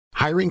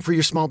Hiring for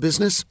your small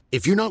business?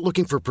 If you're not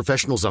looking for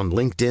professionals on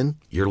LinkedIn,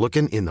 you're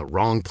looking in the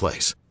wrong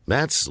place.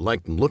 That's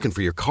like looking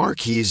for your car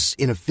keys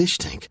in a fish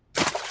tank.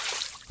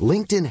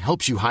 LinkedIn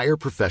helps you hire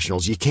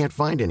professionals you can't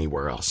find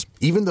anywhere else,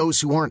 even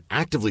those who aren't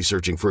actively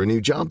searching for a new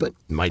job but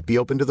might be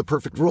open to the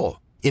perfect role.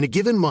 In a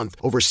given month,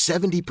 over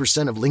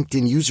 70% of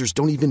LinkedIn users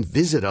don't even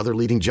visit other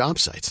leading job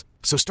sites.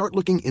 So start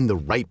looking in the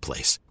right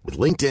place. With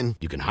LinkedIn,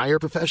 you can hire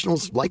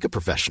professionals like a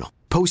professional.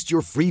 Post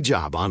your free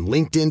job on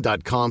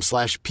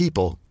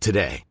linkedin.com/people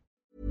today.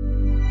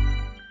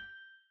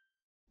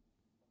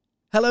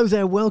 Hello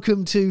there,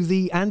 welcome to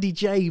the Andy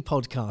J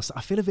podcast. I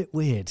feel a bit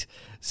weird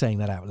saying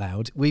that out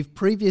loud. We've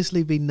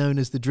previously been known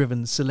as the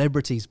Driven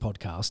Celebrities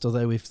podcast,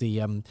 although if the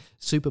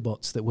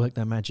superbots that work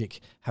their magic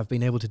have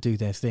been able to do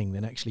their thing,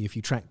 then actually if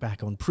you track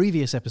back on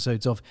previous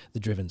episodes of the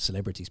Driven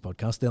Celebrities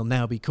podcast, they'll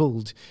now be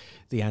called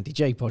the Andy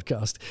J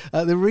podcast.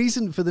 The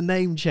reason for the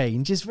name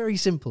change is very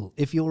simple.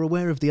 If you're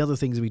aware of the other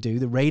things we do,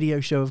 the radio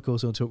show, of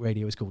course, on Talk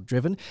Radio is called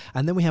Driven,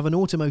 and then we have an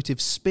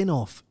automotive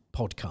spin-off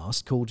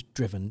podcast called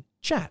Driven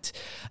Chat,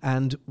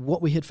 and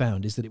what we had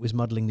found is that it was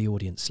muddling the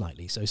audience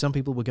slightly. So some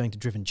people were going to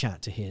Driven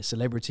Chat to hear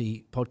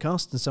celebrity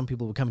podcasts, and some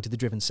people were coming to the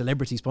Driven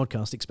Celebrities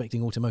podcast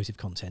expecting automotive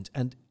content,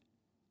 and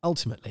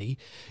ultimately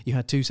you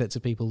had two sets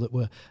of people that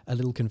were a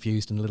little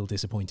confused and a little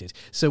disappointed.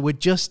 So we're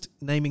just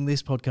naming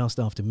this podcast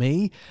after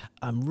me.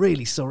 I'm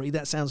really sorry,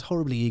 that sounds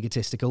horribly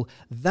egotistical.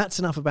 That's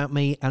enough about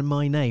me and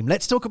my name.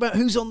 Let's talk about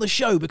who's on the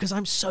show, because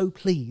I'm so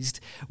pleased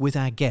with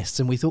our guests,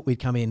 and we thought we'd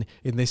come in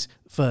this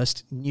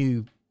first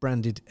new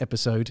branded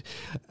episode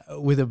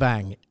with a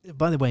bang.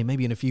 By the way,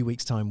 maybe in a few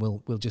weeks' time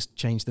we'll just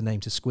change the name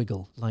to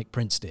Squiggle like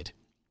Prince did.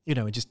 You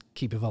know, and just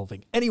keep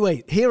evolving.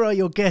 Anyway, here are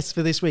your guests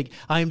for this week.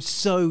 I am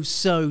so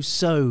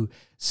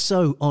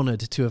honoured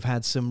to have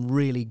had some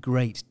really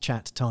great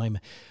chat time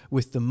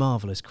with the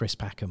marvellous Chris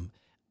Packham.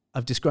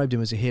 I've described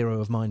him as a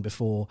hero of mine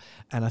before,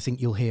 and I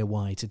think you'll hear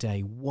why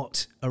today.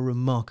 What a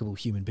remarkable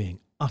human being.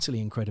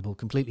 Utterly incredible,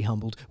 completely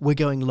humbled. We're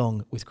going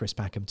long with Chris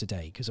Packham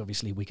today because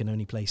obviously we can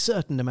only play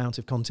certain amount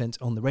of content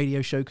on the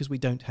radio show because we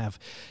don't have,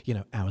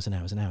 hours and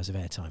hours and hours of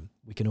airtime.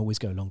 We can always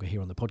go longer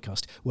here on the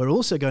podcast. We're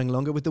also going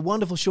longer with the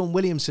wonderful Shaun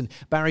Williamson,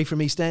 Barry from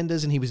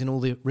EastEnders, and he was in all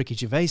the Ricky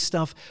Gervais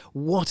stuff.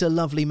 What a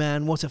lovely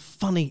man. What a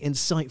funny,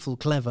 insightful,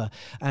 clever,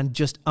 and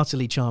just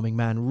utterly charming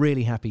man.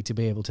 Really happy to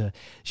be able to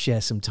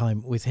share some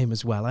time with him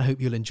as well. I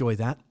hope you'll enjoy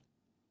that.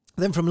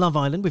 Then from Love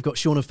Island, we've got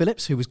Shaughna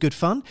Phillips, who was good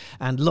fun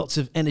and lots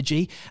of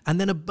energy. And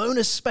then a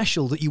bonus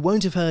special that you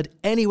won't have heard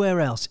anywhere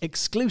else,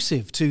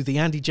 exclusive to the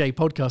Andy J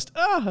podcast.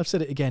 I've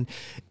said it again.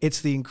 It's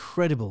the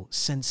incredible,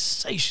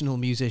 sensational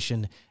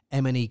musician,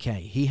 MNEK.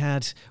 He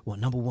had,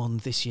 number one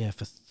this year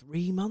for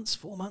 4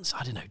 months?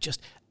 I don't know, just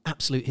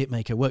absolute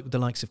hitmaker. Worked with the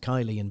likes of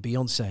Kylie and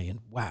Beyonce,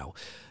 and wow.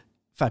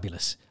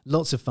 Fabulous.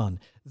 Lots of fun.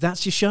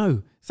 That's your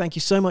show. Thank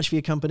you so much for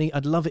your company.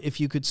 I'd love it if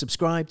you could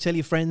subscribe, tell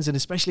your friends, and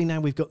especially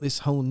now we've got this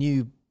whole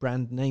new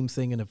brand name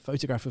thing and a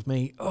photograph of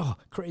me. Oh,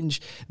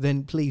 cringe.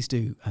 Then please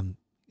do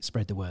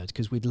spread the word,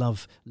 because we'd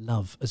love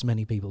as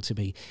many people to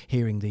be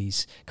hearing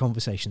these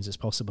conversations as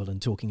possible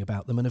and talking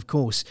about them. And of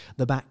course,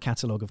 the back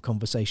catalogue of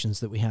conversations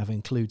that we have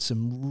includes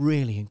some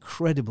really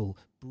incredible,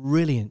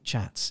 brilliant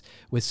chats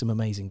with some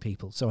amazing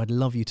people. So I'd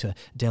love you to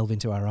delve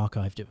into our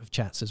archive of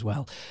chats as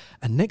well.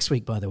 And next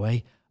week, by the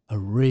way, a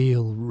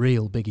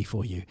real biggie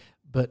for you.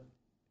 But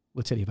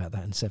we'll tell you about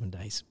that in 7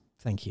 days.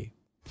 Thank you.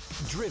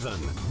 Driven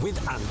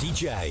with Andy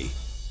J.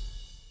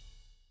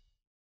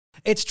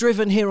 It's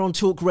Driven here on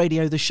Talk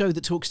Radio, the show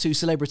that talks to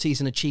celebrities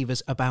and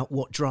achievers about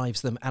what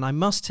drives them. And I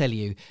must tell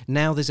you,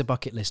 now there's a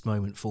bucket list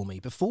moment for me.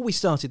 Before we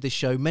started this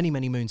show, many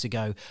moons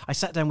ago, I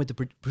sat down with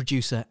the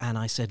producer and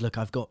I said, look,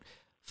 I've got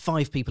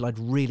 5 people I'd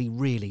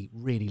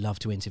really love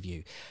to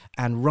interview.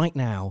 And right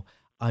now,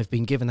 I've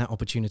been given that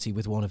opportunity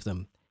with one of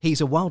them.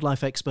 He's a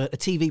wildlife expert, a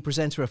TV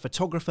presenter, a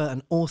photographer,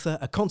 an author,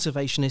 a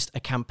conservationist, a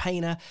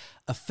campaigner,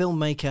 a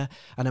filmmaker,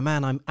 and a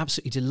man I'm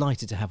absolutely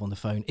delighted to have on the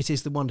phone. It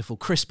is the wonderful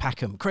Chris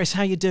Packham. Chris,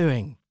 how are you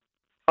doing?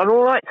 I'm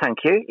all right, thank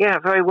you. Yeah,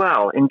 very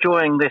well.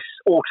 Enjoying this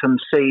autumn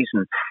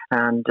season.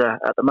 And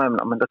at the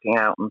moment, I'm looking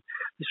out and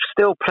there's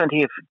still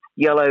plenty of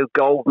yellow,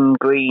 golden,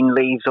 green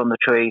leaves on the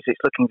trees. It's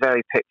looking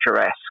very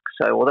picturesque.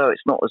 So although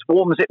it's not as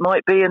warm as it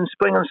might be in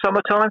spring and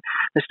summertime,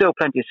 there's still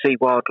plenty to see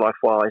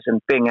wildlife-wise,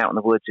 and being out in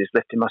the woods is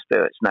lifting my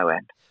spirits no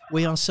end.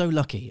 We are so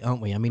lucky,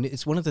 aren't we? I mean,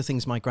 it's one of the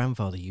things my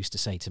grandfather used to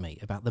say to me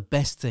about the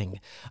best thing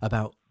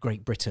about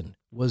Great Britain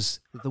was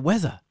the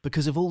weather,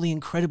 because of all the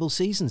incredible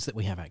seasons that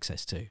we have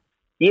access to.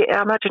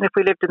 Yeah, imagine if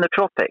we lived in the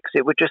tropics,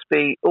 it would just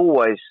be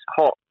always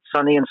hot,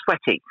 sunny and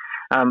sweaty.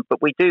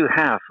 But we do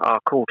have our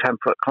cool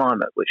temperate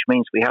climate, which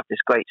means we have this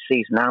great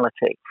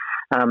seasonality.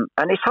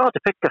 And it's hard to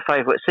pick a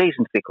favourite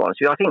season, to be honest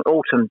with you. I think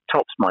autumn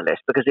tops my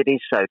list because it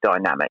is so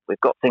dynamic. We've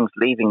got things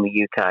leaving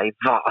the UK,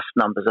 vast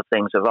numbers of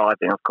things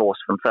arriving, of course,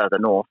 from further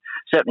north,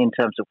 certainly in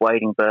terms of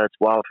wading birds,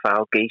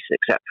 wildfowl, geese,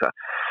 etc.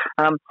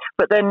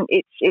 But then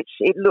it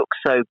looks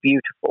so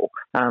beautiful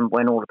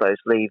when all of those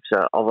leaves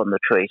are on the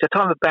trees. A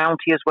time of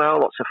bounty as well,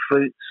 lots of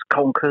fruits,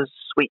 conkers,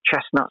 sweet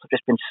chestnuts. I've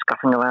just been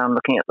scuffing around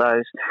looking at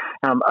those.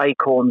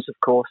 Acorns, of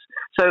course.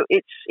 So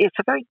it's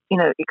a very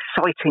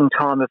exciting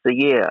time of the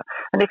year.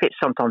 And if it's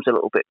sometimes a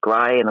little bit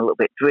grey and a little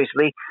bit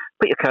drizzly,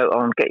 put your coat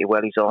on, get your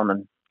wellies on,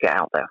 and get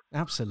out there.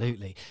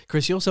 Absolutely.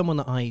 Chris, you're someone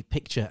that I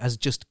picture as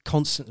just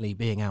constantly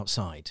being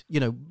outside,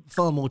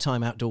 far more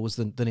time outdoors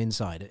than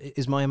inside.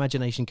 Is my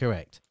imagination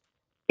correct?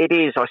 It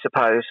is, I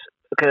suppose.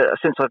 Because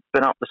since I've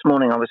been up this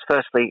morning, I was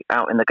firstly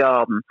out in the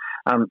garden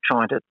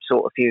trying to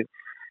sort a few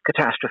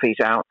catastrophes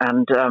out,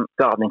 and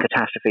gardening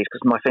catastrophes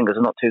because my fingers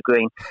are not too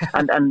green.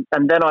 and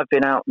then I've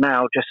been out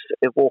now just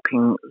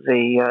walking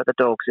the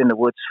dogs in the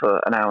woods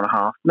for an hour and a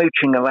half,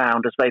 mooching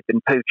around as they've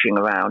been pooching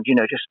around,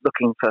 just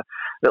looking for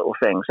little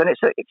things. And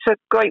it's a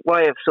great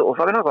way of sort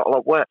of, I've got a lot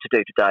of work to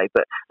do today,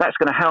 but that's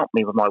going to help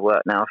me with my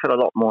work now. I feel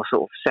a lot more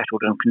sort of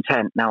settled and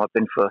content now I've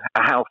been for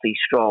a healthy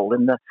stroll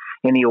in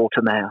the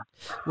autumn air.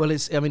 Well,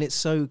 it's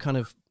so kind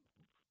of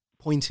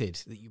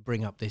pointed that you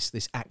bring up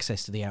this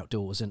access to the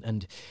outdoors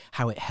and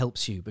how it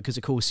helps you, because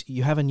of course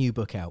you have a new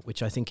book out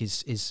which I think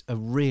is a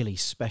really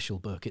special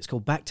book. It's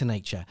called Back to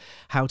Nature: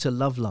 How to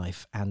Love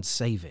Life and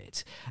Save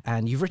It,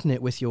 and you've written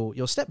it with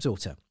your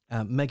stepdaughter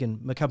Megan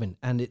McCubbin,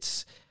 and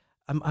it's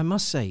I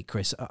must say,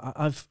 Chris,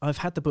 I've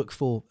had the book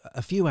for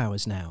a few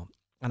hours now,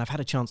 and I've had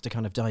a chance to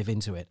kind of dive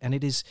into it, and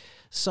it is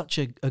such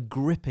a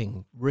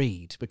gripping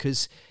read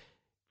because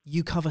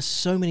you cover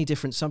so many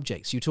different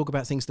subjects. You talk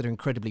about things that are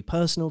incredibly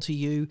personal to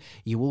you.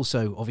 You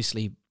also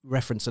obviously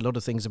reference a lot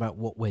of things about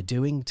what we're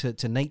doing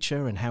to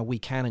nature and how we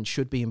can and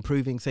should be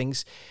improving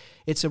things.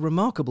 It's a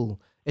remarkable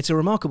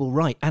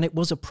write, and it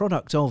was a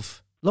product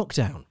of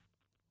lockdown.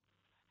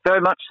 Very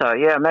much so,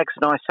 yeah. Megs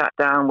and I sat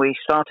down. We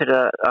started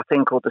a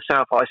thing called the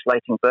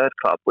Self-Isolating Bird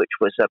Club, which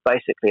was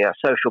basically a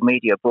social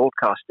media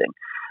broadcasting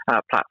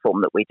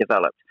platform that we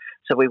developed.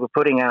 So we were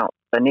putting out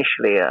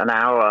initially an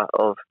hour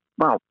of,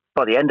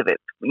 by the end of it,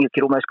 you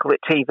could almost call it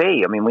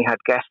TV. I mean, we had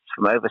guests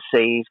from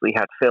overseas. We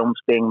had films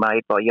being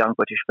made by young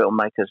British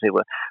filmmakers who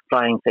were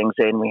playing things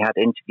in. We had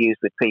interviews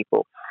with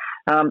people.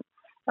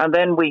 And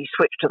then we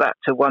switched to that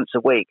to once a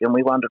week, and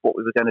we wondered what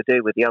we were going to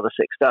do with the other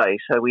 6 days.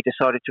 So we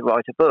decided to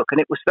write a book. And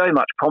it was very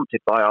much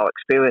prompted by our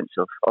experience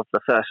of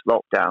the first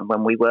lockdown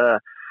when we were,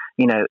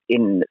 in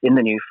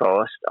the New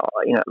Forest.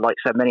 Like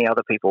so many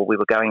other people, we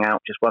were going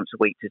out just once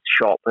a week to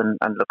shop and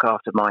look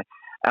after my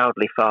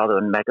elderly father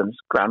and Megan's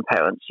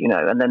grandparents,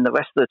 and then the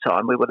rest of the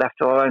time we were left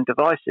to our own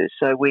devices.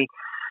 So we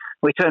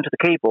turned to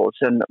the keyboards,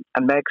 and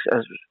Meg's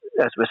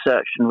has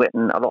researched and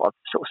written a lot of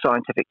sort of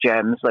scientific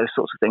gems, those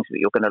sorts of things that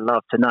you're going to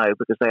love to know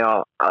because they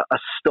are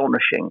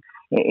astonishing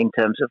in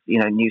terms of,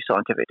 new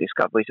scientific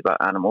discoveries about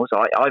animals.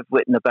 I've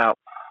written about,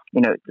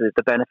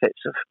 the benefits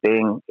of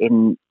being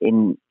in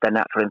the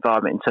natural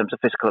environment in terms of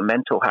physical and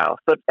mental health.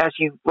 But as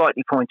you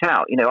rightly point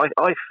out,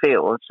 I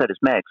feel, and so does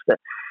Meg's,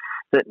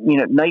 that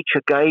nature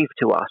gave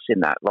to us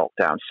in that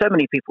lockdown. So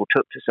many people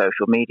took to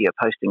social media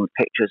posting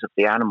pictures of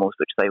the animals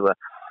which they were,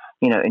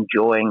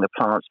 enjoying, the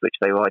plants which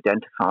they were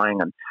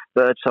identifying, and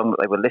birdsong that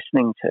they were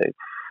listening to.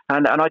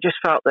 And I just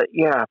felt that,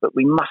 but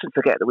we mustn't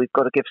forget that we've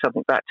got to give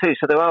something back too.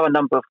 So there are a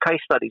number of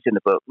case studies in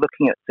the book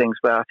looking at things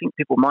where I think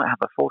people might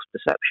have a false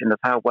perception of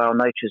how well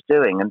nature's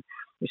doing. And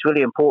it's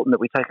really important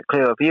that we take a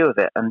clearer view of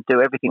it and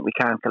do everything we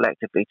can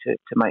collectively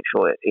to make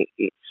sure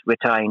it's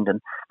retained and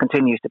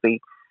continues to be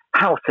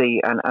healthy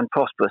and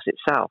prosperous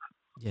itself.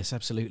 Yes,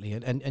 absolutely.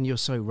 And you're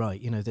so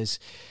right.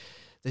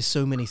 There's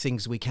so many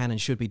things we can and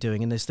should be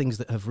doing, and there's things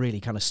that have really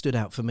kind of stood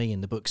out for me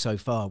in the book so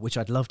far, which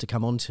I'd love to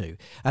come on to.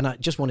 And I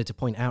just wanted to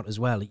point out as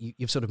well,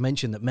 you've sort of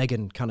mentioned that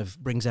Megan kind of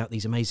brings out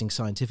these amazing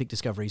scientific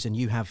discoveries, and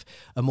you have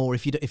a more,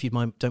 if you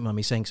don't mind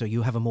me saying so,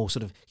 you have a more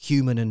sort of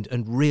human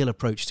and real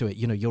approach to it,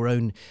 your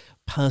own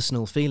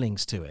personal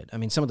feelings to it. I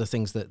mean, some of the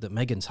things that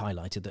Megan's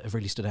highlighted that have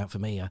really stood out for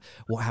me are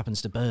what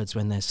happens to birds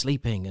when they're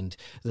sleeping, and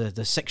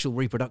the sexual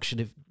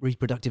reproductive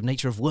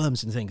nature of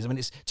worms and things. I mean,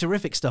 it's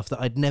terrific stuff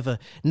that I'd never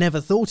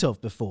thought of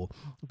before.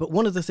 But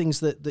one of the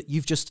things that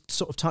you've just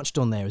sort of touched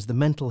on there is the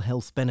mental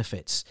health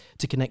benefits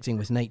to connecting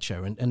with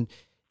nature. And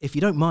if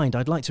you don't mind,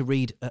 I'd like to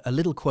read a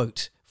little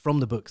quote from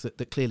the book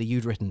that clearly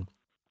you'd written,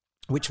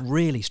 which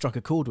really struck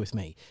a chord with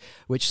me,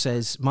 which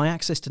says, "My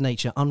access to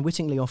nature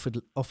unwittingly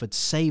offered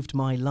saved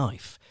my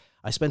life.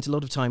 I spent a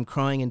lot of time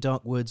crying in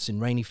dark woods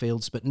and rainy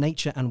fields, but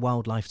nature and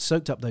wildlife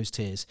soaked up those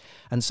tears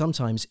and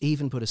sometimes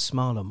even put a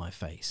smile on my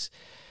face."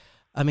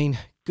 I mean,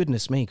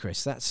 goodness me,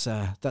 Chris, that's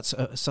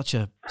such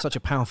a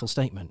powerful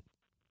statement.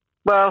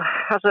 Well,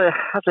 as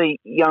a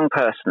young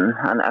person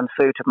and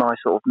through to my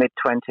sort of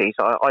mid-20s,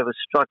 I was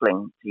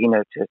struggling,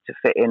 to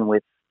fit in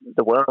with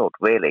the world,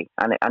 really.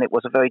 And it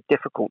was a very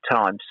difficult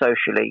time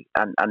socially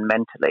and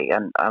mentally.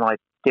 And I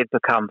did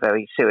become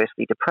very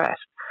seriously depressed.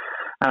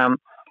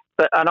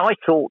 But I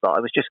thought that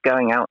I was just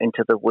going out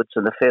into the woods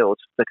and the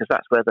fields because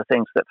that's where the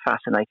things that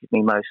fascinated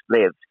me most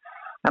lived.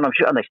 And I'm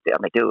sure, and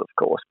they do, of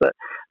course. But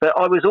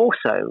I was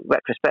also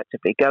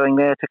retrospectively going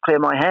there to clear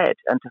my head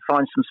and to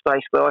find some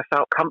space where I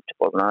felt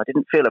comfortable and I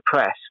didn't feel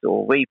oppressed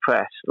or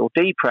repressed or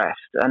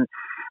depressed. And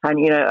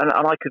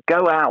I could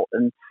go out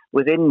and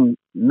within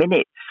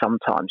minutes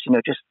sometimes,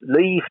 just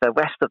leave the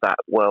rest of that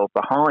world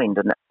behind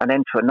and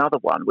enter another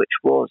one, which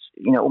was,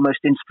 almost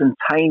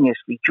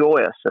instantaneously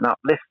joyous and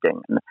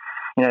uplifting. And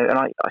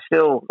I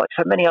still, like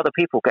so many other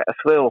people, get a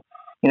thrill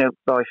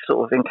by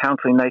sort of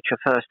encountering nature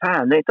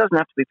firsthand. It doesn't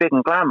have to be big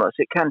and glamorous.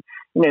 It can,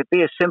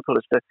 be as simple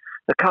as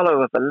the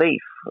colour of a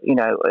leaf,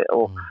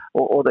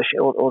 or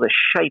the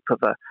shape of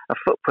a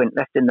footprint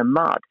left in the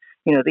mud.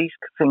 These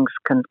things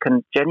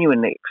can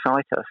genuinely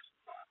excite us.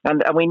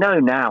 And we know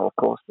now, of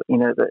course,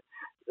 that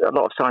a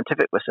lot of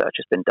scientific research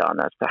has been done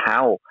as to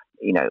how,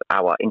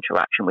 our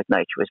interaction with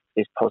nature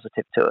is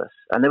positive to us.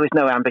 And there is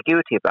no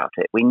ambiguity about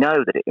it. We know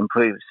that it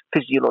improves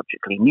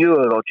physiologically,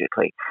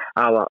 neurologically,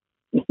 our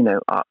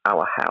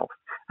health.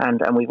 And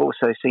we've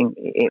also seen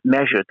it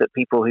measured that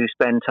people who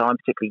spend time,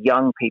 particularly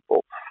young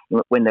people,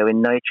 when they're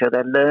in nature,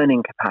 their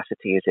learning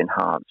capacity is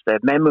enhanced, their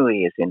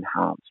memory is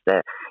enhanced,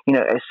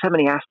 so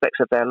many aspects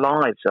of their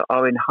lives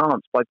are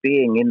enhanced by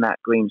being in that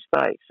green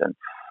space.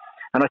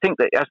 And I think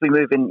that as we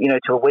move in,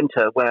 to a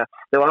winter where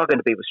there are going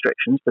to be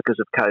restrictions because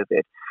of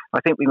COVID, I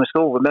think we must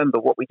all remember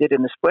what we did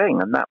in the spring.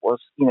 And that was,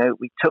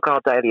 we took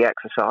our daily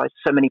exercise.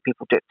 So many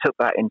people took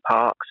that in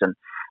parks and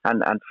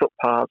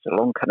footpaths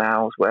along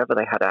canals, wherever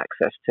they had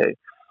access to.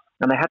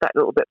 And they had that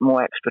little bit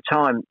more extra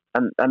time.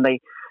 And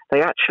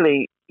they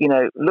actually,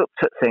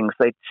 looked at things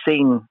they'd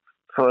seen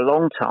for a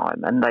long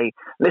time, and they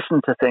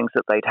listened to things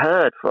that they'd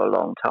heard for a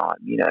long time,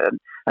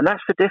 and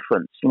that's the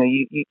difference.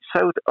 You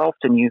so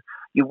often you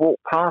walk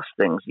past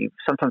things, you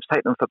sometimes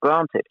take them for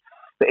granted.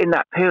 But in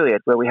that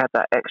period where we had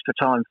that extra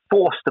time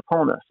forced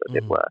upon us, as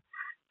it were,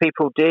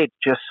 people did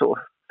just sort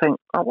of think,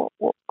 oh,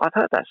 well, I've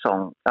heard that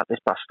song at this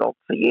bus stop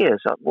for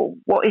years. Well,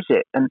 what is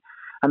it? And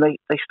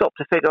they stopped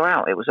to figure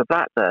out it was a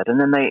blackbird, and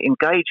then they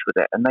engaged with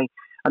it, and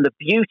the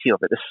beauty of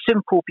it, the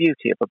simple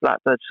beauty of a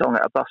blackbird song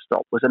at a bus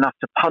stop was enough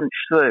to punch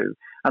through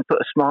and put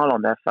a smile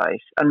on their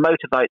face and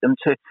motivate them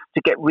to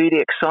get really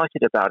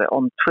excited about it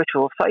on Twitter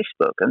or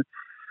Facebook.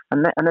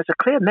 And there's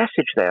a clear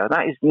message there.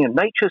 That is,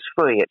 nature's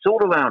free. It's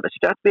all around us.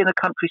 You don't have to be in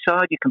a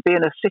countryside. You can be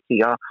in a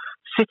city. Our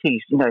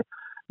cities,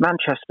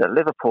 Manchester,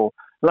 Liverpool,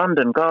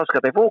 London, Glasgow,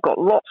 they've all got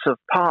lots of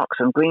parks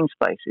and green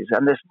spaces,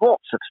 and there's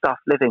lots of stuff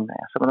living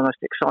there. Some of the most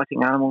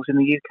exciting animals in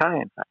the UK,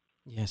 in fact.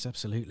 Yes,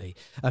 absolutely.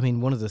 I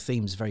mean, one of the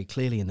themes very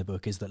clearly in the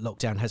book is that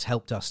lockdown has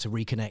helped us to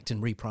reconnect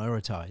and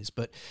reprioritise.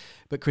 But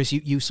Chris,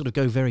 you sort of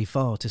go very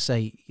far to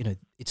say,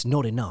 it's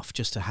not enough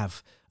just to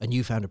have a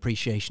newfound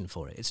appreciation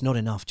for it. It's not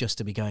enough just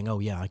to be going, oh,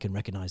 yeah, I can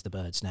recognise the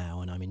birds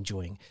now and I'm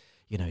enjoying,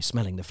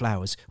 smelling the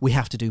flowers. We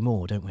have to do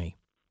more, don't we?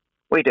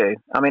 We do.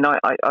 I mean,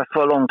 I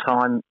for a long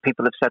time,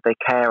 people have said they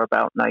care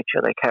about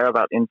nature, they care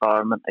about the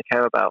environment, they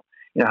care about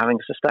having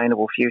a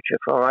sustainable future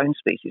for our own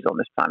species on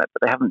this planet,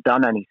 but they haven't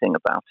done anything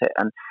about it.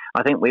 And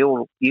I think we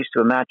all used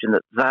to imagine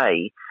that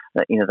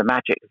the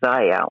magic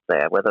they out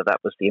there, whether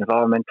that was the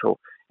environmental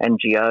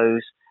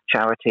NGOs,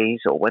 charities,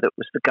 or whether it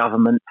was the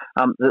government,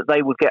 that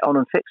they would get on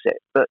and fix it.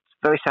 But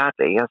very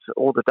sadly, as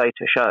all the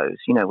data shows,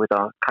 with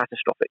our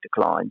catastrophic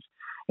declines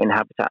in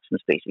habitats and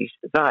species,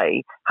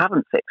 they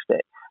haven't fixed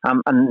it.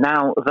 And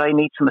now they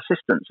need some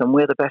assistance, and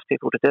we're the best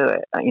people to do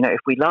it. If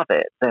we love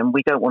it, then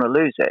we don't want to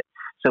lose it.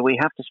 So we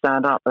have to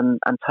stand up and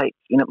take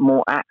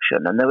more action.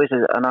 And there is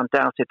an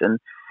undoubted and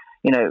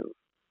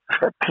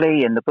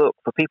plea in the book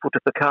for people to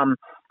become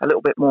a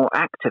little bit more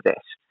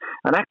activist.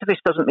 An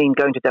activist doesn't mean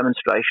going to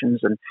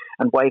demonstrations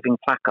and waving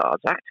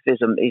placards.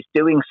 Activism is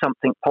doing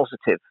something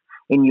positive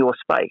in your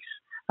space.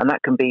 And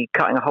that can be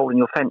cutting a hole in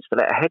your fence to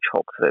let a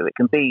hedgehog through. It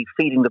can be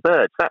feeding the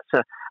birds.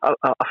 That's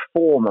a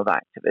form of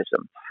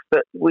activism.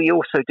 But we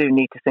also do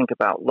need to think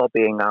about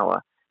lobbying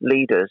our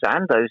leaders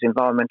and those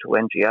environmental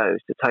NGOs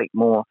to take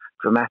more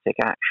dramatic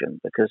action,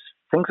 because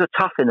things are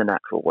tough in the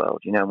natural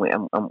world,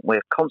 and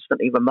we're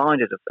constantly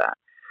reminded of that.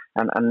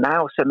 And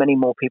now so many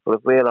more people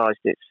have realised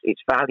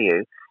its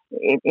value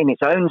in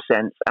its own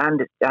sense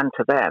and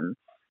to them.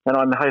 And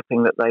I'm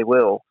hoping that they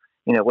will,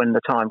 when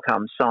the time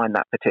comes, sign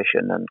that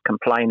petition and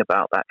complain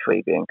about that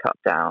tree being cut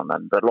down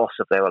and the loss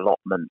of their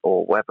allotment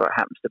or wherever it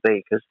happens to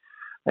be, because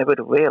they would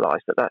have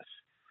realised that that's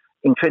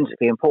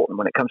intrinsically important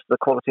when it comes to the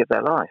quality of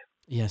their life.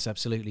 Yes,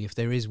 absolutely. If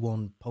there is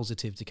one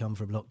positive to come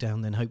from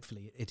lockdown, then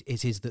hopefully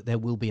it is that there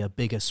will be a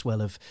bigger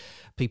swell of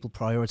people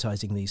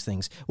prioritising these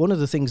things. One of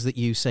the things that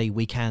you say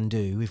we can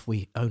do if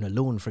we own a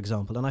lawn, for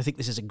example, and I think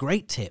this is a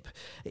great tip,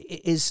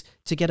 is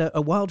to get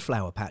a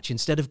wildflower patch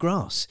instead of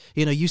grass.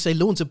 You say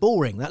lawns are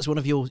boring. That's one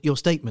of your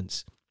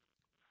statements.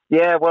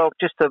 Yeah, well,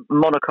 just a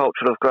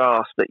monoculture of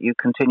grass that you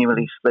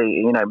continually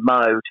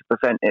mow to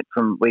prevent it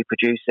from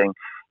reproducing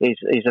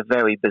is a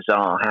very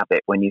bizarre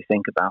habit when you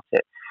think about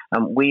it.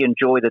 We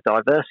enjoy the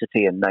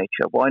diversity in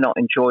nature. Why not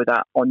enjoy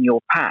that on your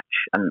patch?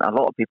 And a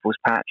lot of people's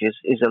patch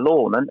is a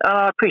lawn. And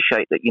I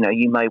appreciate that,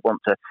 you may want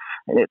to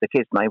The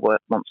kids may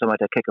want somewhere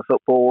to kick a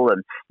football,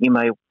 and you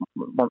may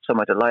want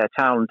somewhere to lay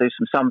a towel and do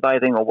some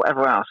sunbathing or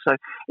whatever else. So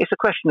it's a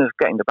question of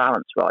getting the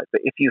balance right.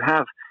 But if you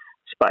have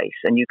space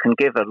and you can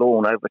give a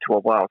lawn over to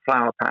a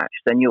wildflower patch,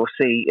 then you'll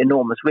see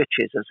enormous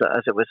riches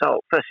as a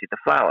result. Firstly, the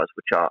flowers,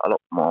 which are a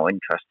lot more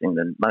interesting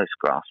than most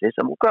grasses.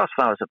 And grass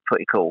flowers are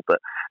pretty cool, but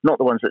not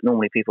the ones that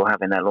normally people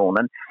have in their lawn.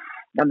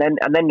 And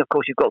then of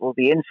course you've got all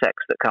the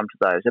insects that come to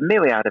those, a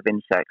myriad of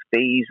insects,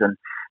 bees and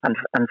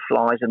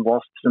flies and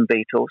wasps and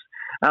beetles,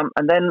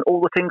 and then all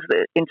the things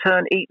that in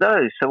turn eat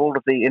those. So all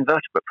of the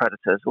invertebrate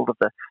predators, all of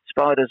the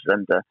spiders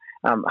and the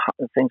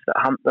things that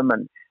hunt them,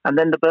 and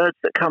then the birds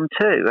that come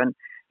too.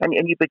 And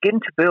you begin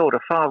to build a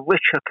far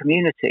richer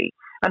community.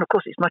 And of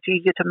course, it's much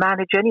easier to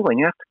manage anyway.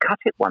 You have to cut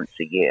it once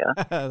a year.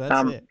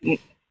 That's it.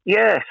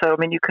 Yeah, so I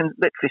mean, you can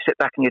literally sit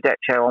back in your deck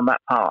chair on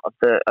that part of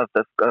the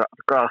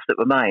grass that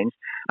remains,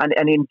 and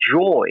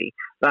enjoy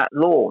that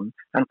lawn,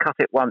 and cut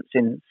it once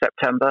in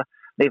September,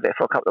 leave it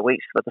for a couple of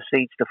weeks for the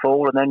seeds to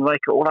fall, and then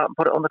rake it all out and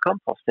put it on the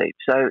compost heap.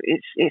 So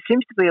it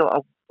seems to be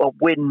a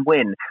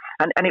win-win,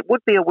 and it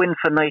would be a win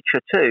for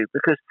nature too,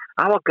 because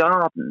our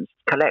gardens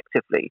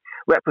collectively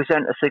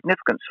represent a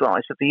significant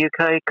slice of the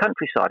UK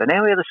countryside. An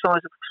area the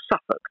size of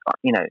Suffolk,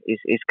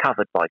 is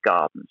covered by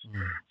gardens.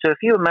 So if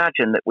you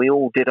imagine that we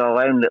all did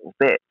our own little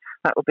bit,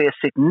 that would be a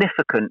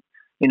significant,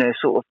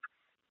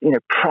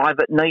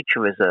 private nature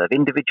reserve,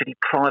 individually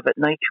private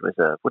nature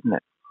reserve, wouldn't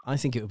it? I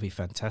think it would be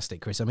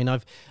fantastic, Chris. I mean,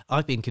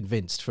 I've been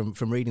convinced from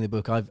reading the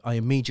book. I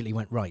immediately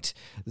went, right,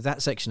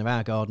 that section of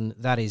our garden,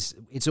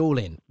 it's all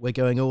in. We're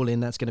going all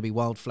in. That's going to be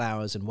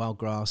wildflowers and wild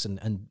grass,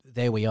 and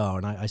there we are.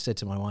 And I said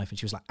to my wife, and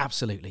she was like,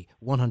 absolutely,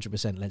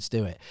 100%, let's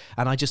do it.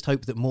 And I just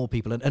hope that more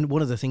people, and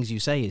one of the things you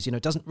say is,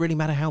 it doesn't really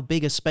matter how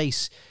big a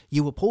space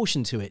you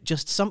apportion to it,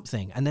 just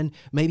something, and then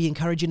maybe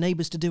encourage your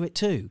neighbours to do it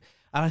too.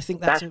 And I think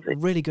that's a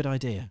really good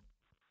idea.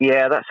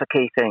 Yeah, that's a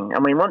key thing. I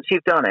mean, once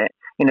you've done it,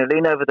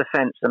 lean over the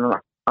fence and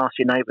ask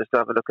your neighbours to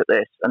have a look at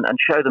this, and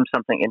show them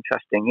something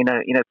interesting.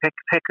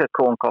 Pick a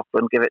corncockle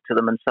and give it to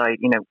them and say,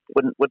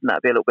 wouldn't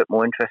that be a little bit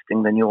more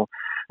interesting than your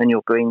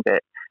green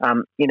bit?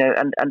 And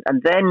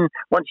then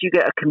once you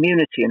get a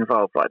community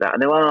involved like that,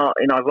 and there are,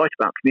 I write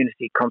about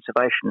community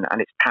conservation and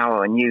its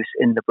power and use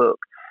in the book,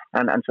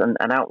 and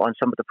outline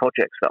some of the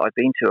projects that I've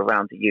been to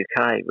around the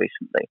UK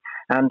recently,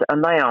 and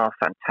they are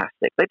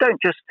fantastic. They don't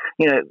just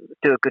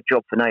do a good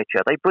job for nature.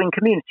 They bring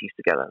communities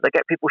together. They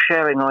get people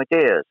sharing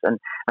ideas, and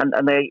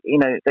they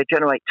they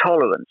generate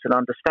tolerance and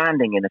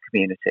understanding in a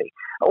community.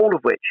 All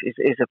of which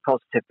is a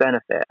positive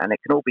benefit, and it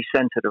can all be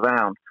centred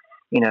around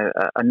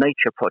a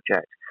nature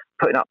project.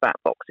 Putting up bat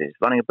boxes,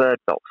 running a bird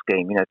box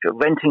scheme,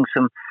 renting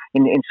some.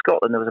 In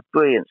Scotland, there was a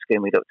brilliant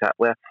scheme we looked at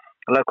where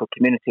a local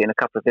community in a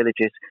couple of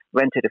villages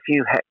rented a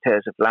few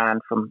hectares of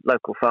land from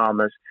local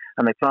farmers,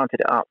 and they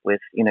planted it up with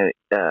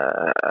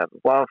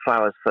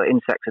wildflowers for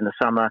insects in the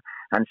summer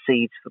and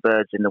seeds for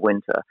birds in the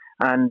winter.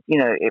 And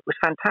it was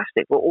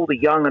fantastic. Well, all the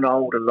young and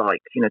old alike.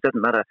 It doesn't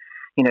matter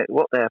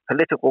what their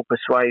political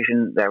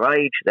persuasion, their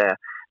age,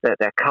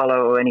 their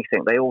colour or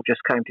anything. They all just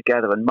came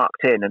together and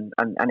mucked in,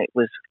 and it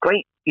was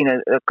great.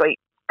 A great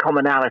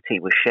commonality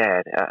was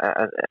shared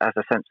as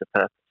a sense of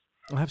purpose.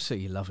 I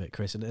absolutely love it,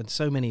 Chris, and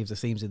so many of the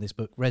themes in this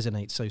book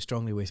resonate so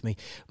strongly with me.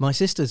 My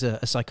sister's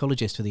a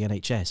psychologist for the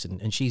NHS,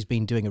 and she's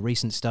been doing a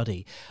recent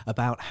study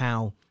about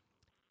how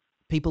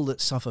people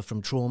that suffer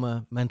from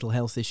trauma, mental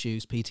health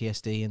issues,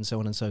 PTSD, and so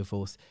on and so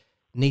forth,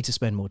 need to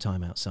spend more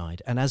time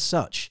outside. And as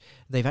such,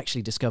 they've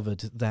actually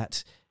discovered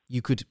that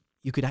you could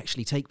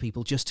actually take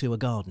people just to a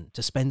garden,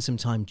 to spend some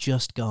time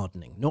just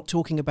gardening, not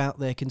talking about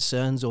their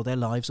concerns or their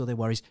lives or their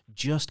worries,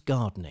 just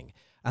gardening.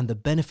 And the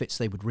benefits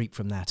they would reap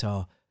from that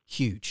are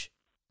huge.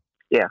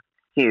 Yeah,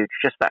 huge.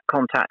 Just that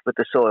contact with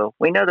the soil.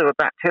 We know there are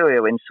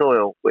bacteria in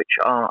soil which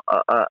are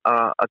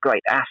a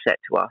great asset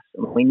to us.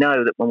 And we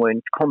know that when we're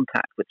in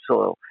contact with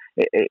soil,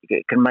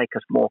 it can make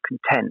us more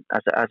content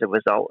as a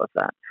result of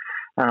that.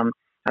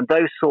 And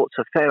those sorts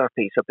of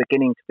therapies are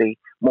beginning to be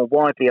more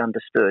widely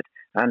understood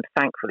and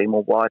thankfully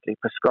more widely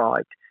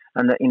prescribed.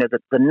 And that,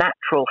 the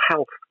natural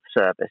health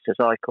service, as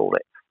I call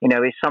it,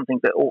 is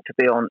something that ought to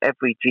be on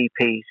every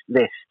GP's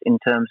list in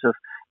terms of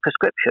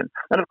prescription.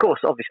 And of course,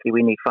 obviously,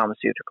 we need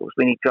pharmaceuticals.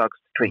 We need drugs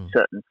to treat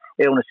certain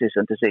illnesses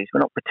and disease. We're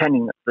not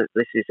pretending that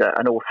this is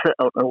an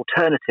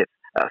alternative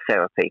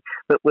therapy,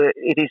 but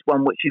it is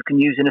one which you can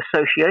use in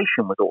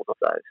association with all of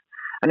those.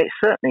 And it's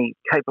certainly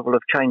capable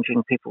of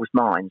changing people's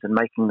minds and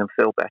making them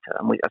feel better.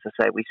 And as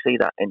I say, we see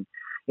that in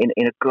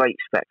a great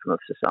spectrum of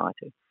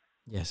society.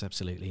 Yes,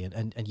 absolutely,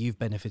 and you've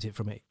benefited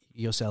from it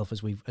yourself,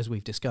 as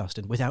we've discussed,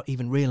 and without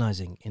even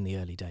realising in the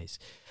early days.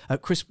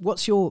 Chris,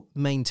 what's your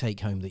main take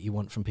home that you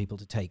want from people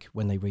to take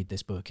when they read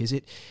this book? Is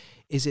it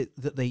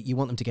that you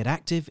want them to get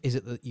active? Is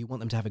it that you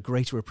want them to have a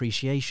greater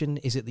appreciation?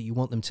 Is it that you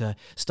want them to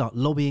start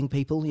lobbying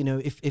people?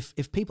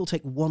 If people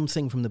take one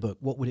thing from the book,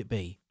 what would it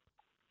be?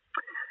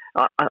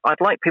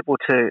 I'd like people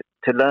to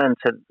learn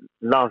to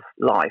love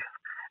life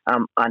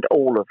and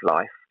all of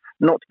life.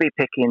 Not to be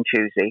picky and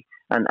choosy,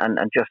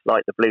 and just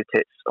like the blue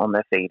tits on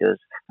their feeders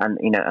and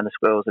and the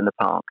squirrels in the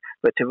park,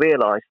 but to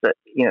realise that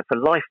for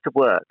life to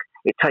work,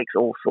 it takes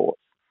all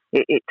sorts.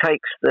 It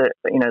takes the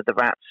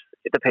rats,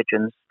 the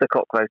pigeons, the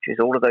cockroaches,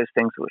 all of those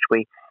things which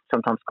we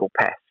sometimes call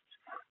pests.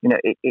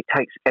 It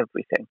takes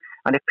everything.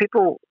 And if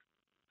people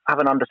have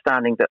an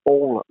understanding that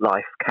all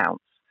life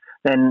counts,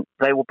 then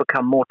they will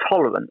become more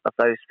tolerant of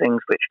those things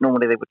which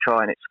normally they would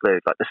try and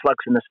exclude, like the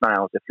slugs and the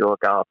snails if you're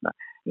a gardener.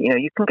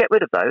 You can get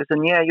rid of those,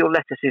 and your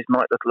lettuces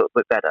might look a little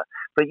bit better,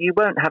 but you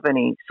won't have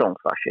any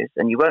songthrushes,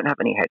 and you won't have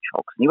any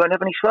hedgehogs, and you won't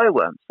have any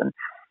slowworms. And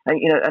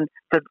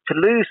to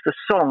lose the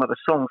song of a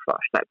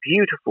songthrush, that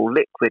beautiful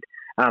liquid,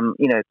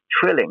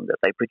 trilling that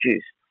they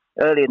produce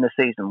early in the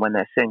season when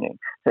they're singing,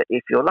 that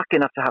if you're lucky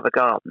enough to have a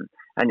garden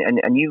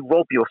and you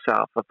rob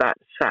yourself of that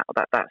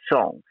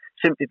song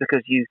simply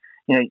because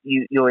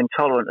you're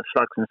intolerant of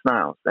slugs and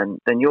snails,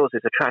 then yours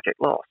is a tragic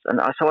loss. And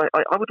so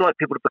I would like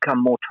people to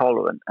become more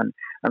tolerant and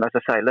as I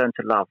say, learn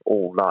to love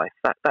all life.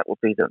 That would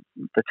be the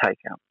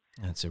takeout.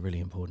 That's a really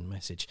important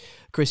message.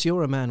 Chris,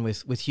 you're a man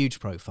with huge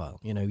profile.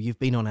 You've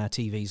been on our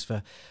TVs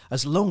for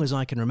as long as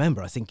I can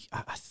remember. I think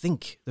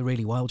the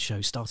Really Wild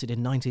show started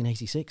in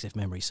 1986, if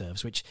memory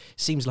serves, which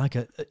seems like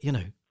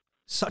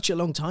such a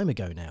long time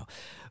ago now.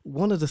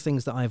 One of the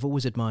things that I've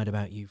always admired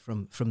about you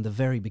from the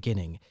very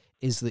beginning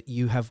is that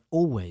you have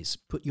always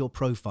put your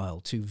profile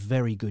to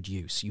very good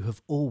use. You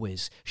have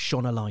always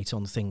shone a light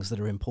on things that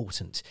are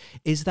important.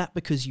 Is that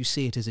because you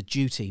see it as a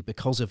duty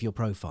because of your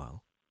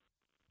profile?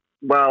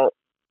 Well,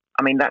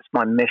 I mean, that's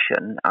my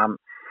mission.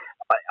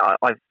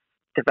 I've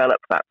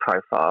developed that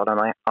profile, and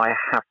I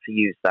have to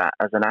use that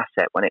as an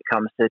asset when it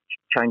comes to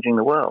changing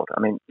the world. I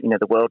mean,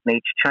 the world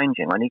needs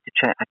changing. I need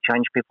to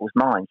change people's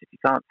minds. If you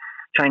can't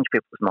change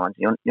people's minds,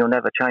 you'll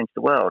never change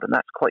the world, and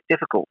that's quite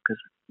difficult because,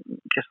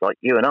 just like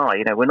you and I,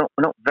 we're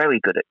not very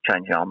good at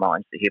changing our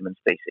minds, the human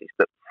species,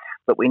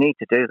 but we need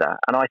to do that.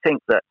 And I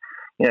think that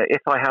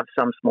if I have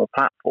some small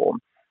platform,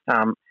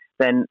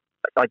 then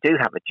I do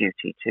have a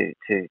duty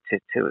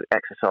to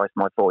exercise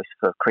my voice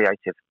for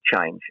creative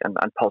change and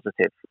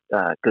positive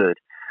good,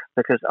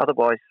 because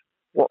otherwise,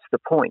 what's the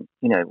point?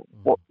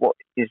 What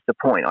is the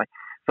point?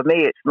 For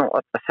me, it's not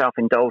a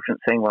self-indulgent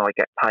thing where I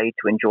get paid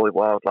to enjoy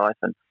wildlife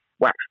and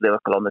wax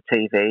lyrical on the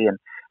TV and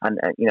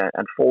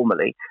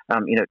formally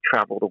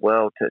travel the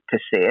world to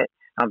see it.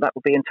 That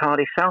would be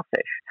entirely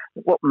selfish.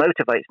 What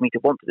motivates me to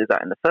want to do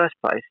that in the first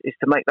place is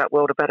to make that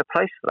world a better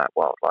place for that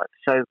wildlife.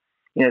 So,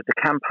 the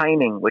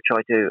campaigning which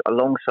I do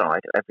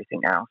alongside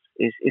everything else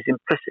is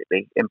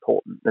implicitly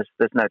important.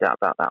 There's no doubt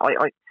about that.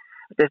 I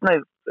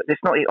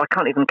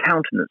can't even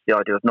countenance the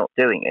idea of not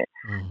doing it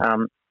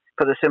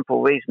for the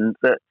simple reason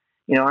that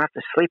I have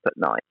to sleep at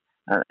night.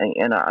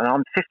 And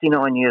I'm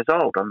 59 years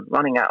old. I'm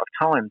running out of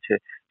time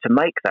to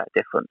make that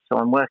difference. So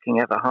I'm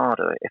working ever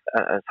harder,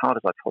 as hard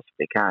as I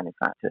possibly can, in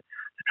fact, to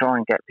try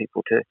and get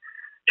people to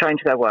change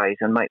their ways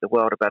and make the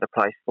world a better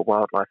place for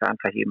wildlife and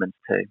for humans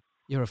too.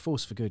 You're a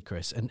force for good,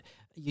 Chris. And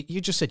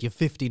you just said you're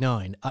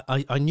 59.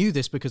 I knew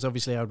this because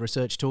obviously I would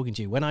research talking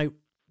to you. When I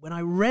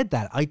read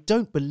that, I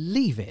don't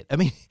believe it. I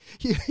mean,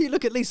 you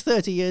look at least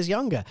 30 years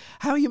younger.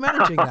 How are you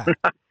managing that?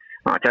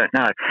 I don't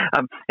know.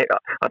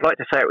 I'd like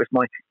to say it was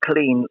my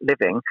clean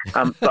living,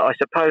 but I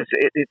suppose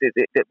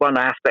one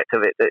aspect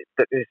of it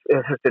that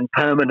has been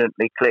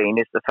permanently clean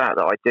is the fact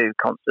that I do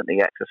constantly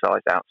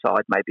exercise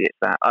outside. Maybe it's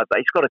that.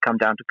 It's got to come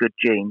down to good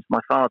genes.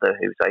 My father,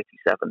 who's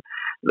 87,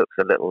 looks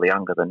a little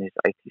younger than his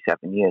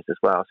 87 years as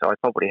well, so I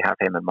probably have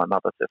him and my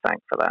mother to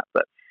thank for that.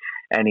 But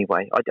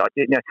anyway,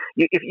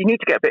 if you need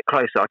to get a bit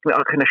closer, I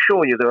can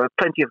assure you there are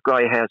plenty of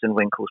grey hairs and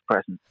wrinkles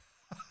present.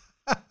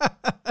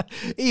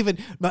 Even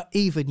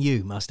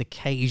you must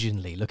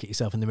occasionally look at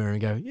yourself in the mirror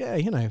and go,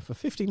 yeah, for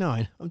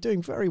 59, I'm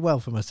doing very well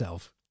for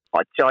myself.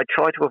 I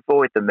try to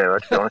avoid the mirror,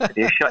 to be honest with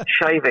you.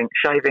 Shaving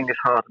is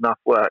hard enough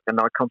work, and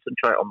I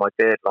concentrate on my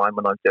beard line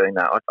when I'm doing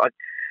that.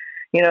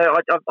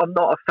 I'm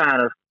not a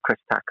fan of Chris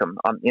Packham.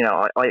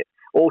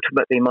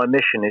 Ultimately, my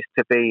mission is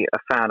to be a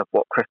fan of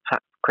what Chris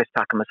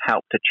Packham has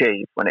helped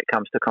achieve when it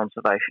comes to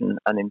conservation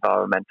and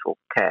environmental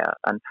care.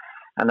 And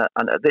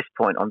at this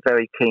point, I'm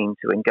very keen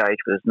to engage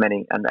with as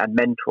many and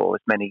mentor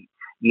as many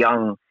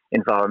young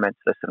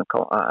environmentalists and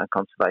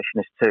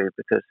conservationists too,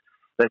 because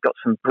they've got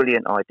some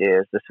brilliant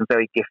ideas. There's some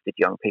very gifted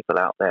young people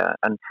out there,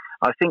 and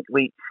I think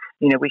we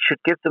should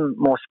give them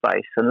more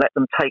space and let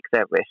them take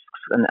their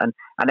risks and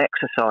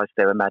exercise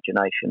their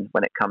imagination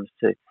when it comes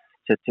to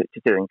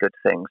doing good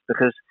things,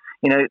 because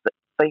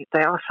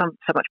they are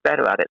so much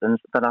better at it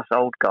than us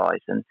old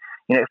guys. And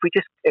if we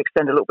just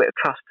extend a little bit of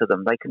trust to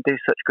them, they can do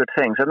such good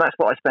things. And that's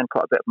what I spend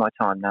quite a bit of my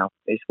time now,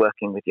 is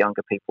working with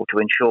younger people to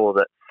ensure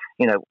that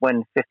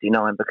when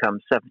 59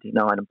 becomes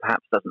 79 and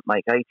perhaps doesn't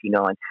make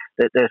 89,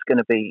 that there's going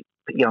to be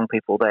young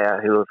people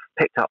there who have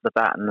picked up the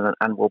baton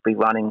and will be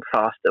running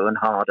faster and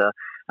harder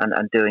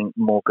and doing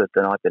more good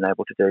than I've been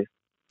able to do.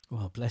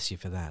 Well, bless you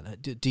for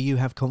that. Do you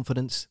have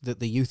confidence that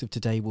the youth of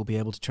today will be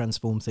able to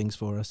transform things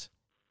for us?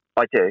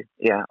 I do,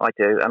 yeah, I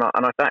do. And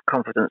that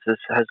confidence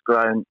has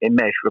grown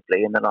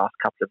immeasurably in the last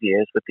couple of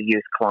years with the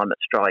youth climate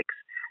strikes.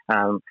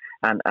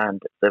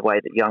 and the way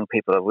that young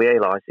people are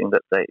realising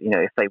that they,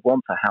 if they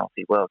want a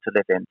healthy world to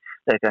live in,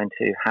 they're going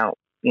to have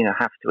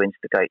to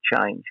instigate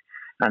change.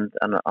 And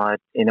I,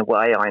 in a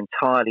way, I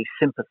entirely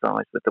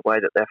sympathise with the way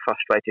that they're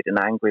frustrated and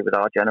angry with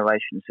our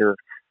generations who have,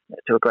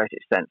 to a great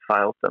extent,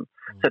 failed them.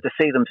 So to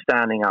see them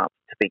standing up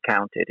to be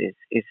counted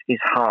is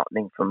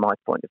heartening from my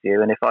point of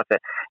view. And if I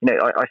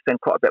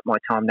spend quite a bit of my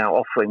time now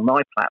offering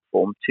my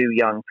platform to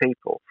young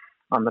people.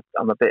 I'm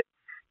a bit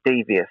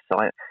devious.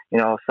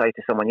 I'll say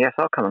to someone, yes,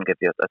 I'll come and give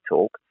you a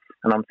talk.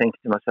 And I'm thinking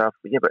to myself,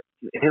 yeah, but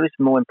who is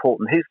more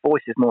important? Whose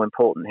voice is more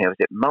important here? Is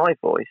it my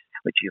voice,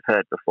 which you've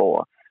heard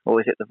before, or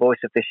is it the voice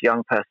of this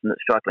young person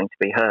that's struggling to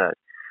be heard?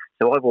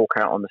 So I walk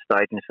out on the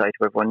stage and say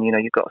to everyone,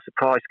 you've got a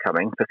surprise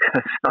coming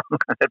because I'm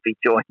going to be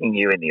joining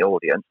you in the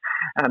audience,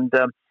 and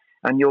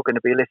you're going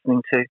to be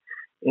listening to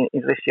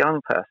this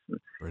young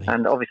person. Brilliant.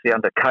 And obviously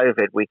under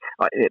COVID,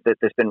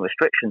 there's been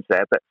restrictions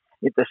there, but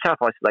the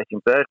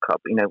Self-Isolating Bird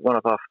Club, one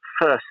of our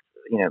first,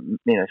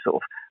 sort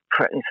of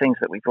things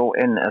that we brought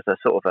in as a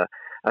sort of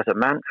as a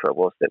mantra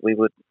was that we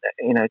would,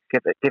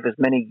 give as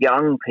many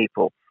young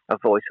people a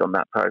voice on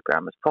that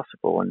program as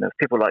possible. And there's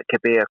people like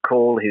Kabir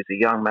Kaul, who's a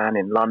young man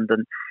in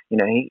London.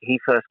 He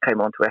first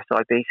came onto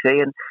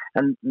SIBC,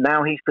 and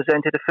now he's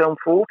presented a film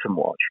for Autumn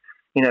Watch,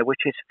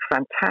 which is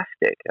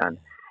fantastic. And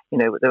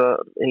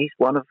he's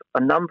one of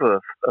a number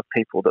of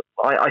people that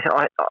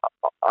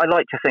I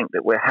like to think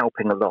that we're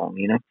helping along.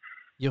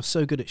 You're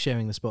so good at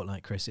sharing the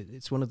spotlight, Chris.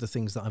 It's one of the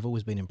things that I've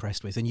always been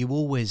impressed with. And you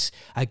always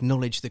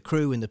acknowledge the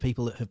crew and the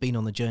people that have been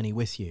on the journey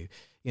with you,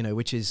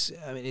 which is,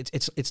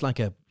 it's like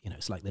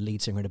it's like the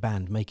lead singer in a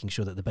band, making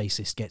sure that the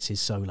bassist gets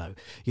his solo.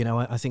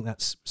 I think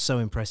that's so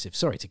impressive.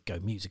 Sorry to go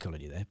musical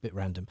on you there, a bit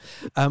random.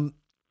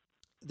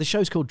 The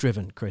show's called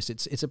Driven, Chris.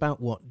 It's about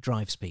what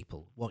drives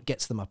people, what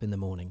gets them up in the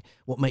morning,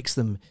 what makes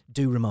them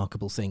do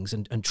remarkable things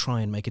and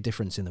try and make a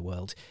difference in the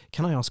world.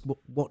 Can I ask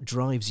what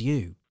drives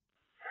you?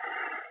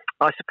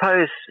 I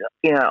suppose,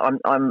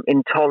 I'm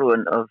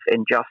intolerant of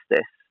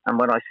injustice, and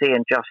when I see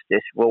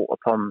injustice wrought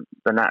upon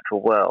the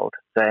natural world,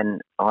 then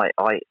I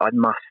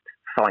must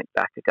fight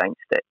back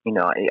against it.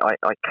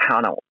 I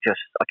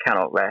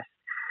cannot rest.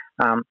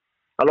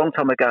 A long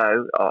time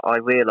ago, I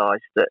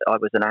realised that I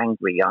was an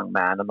angry young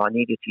man, and I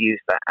needed to use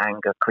that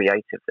anger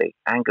creatively.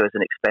 Anger is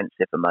an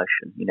expensive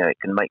emotion. It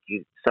can make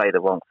you say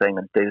the wrong thing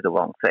and do the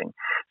wrong thing.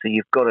 So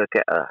you've got to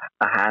get a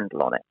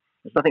handle on it.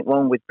 There's nothing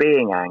wrong with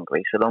being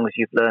angry, so long as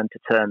you've learned to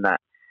turn that,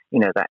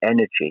 that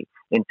energy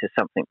into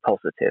something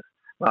positive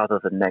rather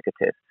than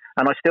negative.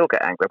 And I still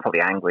get angry, probably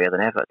angrier than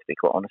ever, to be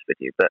quite honest with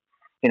you. But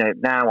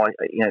now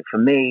for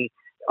me,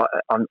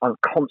 I'm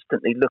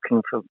constantly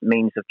looking for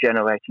means of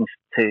generating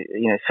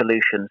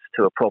solutions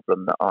to a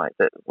problem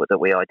that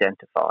we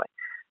identify,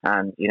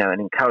 and and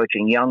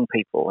encouraging young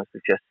people, as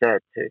we've just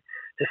said,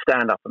 to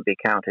stand up and be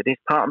counted is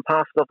part and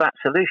parcel of that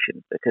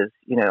solution, because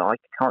I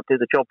can't do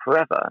the job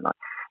forever, and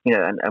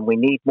and we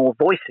need more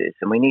voices,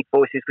 and we need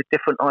voices with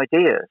different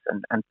ideas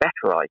and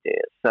better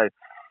ideas. So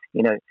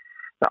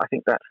I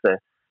think that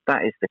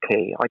is the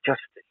key.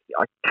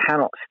 I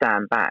cannot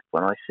stand back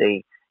when I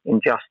see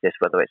injustice,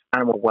 whether it's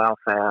animal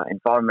welfare,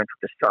 environmental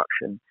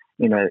destruction,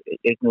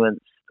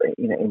 ignorance,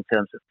 in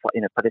terms of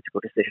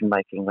political decision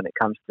making when it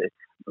comes to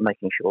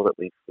making sure that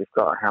we've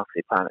got a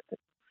healthy planet to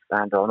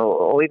stand on,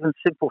 or even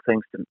simple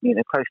things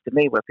close to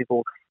me where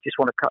people just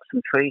want to cut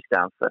some trees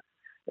down for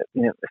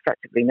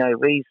effectively no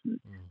reason,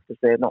 because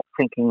they're not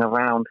thinking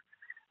around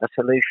a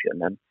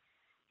solution. And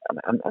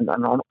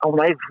on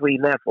every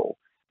level,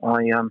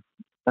 I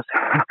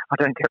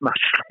don't get much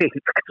sleep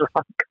because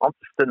I'm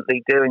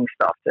constantly doing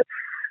stuff to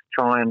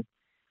try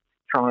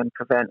and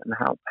prevent and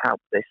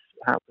help this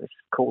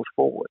cause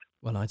forward.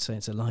 Well, I'd say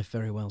it's a life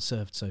very well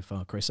served so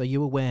far, Chris. Are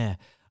you aware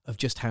of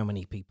just how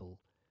many people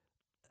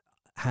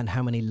and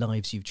how many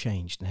lives you've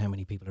changed and how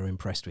many people are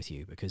impressed with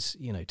you? Because,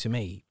 to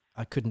me,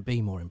 I couldn't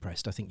be more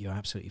impressed. I think you're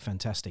absolutely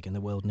fantastic, and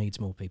the world needs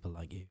more people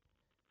like you.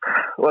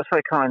 Well, it's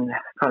very kind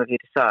of you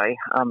to say.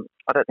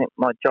 I don't think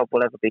my job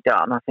will ever be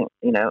done. I think,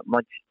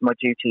 my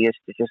duty is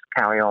to just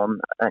carry on.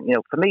 And,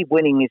 for me,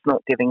 winning is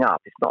not giving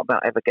up. It's not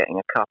about ever getting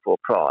a cup or a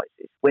prize.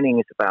 Winning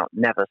is about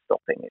never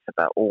stopping. It's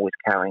about always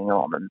carrying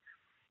on. And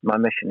my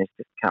mission is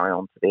to carry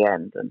on to the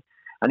end.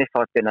 And if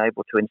I've been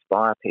able to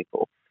inspire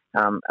people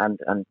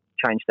and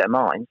change their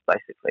minds,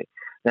 basically,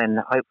 then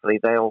hopefully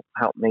they'll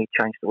help me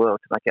change the world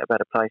to make it a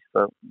better place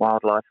for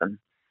wildlife and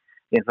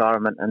the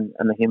environment and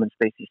the human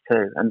species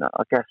too. And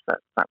I guess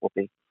that'll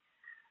be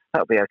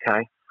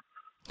okay.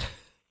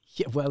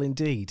 Yeah, well,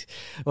 indeed.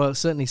 Well,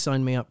 certainly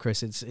sign me up,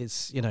 Chris.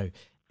 It's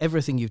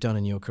everything you've done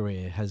in your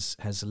career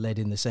has led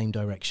in the same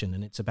direction,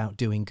 and it's about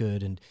doing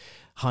good and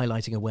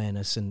highlighting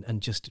awareness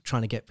and just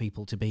trying to get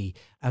people to be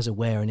as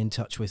aware and in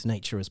touch with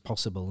nature as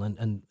possible.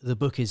 And the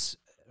book is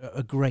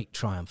a great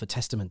triumph, a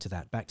testament to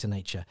that. Back to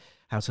Nature,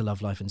 How to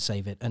Love Life and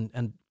Save It.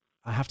 And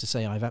I have to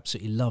say, I've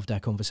absolutely loved our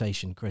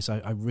conversation, Chris. I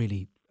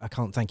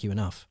can't thank you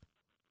enough.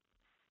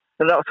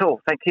 Not at all.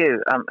 Thank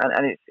you.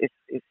 And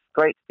it's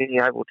great to be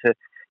able to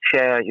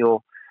share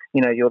your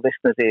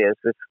listeners' ears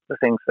with the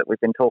things that we've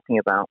been talking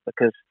about,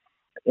 because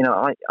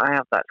I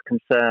have that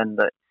concern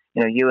that,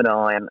 you and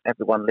I and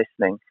everyone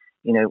listening,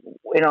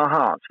 in our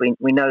hearts,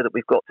 we know that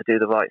we've got to do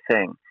the right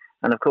thing.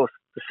 And of course,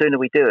 the sooner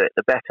we do it,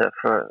 the better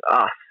for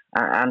us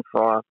and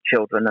for our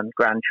children and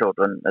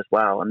grandchildren as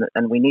well.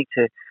 And we need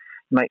to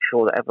make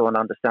sure that everyone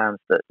understands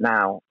that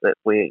now that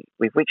we've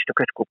reached a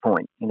critical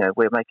point.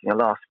 We're making a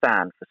last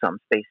stand for some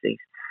species,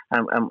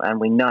 and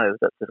we know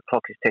that the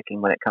clock is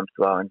ticking when it comes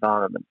to our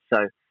environment.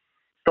 So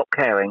stop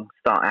caring,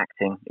 start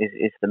acting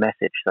is the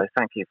message. So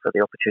thank you for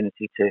the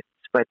opportunity to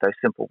spread those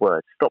simple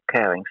words. Stop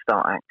caring,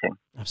 start acting.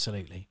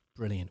 Absolutely.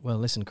 Brilliant. Well,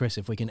 listen, Chris,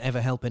 if we can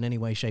ever help in any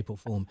way, shape or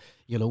form,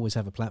 you'll always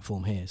have a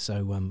platform here.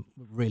 So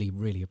really,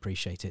 really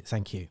appreciate it.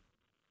 Thank you.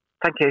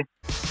 Thank you.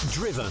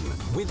 Driven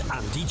with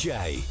Andy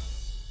J.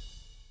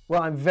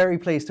 Well, I'm very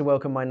pleased to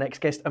welcome my next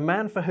guest, a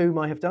man for whom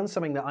I have done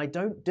something that I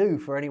don't do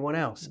for anyone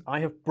else.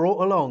 I have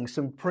brought along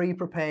some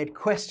pre-prepared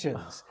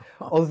questions.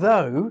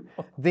 Although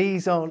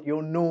these aren't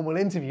your normal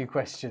interview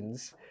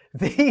questions,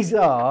 these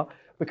are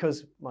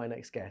because my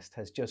next guest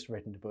has just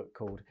written a book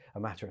called A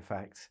Matter of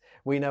Fact.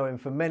 We know him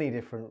for many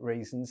different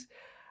reasons.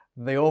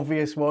 The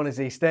obvious one is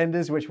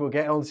EastEnders, which we'll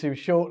get onto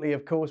shortly,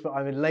 of course, but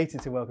I'm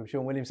elated to welcome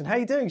Shaun Williamson. How are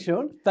you doing,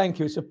 Shaun? Thank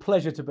you. It's a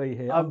pleasure to be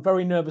here. I'm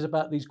very nervous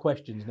about these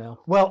questions now.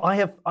 Well, I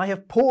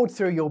have poured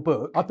through your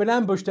book. I've been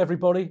ambushed,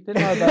 everybody.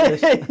 Didn't know about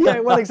this.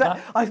 Yeah, well,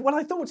 exactly.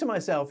 I thought to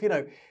myself,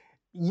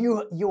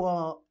 you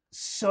are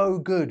so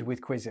good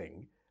with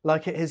quizzing.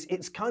 Like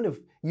it's kind of,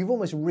 you've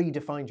almost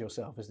redefined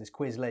yourself as this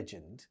quiz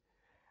legend.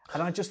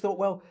 And I just thought,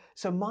 well,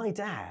 so my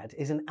dad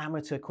is an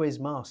amateur quiz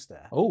master.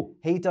 Oh.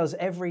 He does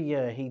every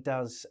year. He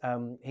does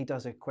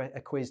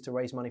a quiz to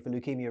raise money for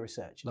leukemia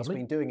research. Lovely. He's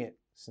been doing it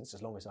since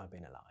as long as I've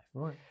been alive.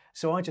 Right.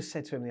 So I just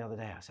said to him the other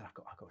day, I said, I've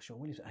got Shaun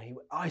Williamson. And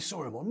I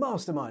saw him on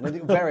Mastermind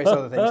and various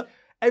other things.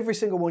 Every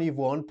single one you've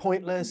won,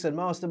 Pointless and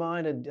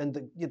Mastermind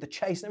and the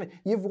Chase and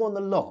everything. You've won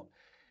the lot.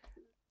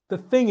 The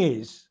thing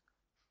is,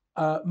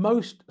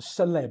 most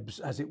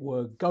celebs, as it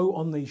were, go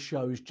on these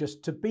shows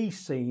just to be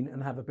seen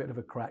and have a bit of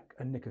a crack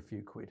and nick a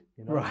few quid.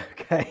 Right,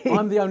 okay.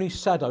 I'm the only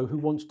sado who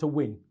wants to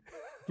win.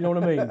 You know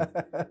what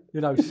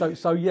I mean?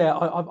 So yeah,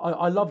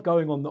 I love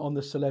going on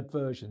the celeb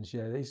versions.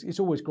 Yeah, it's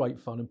always great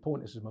fun, and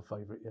Pointless is my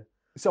favourite. Yeah.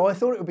 So I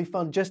thought it would be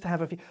fun just to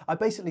have a few. I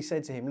basically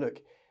said to him, look,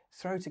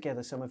 throw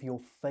together some of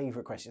your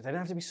favourite questions. They don't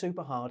have to be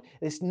super hard.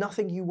 There's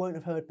nothing you won't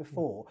have heard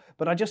before.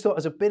 But I just thought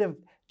as a bit of,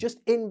 just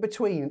in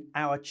between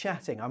our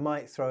chatting, I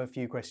might throw a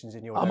few questions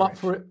in your direction. I'm up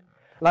for it.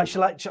 Like,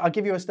 shall I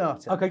give you a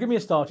starter? Okay, give me a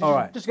starter. All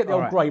right. Just to get the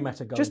old grey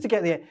matter going. Just to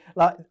get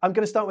I'm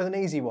going to start with an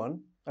easy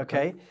one,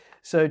 okay?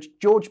 So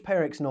George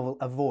Peric's novel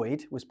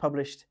Avoid was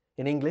published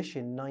in English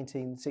in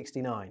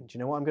 1969. Do you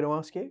know what I'm going to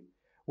ask you?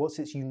 What's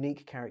its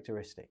unique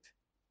characteristic?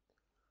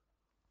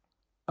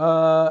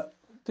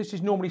 This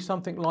is normally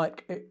something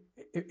like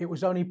it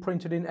was only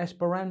printed in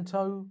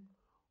Esperanto,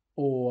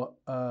 or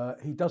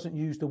he doesn't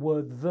use the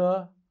word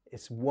the.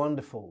 It's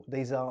wonderful.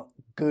 These are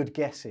good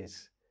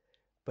guesses,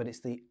 but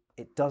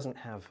it doesn't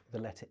have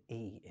the letter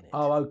E in it.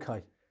 Oh,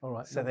 okay. All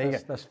right. So there you go.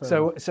 That's fair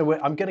enough. So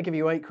I'm going to give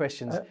you 8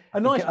 questions. A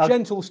nice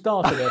gentle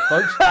starter there,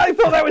 folks. I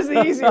thought that was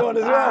the easy one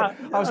as well.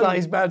 I was like,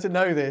 he's bound to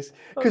know this.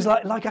 Because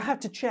like I have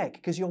to check,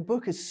 because your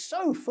book is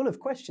so full of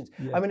questions.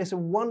 Yeah. I mean, it's a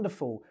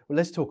wonderful, well,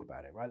 let's talk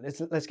about it, right?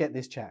 Let's get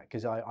this chat,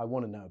 because I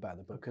want to know about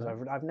the book, because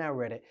I've now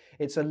read it.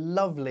 It's a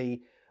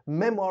lovely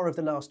memoir of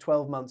the last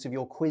 12 months of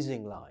your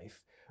quizzing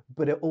life,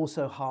 but it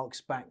also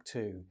harks back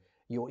to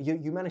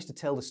you managed to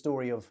tell the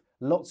story of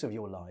lots of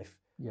your life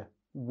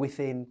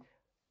within,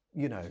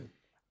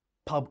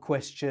 pub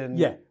question,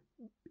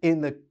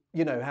 in the,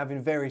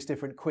 having various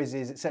different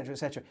quizzes, etc.,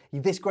 etc.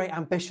 This great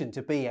ambition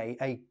to be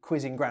a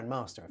quizzing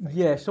grandmaster.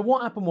 Yeah, so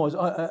what happened was,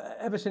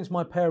 ever since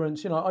my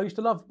parents, I used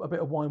to love a bit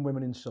of Wine,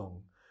 Women and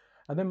Song.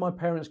 And then my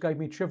parents gave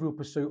me Trivial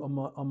Pursuit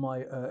on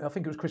my I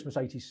think it was Christmas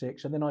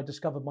 '86, and then I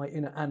discovered my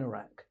inner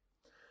anorak.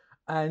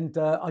 And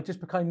I just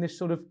became this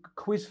sort of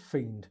quiz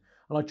fiend.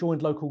 And I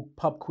joined local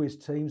pub quiz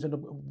teams, and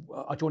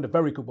I joined a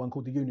very good one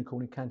called the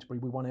Unicorn in Canterbury.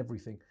 We won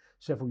everything,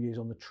 several years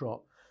on the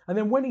trot. And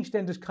then when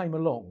EastEnders came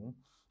along,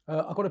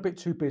 I got a bit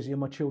too busy,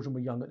 and my children were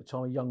young at the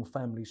time, a young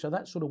family. So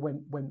that sort of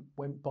went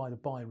by the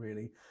by,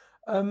 really.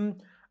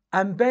 And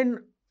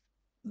then,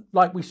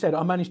 like we said,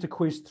 I managed to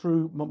quiz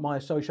through my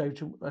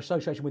association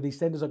with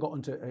EastEnders. I got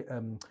onto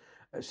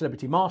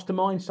Celebrity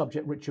Mastermind,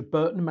 subject Richard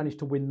Burton, managed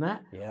to win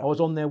that. Yeah. I was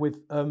on there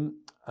with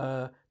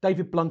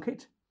David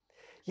Blunkett.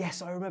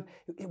 Yes, I remember.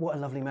 What a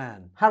lovely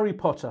man. Harry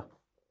Potter,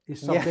 his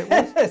subject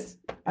was.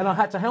 And I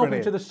had to help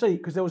him to the seat,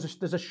 because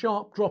there's a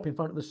sharp drop in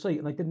front of the seat,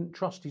 and they didn't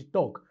trust his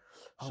dog.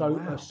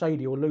 So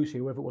Sadie or Lucy,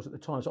 whoever it was at the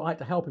time. So I had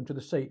to help him to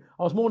the seat.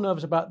 I was more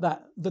nervous about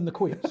that than the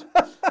quiz.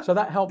 So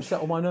that helped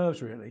settle my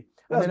nerves, really.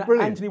 And then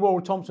brilliant. Anthony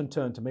Worrell Thompson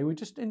turned to me. We were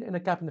just in a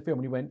gap in the film,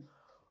 and he went,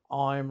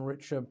 "I'm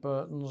Richard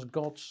Burton's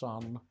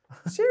godson."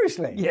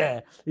 Seriously?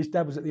 Yeah. His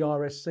dad was at the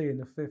RSC in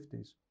the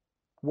 50s.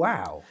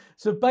 Wow.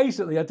 So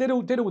basically, I did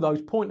all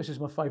those. Pointless is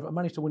my favourite. I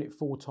managed to win it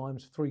 4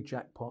 times, 3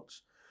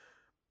 jackpots.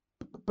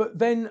 But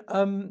then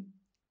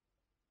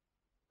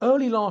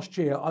early last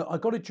year, I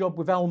got a job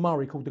with Al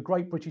Murray called The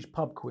Great British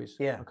Pub Quiz.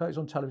 Yeah. Okay, it's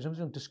on television. It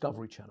was on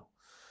Discovery Channel.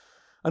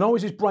 And I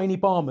was his brainy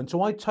barman,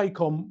 so I'd take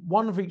on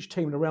one of each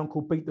team in a round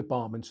called Beat the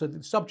Barman. So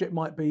the subject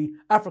might be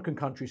African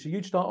countries. So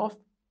you'd start off?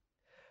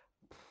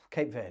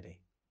 Cape Verde.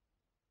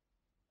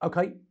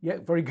 Okay, yeah,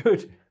 very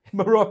good.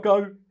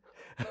 Morocco.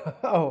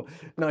 Oh,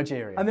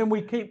 Nigeria. And then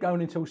we keep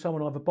going until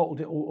someone either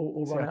bottled it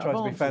or See, run I out tried of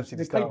to be answers. fancy to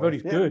The start Cape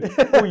Verde's with, good.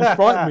 yeah. Oh, you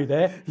frightened me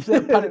there. You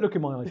let a panic look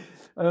in my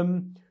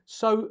eyes.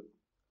 So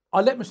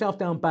I let myself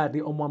down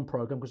badly on one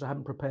programme because I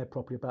hadn't prepared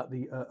properly about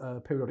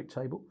the periodic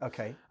table.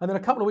 Okay. And then a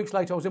couple of weeks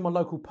later, I was in my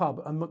local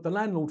pub, and the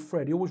landlord,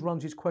 Fred, he always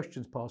runs his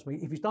questions past me.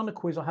 If he's done a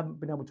quiz I haven't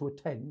been able to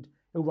attend,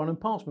 he'll run and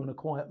pass me on a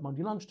quiet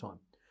Monday lunchtime.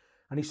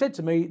 And he said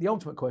to me, the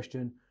ultimate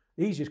question,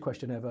 the easiest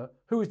question ever,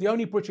 who is the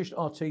only British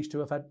artiste to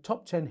have had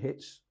top 10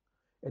 hits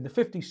in the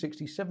 50s,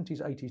 60s,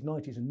 70s, 80s,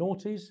 90s and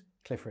noughties?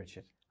 Cliff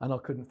Richard. And I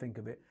couldn't think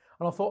of it.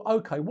 And I thought,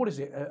 okay, what is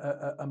it?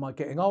 Am I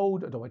getting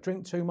old? Or do I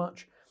drink too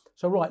much?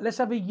 So, right, let's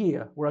have a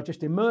year where I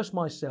just immerse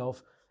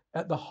myself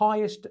at the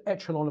highest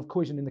echelon of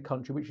quizzing in the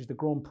country, which is the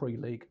Grand Prix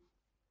League.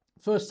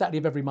 First Saturday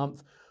of every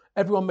month,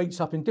 everyone meets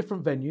up in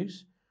different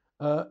venues.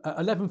 At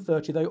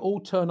 11:30, they all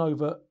turn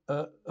over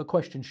a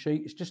question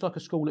sheet. It's just like a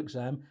school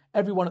exam.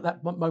 Everyone at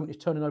that moment is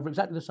turning over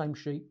exactly the same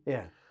sheet.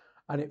 Yeah.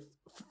 And it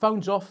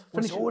phones off.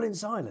 It's all in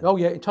silence. Oh,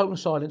 yeah, in total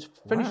silence.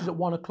 Finishes at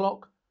 1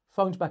 o'clock,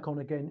 phones back on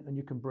again, and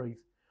you can breathe.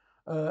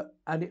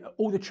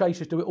 All the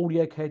chasers do it, all the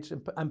eggheads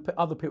and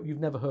other people you've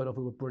never heard of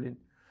who are brilliant.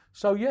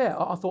 So yeah,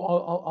 I thought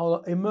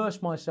I'll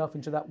immerse myself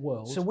into that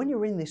world. So when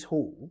you're in this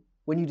hall,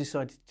 when you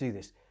decided to do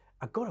this,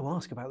 I've got to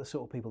ask about the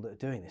sort of people that are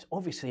doing this.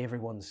 Obviously,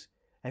 everyone's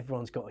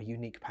got a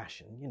unique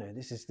passion. You know,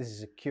 this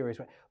is a curious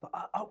way. But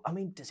I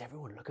mean, does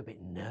everyone look a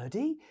bit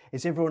nerdy?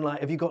 Is everyone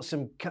like? Have you got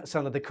some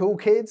of the cool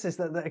kids? Is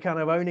that are kind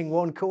of owning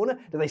one corner?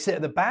 Do they sit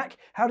at the back?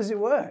 How does it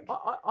work?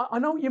 I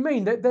know what you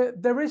mean.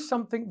 There is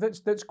something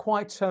that's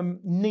quite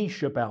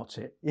niche about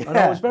it. Yeah. And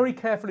I was very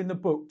careful in the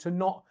book to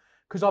not,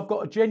 because I've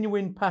got a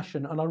genuine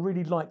passion and I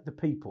really like the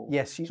people.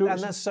 Yes, and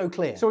that's so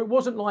clear. So it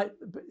wasn't like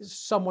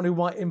someone who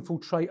might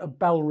infiltrate a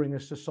bell ringer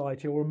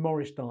society or a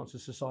Morris dancer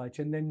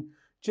society and then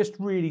just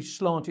really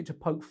slant it to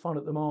poke fun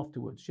at them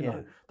afterwards. You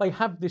know, they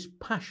have this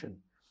passion.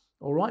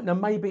 All right. Now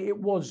maybe it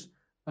was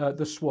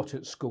the SWAT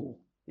at school.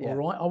 Yeah. All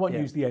right. I won't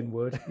use the N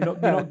word. You're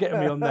not getting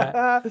me on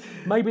that.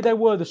 Maybe they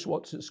were the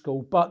SWATs at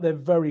school, but they're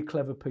very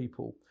clever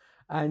people,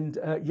 and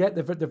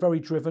they're very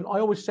driven. I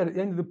always said at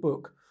the end of the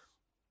book,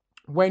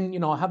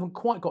 when I haven't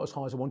quite got as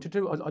high as I wanted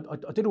to,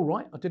 I did all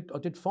right. I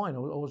did fine. I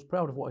was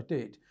proud of what I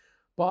did,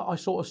 but I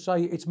sort of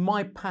say it's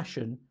my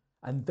passion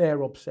and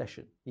their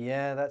obsession.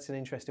 Yeah, that's an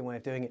interesting way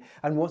of doing it.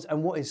 And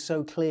what is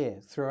so clear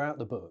throughout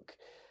the book,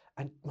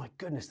 and my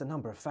goodness, the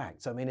number of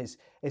facts. I mean,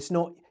 it's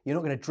not, you're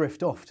not going to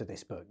drift off to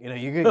this book. You know,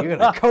 you're going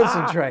to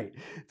concentrate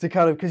to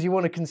kind of, because you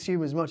want to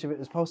consume as much of it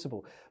as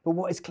possible. But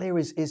what is clear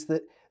is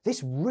that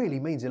this really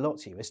means a lot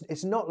to you.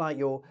 It's not like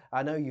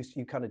I know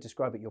you kind of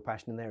describe it, your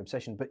passion and their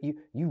obsession, but you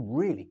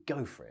really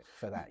go for it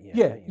for that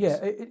year. Yeah,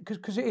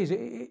 because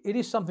it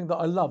is something that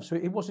I love. So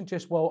it wasn't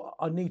just, well,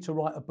 I need to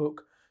write a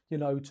book,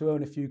 to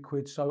earn a few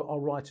quid, so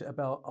I'll write it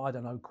about, I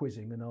don't know,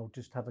 quizzing, and I'll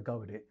just have a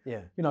go at it.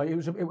 Yeah.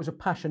 It was a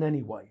passion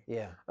anyway.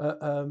 Yeah.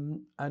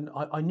 And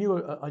I knew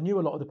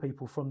a lot of the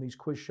people from these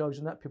quiz shows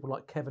and that, people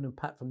like Kevin and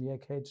Pat from the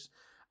Eggheads,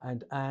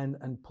 and Anne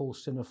and Paul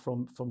Sinner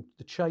from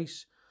The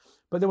Chase.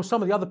 But there were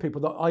some of the other people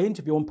that I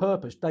interview on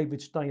purpose,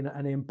 David Stainer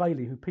and Ian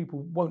Bailey, who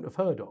people won't have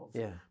heard of.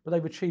 Yeah. But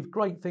they've achieved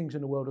great things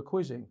in the world of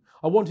quizzing.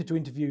 I wanted to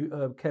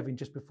interview Kevin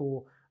just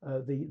before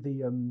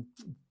the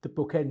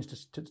book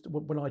ends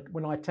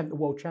when I attempt the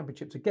World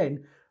Championships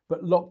again,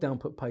 but lockdown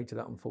put paid to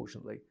that,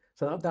 unfortunately.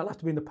 So that'll have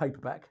to be in the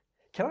paperback.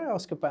 Can I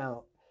ask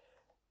about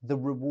the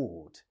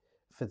reward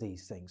for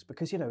these things?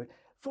 Because,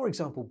 for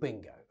example,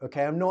 bingo.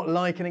 Okay, I'm not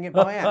likening it,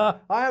 but I am.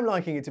 I am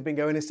likening it to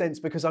bingo in a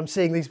sense because I'm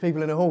seeing these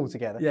people in a hall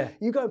together. Yeah.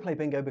 You go play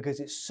bingo because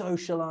it's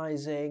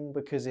socialising,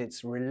 because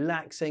it's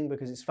relaxing,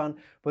 because it's fun,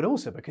 but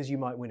also because you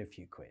might win a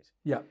few quid.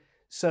 Yeah.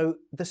 So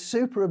the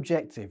super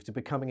objective to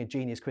becoming a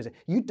genius quizzer,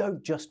 you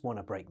don't just want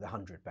to break the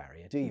 100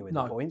 barrier, do you, in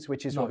the points,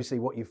 which is obviously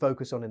what you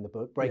focus on in the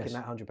book, breaking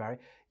that 100 barrier.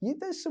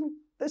 There's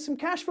some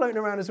cash floating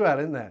around as well,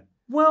 isn't there?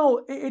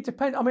 Well, it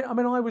depends. I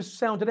mean, I was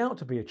sounded out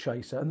to be a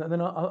chaser, and then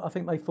I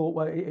think they thought,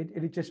 well,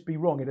 it'd just be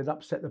wrong. It'd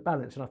upset the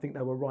balance, and I think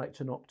they were right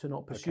to not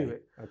pursue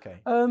it. Okay.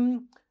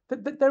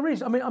 There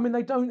is. I mean,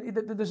 they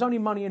don't. There's only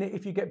money in it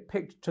if you get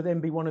picked to then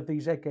be one of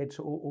these eggheads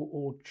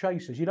or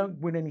chasers. You don't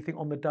win anything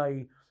on the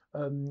day,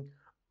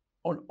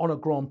 on a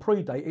Grand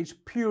Prix day. It's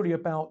purely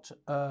about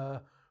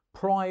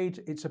pride.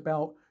 It's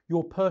about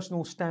your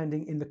personal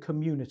standing in the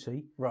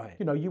community. Right.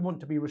 You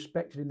want to be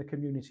respected in the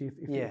community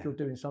if you're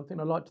doing something.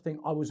 I like to think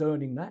I was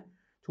earning that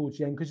towards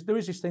the end, because there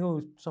is this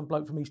thing, some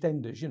bloke from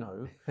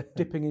EastEnders,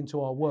 dipping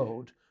into our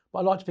world. But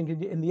I like to think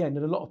in the end,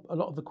 and a lot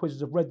of the quizzes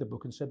have read the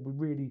book and said, we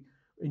really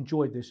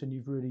enjoyed this, and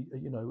you've really,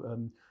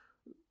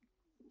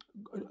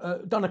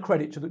 done a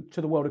credit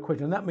to the world of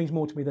quizzing, and that means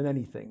more to me than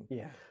anything.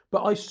 Yeah.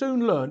 But I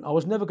soon learned I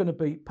was never going to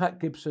beat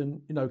Pat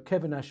Gibson,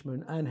 Kevin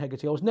Ashman, Anne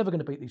Hegarty. I was never going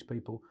to beat these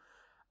people.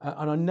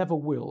 And I never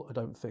will, I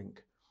don't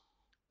think.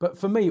 But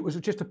for me, it was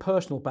just a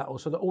personal battle,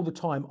 so that all the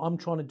time I'm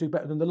trying to do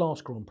better than the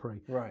last Grand Prix.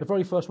 Right. The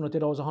very first one I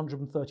did, I was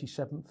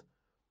 137th,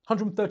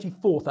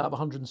 134th out of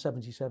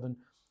 177,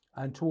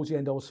 and towards the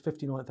end I was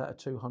 59th out of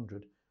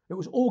 200. It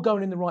was all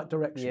going in the right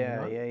direction.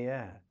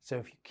 Yeah. So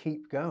if you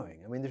keep going,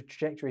 I mean, the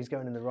trajectory is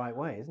going in the right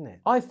way, isn't it?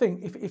 I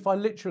think if I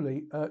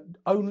literally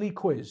only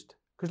quizzed,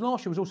 because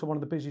last year was also one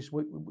of the busiest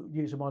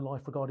years of my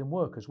life regarding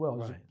work as well.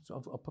 Right.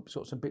 So I've put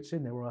sort of some bits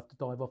in there where I have to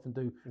dive off and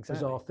do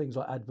bizarre things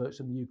like adverts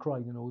in the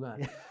Ukraine and all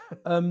that.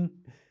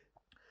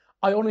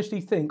 I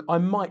honestly think I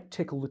might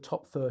tickle the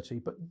top 30,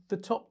 but the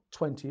top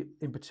 20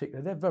 in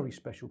particular, they're very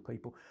special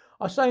people.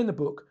 I say in the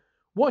book,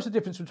 what's the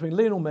difference between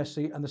Lionel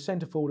Messi and the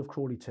centre forward of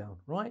Crawley Town,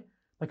 right?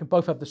 They can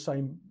both have the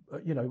same,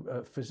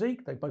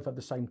 physique. They both have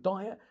the same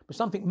diet, but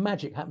something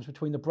magic happens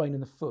between the brain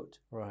and the foot.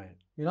 Right.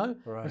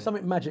 And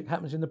something magic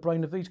happens in the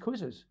brain of these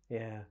quizzes.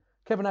 Yeah.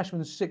 Kevin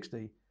Ashman's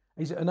 60.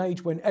 He's at an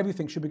age when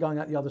everything should be going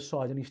out the other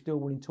side, and he's still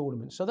winning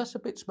tournaments. So that's a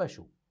bit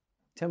special.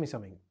 Tell me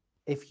something.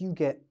 If you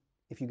get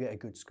a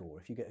good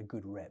score, if you get a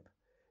good rep,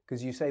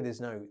 because you say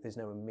there's no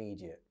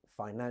immediate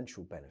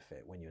financial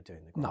benefit when you're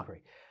doing the Grand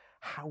Prix.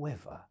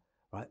 However,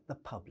 right, the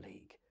pub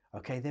league.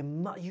 Okay,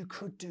 you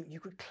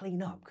could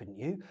clean up, couldn't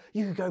you?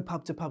 You could go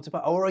pub to pub to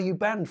pub, or are you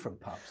banned from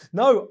pubs?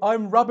 No,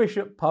 I'm rubbish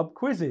at pub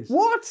quizzes.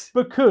 What?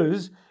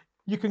 Because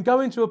you can go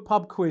into a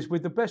pub quiz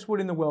with the best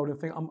will in the world and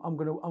think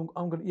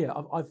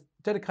I've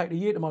dedicated a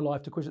year to my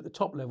life to quiz at the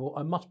top level.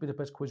 I must be the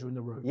best quizzer in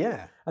the room.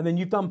 Yeah. And then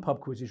you've done pub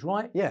quizzes,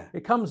 right? Yeah.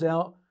 It comes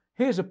out.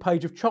 Here's a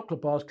page of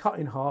chocolate bars cut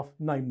in half.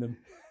 Name them.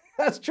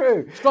 That's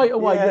true. Straight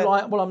away, you're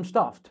like, well, I'm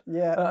stuffed.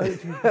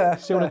 Yeah.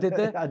 See what I did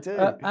there? I do.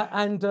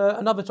 And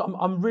another time,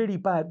 I'm really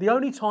bad. The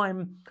only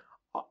time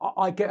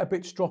I get a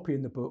bit stroppy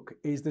in the book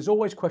is there's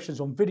always questions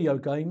on video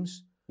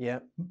games,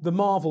 the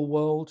Marvel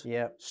world,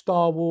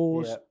 Star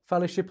Wars,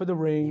 Fellowship of the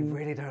Ring. You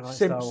really don't like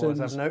Simpsons. Star Wars,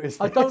 I've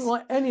noticed I this. don't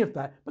like any of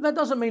that. But that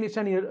doesn't mean it's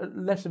any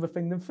less of a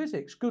thing than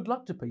physics. Good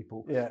luck to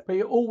people. Yeah. But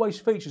it always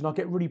features, and I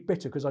get really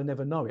bitter because I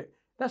never know it.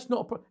 That's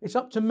not. It's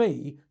up to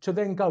me to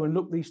then go and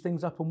look these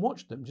things up and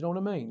watch them. Do you know what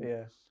I mean?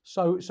 Yeah.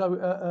 So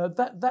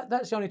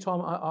that's the only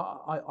time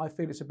I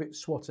feel it's a bit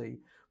swatty.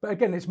 But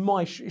again, it's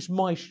my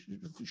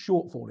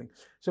shortfalling.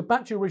 So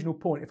back to your original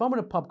point. If I'm in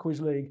a pub quiz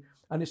league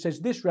and it says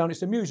this round,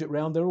 it's a music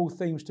round. They're all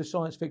themes to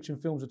science fiction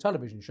films or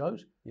television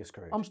shows. You're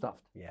screwed. I'm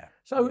stuffed. Yeah.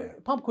 So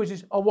pub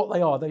quizzes are what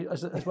they are.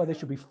 That's why they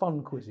should be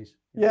fun quizzes.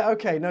 Yeah.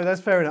 Okay. No,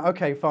 that's fair enough.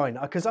 Okay. Fine.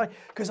 Because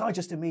I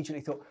just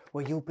immediately thought,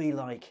 well, you'll be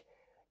like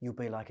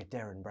a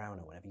Darren Brown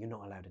or whatever. You're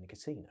not allowed in a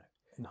casino.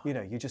 No.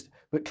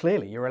 But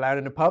clearly you're allowed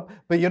in a pub,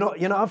 but you're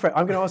not up for it.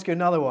 I'm going to ask you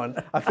another one.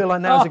 I feel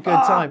like now's a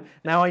good time.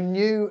 Now, I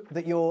knew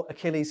that your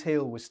Achilles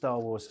heel was Star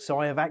Wars, so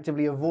I have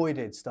actively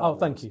avoided Star Wars. Oh,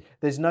 thank you.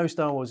 There's no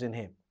Star Wars in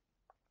here.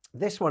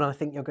 This one I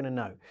think you're going to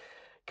know,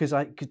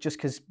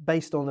 because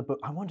based on the book,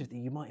 I wondered that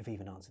you might have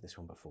even answered this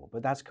one before,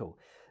 but that's cool.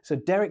 So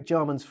Derek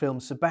Jarman's film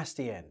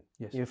Sebastian.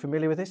 Yes. You're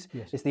familiar with this?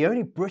 Yes. It's the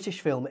only British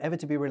film ever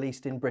to be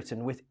released in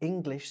Britain with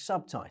English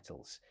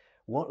subtitles.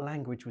 What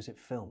language was it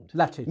filmed?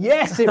 Latin.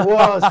 Yes, it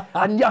was.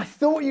 And I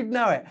thought you'd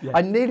know it. Yeah.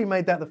 I nearly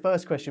made that the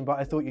first question, but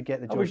I thought you'd get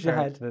the George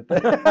I wish you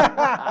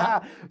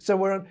had. So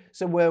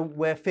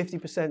we're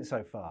 50%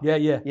 so far.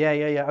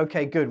 Yeah.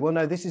 Okay, good. Well,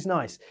 no, this is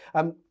nice.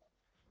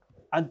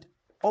 And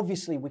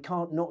obviously, we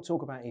can't not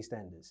talk about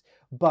EastEnders,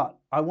 but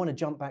I want to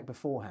jump back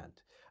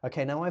beforehand.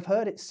 Okay, now I've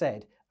heard it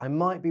said, I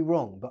might be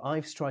wrong, but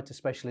I've tried to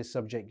specialist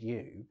subject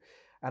you,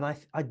 and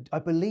I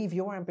believe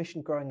your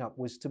ambition growing up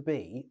was to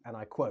be, and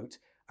I quote,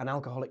 an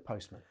alcoholic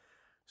postman.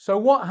 So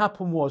what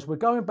happened was, we're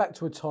going back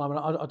to a time, and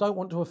I don't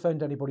want to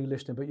offend anybody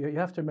listening, but you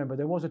have to remember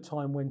there was a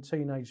time when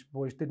teenage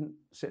boys didn't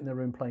sit in their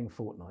room playing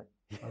Fortnite,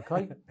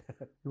 okay?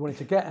 You wanted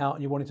to get out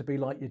and you wanted to be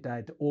like your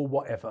dad or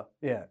whatever.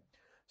 Yeah.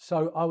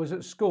 So I was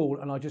at school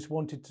and I just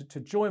wanted to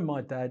join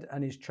my dad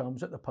and his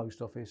chums at the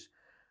post office,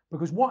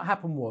 because what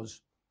happened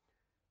was,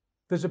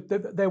 I haven't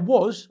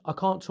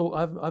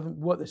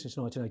worked there since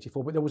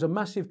 1984, but there was a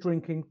massive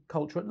drinking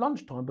culture at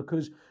lunchtime,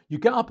 because you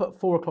get up at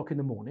 4 o'clock in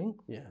the morning,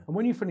 and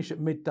when you finish at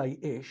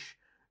midday-ish,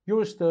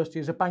 you're as thirsty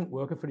as a bank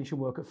worker finishing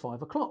work at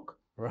 5 o'clock.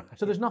 Right.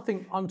 So there's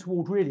nothing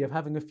untoward really of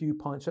having a few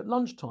pints at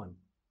lunchtime.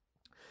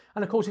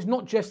 And of course, it's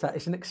not just that,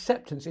 it's an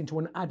acceptance into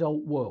an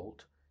adult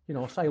world. You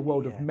know, I say a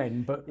world of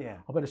men, but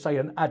I better say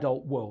an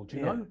adult world,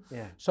 you know?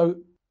 Yeah.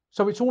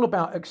 So it's all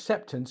about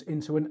acceptance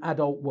into an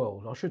adult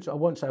world. I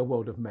won't say a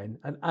world of men,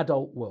 an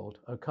adult world,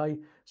 okay?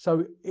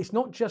 So it's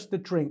not just the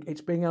drink,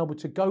 it's being able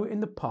to go in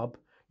the pub,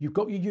 you've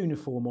got your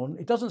uniform on.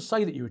 It doesn't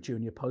say that you're a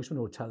junior postman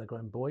or a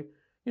telegram boy.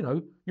 You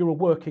know, you're a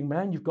working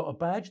man, you've got a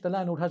badge, the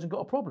landlord hasn't got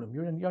a problem.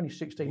 You're only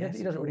 16, Yes,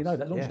 he doesn't really know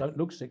that. As long as you don't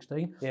look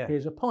 16, Yeah.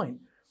 here's a pint.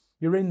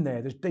 You're in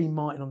there, there's Dean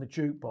Martin on the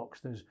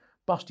jukebox, there's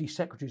busty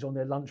secretaries on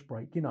their lunch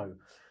break, you know.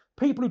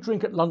 People who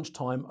drink at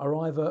lunchtime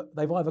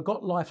they've either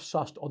got life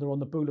sussed or they're on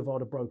the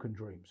boulevard of broken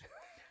dreams.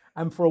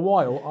 And for a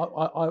while,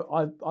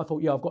 I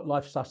thought, I've got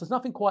life sussed. There's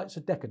nothing quite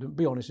so decadent,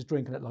 be honest, as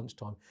drinking at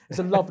lunchtime. There's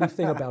a lovely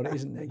thing about it,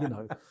 isn't there? You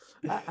know,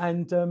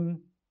 and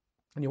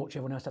you watch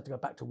everyone else have to go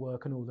back to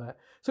work and all that.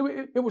 So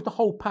it was the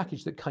whole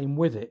package that came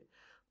with it.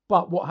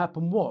 But what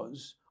happened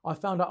was, I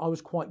found out I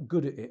was quite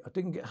good at it. I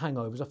didn't get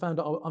hangovers. I found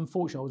out,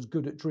 unfortunately, I was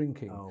good at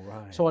drinking. Oh,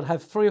 right. So I'd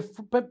have 3 or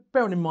 4, but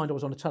bearing in mind I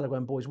was on a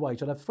Telegram boys'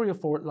 wage, I'd have 3 or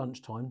 4 at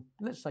lunchtime,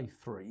 let's say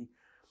 3.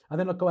 And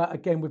then I'd go out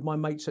again with my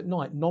mates at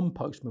night,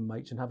 non-postman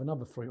mates, and have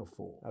another 3 or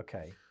 4.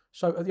 Okay.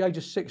 So at the age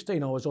of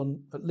 16, I was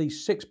on at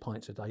least 6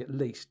 pints a day, at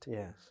least.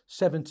 Yeah.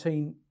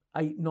 17,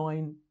 8,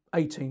 9,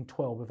 18,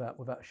 12,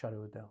 without a shadow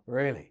of a doubt.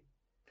 Really?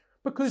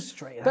 Because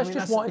that's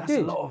just what I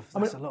did.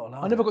 That's a lot of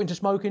I never got into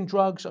smoking,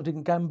 drugs, I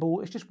didn't gamble.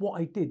 It's just what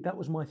I did. That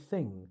was my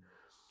thing.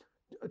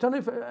 I don't know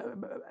if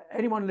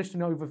anyone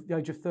listening over the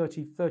age of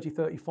 30,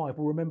 35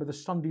 will remember the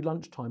Sunday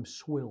lunchtime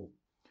swill.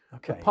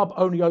 Okay. The pub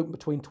only opened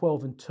between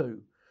 12 and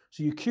 2.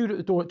 So you queued at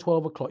the door at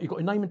 12 o'clock. You got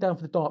your name down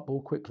for the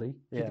dartboard quickly.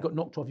 Yeah. If you got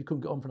knocked off, you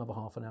couldn't get on for another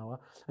half an hour.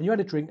 And you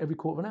had a drink every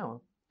quarter of an hour.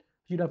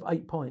 You'd have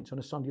 8 pints on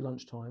a Sunday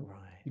lunchtime.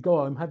 Right. You go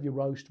home, have your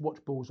roast, watch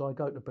Bullseye,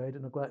 go to bed,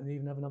 and I go out and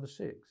even have another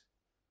 6.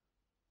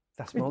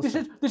 That's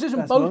monster. This isn't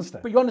That's boasting, monster.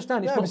 but you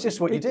understand it's No, not. it's just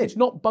what you did. It's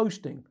not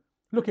boasting.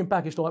 Looking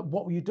back, it's like,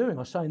 what were you doing?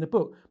 I say in the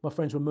book, my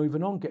friends were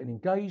moving on, getting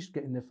engaged,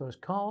 getting their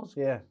first cars.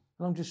 Yeah.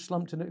 And I'm just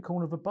slumped in the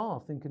corner of a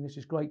bar thinking this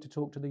is great to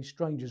talk to these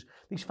strangers,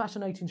 these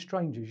fascinating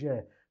strangers,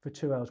 for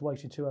 2 hours,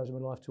 wasting 2 hours of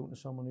my life talking to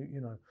someone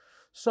who.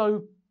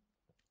 So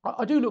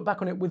I do look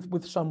back on it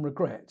with some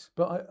regret,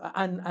 but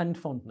and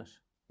fondness.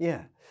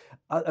 Yeah.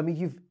 I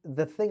mean,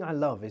 the thing I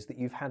love is that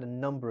you've had a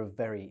number of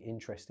very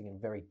interesting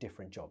and very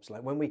different jobs.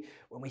 Like when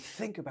we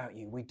think about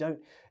you,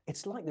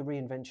 it's like the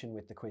reinvention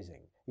with the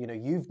quizzing.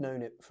 You've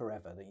known it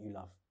forever that you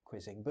love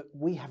quizzing, but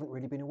we haven't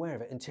really been aware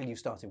of it until you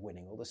started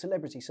winning all the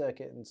celebrity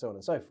circuit and so on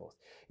and so forth.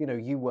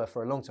 You were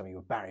for a long time, you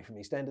were Barry from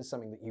EastEnders,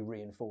 something that you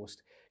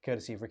reinforced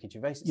courtesy of Ricky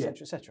Gervais,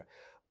 etc., etc.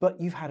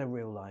 But you've had a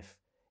real life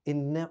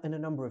in a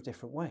number of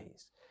different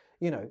ways.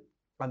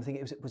 I'm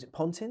thinking, was it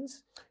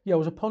Pontins? Yeah, it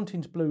was a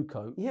Pontins blue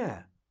coat.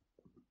 Yeah.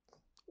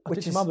 I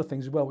did some other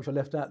things as well, which I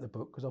left out of the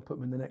book because I'll put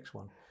them in the next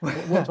one.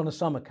 I worked on a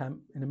summer camp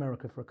in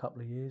America for a couple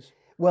of years.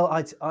 Well,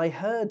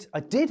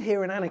 I did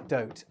hear an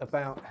anecdote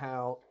about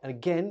how, and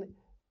again,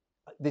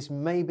 this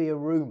may be a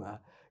rumour,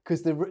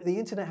 because the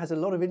internet has a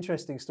lot of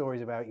interesting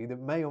stories about you that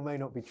may or may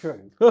not be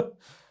true.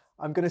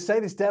 I'm going to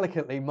say this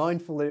delicately,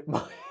 mindful that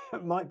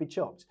it might be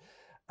chopped.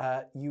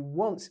 You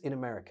once, in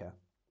America,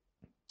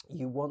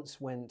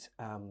 went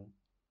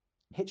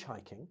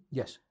hitchhiking.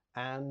 Yes.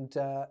 And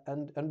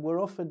were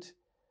offered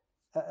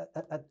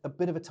a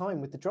bit of a time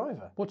with the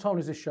driver. What time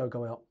does this show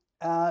go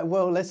out?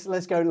 Well,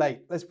 let's go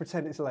late. Let's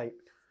pretend it's late.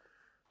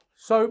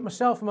 So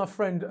myself and my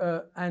friend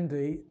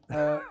Andy,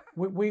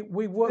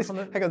 we worked on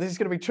the. Hang on, this is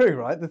going to be true,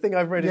 right? The thing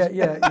I've read is.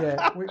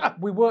 Yeah.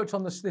 We worked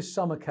on this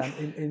summer camp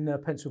in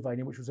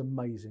Pennsylvania, which was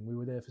amazing. We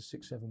were there for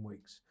 6-7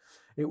 weeks.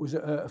 It was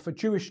for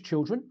Jewish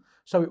children,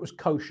 so it was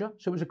kosher.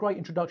 So it was a great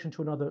introduction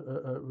to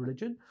another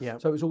religion. Yeah.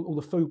 So it was all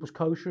the food was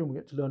kosher, and we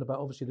had to learn about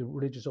obviously the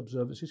religious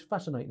observances.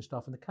 Fascinating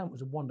stuff, and the camp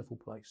was a wonderful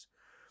place.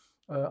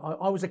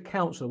 I was a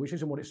counsellor, which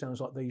isn't what it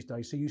sounds like these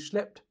days. So you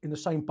slept in the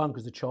same bunk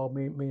as the child,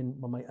 me and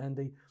my mate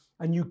Andy,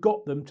 and you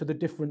got them to the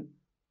different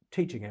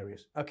teaching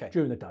areas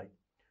during the day.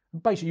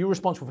 And basically, you're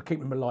responsible for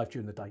keeping them alive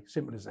during the day.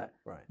 Simple as that.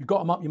 Right. You got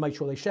them up, you made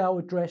sure they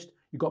showered, dressed,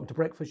 you got them to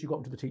breakfast, you got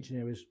them to the teaching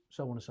areas,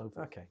 so on and so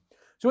forth. Okay.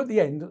 So at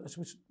the end,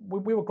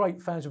 we were great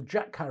fans of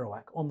Jack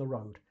Kerouac on the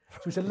road.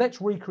 So we said,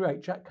 let's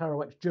recreate Jack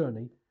Kerouac's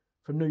journey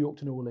from New York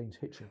to New Orleans,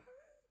 hitching.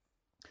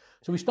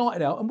 So we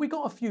started out, and we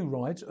got a few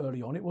rides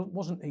early on. It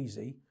wasn't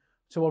easy.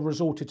 So I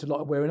resorted to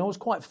wearing. I was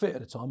quite fit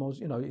at the time. I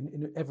was,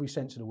 in every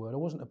sense of the word. I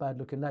wasn't a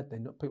bad-looking lad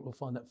then. People will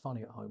find that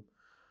funny at home.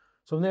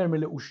 So I'm there in my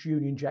little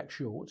Union Jack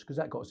shorts because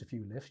that got us a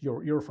few lifts.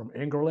 You're from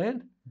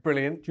England?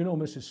 Brilliant. Do you know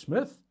Mrs.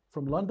 Smith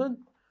from London?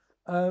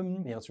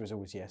 The answer is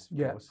always yes.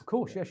 Of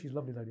course. Yeah, she's a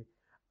lovely lady.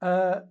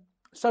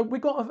 So we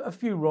got a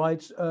few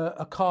rides.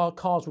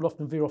 Cars will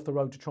often veer off the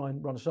road to try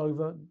and run us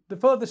over. The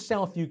further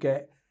south you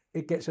get,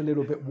 it gets a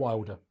little bit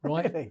wilder,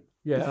 right? Really?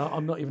 Yeah,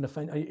 I'm not even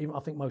offended. I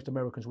think most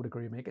Americans would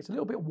agree with me. It gets a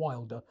little bit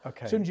wilder.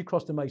 Okay. As soon as you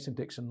cross the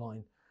Mason-Dixon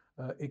line,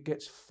 it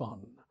gets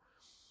fun.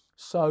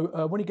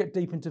 So when you get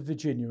deep into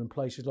Virginia and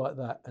places like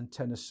that and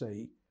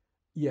Tennessee,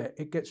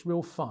 it gets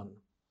real fun.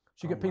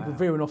 So you get people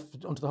veering off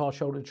onto the hard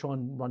shoulder to try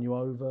and run you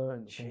over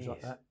and things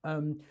like that.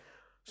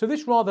 So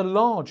this rather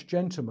large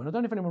gentleman, I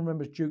don't know if anyone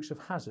remembers Dukes of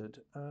Hazzard.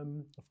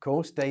 Of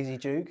course, Daisy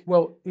Duke.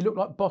 Well, he looked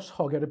like Boss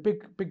Hogg. He had a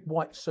big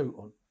white suit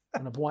on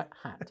and a white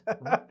hat.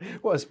 Right?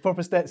 What, it's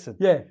proper Stetson?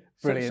 Yeah.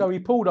 Brilliant. So he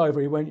pulled over.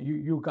 He went,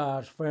 you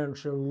guys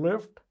fancy a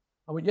lift?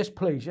 I went, yes,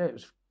 please. Yeah, it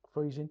was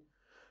freezing.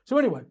 So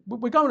anyway,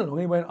 we're going along.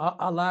 He went,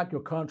 I like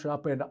your country.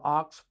 I've been to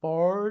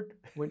Oxford.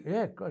 I went,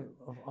 yeah, great.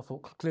 I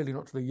thought, clearly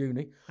not to the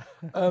uni.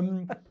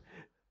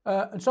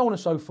 And so on and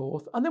so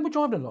forth. And then we're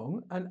driving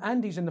along, and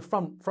Andy's in the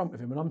front of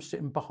him, and I'm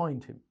sitting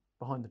behind him,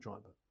 behind the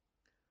driver.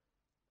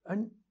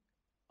 And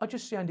I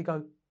just see Andy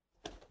go,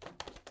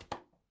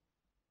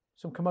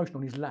 some commotion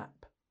on his lap.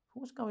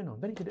 What's going on?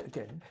 Then he did it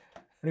again.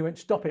 And he went,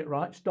 stop it,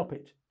 right? Stop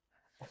it.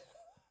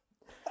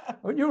 I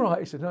went, you're right.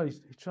 He said, no,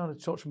 he's trying to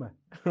touch me.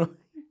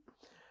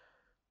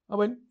 I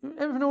went,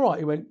 everything all right?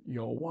 He went,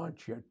 you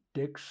want your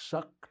dick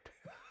sucked?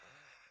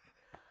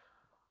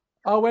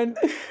 I went,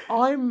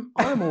 I'm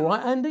all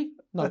right, Andy.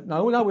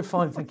 No, we're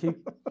fine, thank you.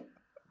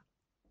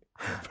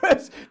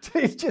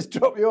 He's just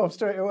dropped you off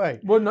straight away.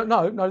 Well,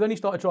 no. Then he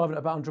started driving at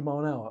about 100 mile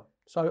an hour.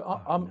 So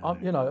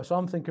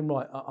I'm thinking,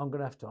 right, I'm going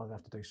to have to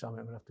do something.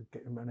 I'm going to have to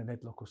get him in an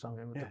headlock or something.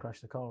 I'm going to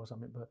crash the car or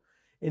something. But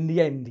in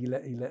the end, he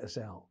let us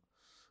out,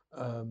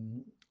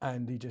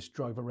 and he just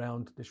drove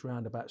around this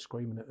roundabout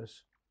screaming at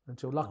us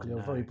until luckily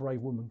a very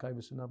brave woman gave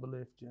us another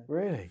lift. Yeah.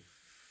 Really?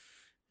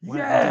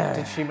 Yeah.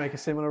 Did she make a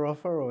similar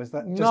offer, or is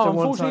that just no? a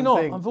one-time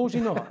thing?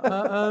 Unfortunately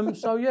not.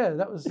 So yeah,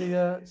 that was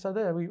the. So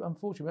there, we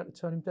unfortunately had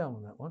to turn him down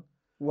on that one.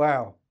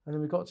 Wow. And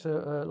then we got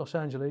to Los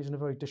Angeles in a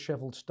very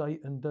dishevelled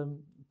state, and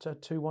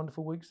had 2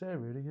 wonderful weeks there.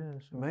 Really, yeah.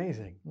 So.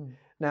 Amazing.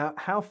 Now,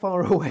 how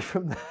far away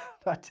from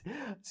that?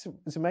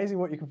 It's amazing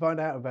what you can find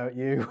out about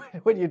you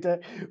when you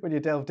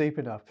delve deep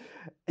enough.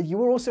 You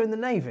were also in the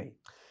Navy.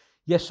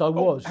 Yes, I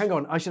was. Hang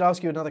on, I should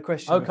ask you another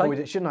question before we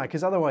did, shouldn't I?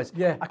 Because otherwise,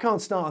 I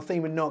can't start a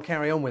theme and not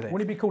carry on with it.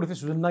 Wouldn't it be cool if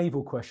this was a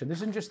naval question? This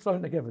isn't just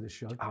thrown together, this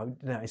show. Oh,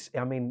 no,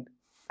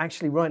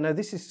 actually, right now,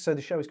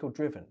 the show is called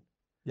Driven.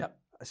 Yep.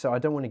 So I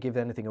don't want to give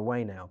anything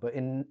away now, but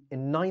in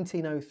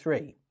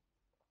 1903,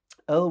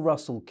 Earl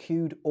Russell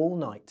queued all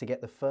night to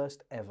get the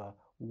first ever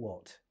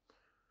what?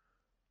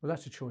 Well,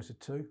 that's a choice of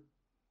two.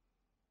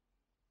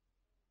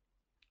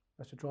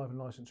 That's a driving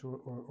licence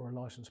or a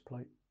licence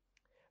plate.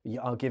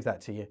 Yeah, I'll give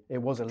that to you.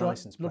 It was a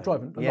license plate.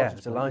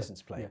 It's a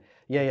license plate.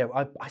 Yeah.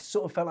 I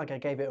sort of felt like I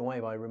gave it away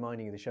by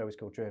reminding you the show was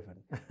called Driven.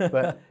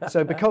 But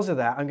so because of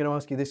that, I'm going to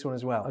ask you this one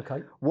as well.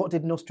 Okay. What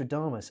did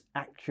Nostradamus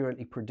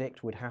accurately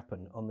predict would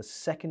happen on the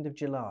 2nd of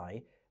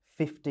July,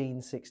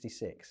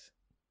 1566?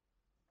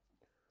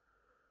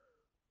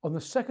 On the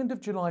 2nd of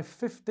July,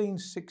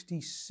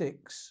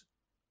 1566.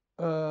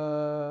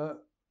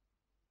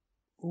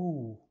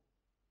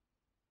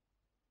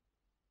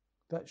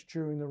 That's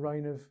during the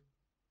reign of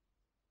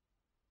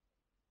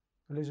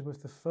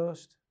Elizabeth I,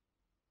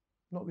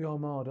 not the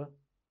Armada.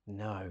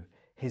 No,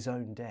 his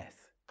own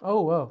death.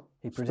 Oh, well.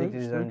 He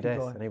predicted his own death,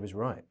 guy. And he was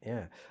right,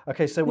 yeah.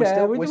 Okay, so we're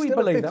still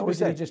believe that, or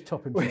did he just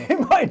top himself? He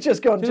might have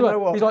just gone, do you know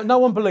what? He's like, no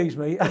one believes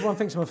me, everyone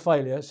thinks I'm a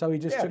failure, so he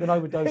just took an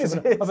overdose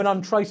of an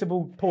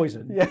untraceable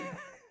poison. Yeah.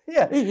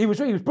 Yeah, he was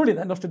brilliant,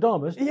 that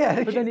Nostradamus.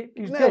 Yeah, but then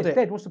he's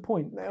dead. What's the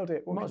point? Nailed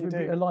it. What might can as you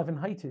well do? be alive and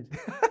hated.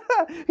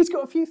 He's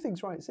got a few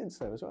things right since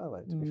though, as well.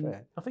 Though, to be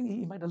fair, I think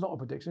he made a lot of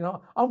predictions.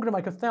 I'm going to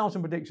make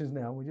 1,000 predictions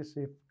now. We'll just see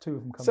if 2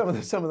 of them come.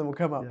 Some of them will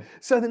come up. Yeah.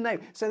 So the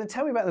name. So then,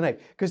 tell me about the name,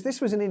 because this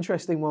was an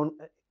interesting one.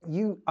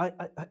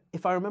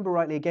 If I remember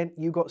rightly, again,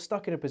 you got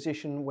stuck in a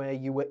position where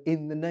you were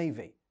in the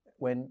Navy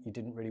when you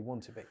didn't really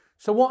want to be.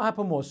 So what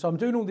happened was, I'm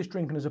doing all this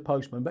drinking as a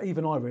postman, but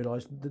even I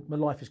realised that my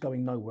life is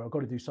going nowhere. I've got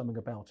to do something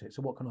about it.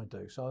 So what can I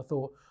do? So I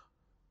thought,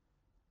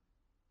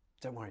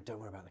 don't worry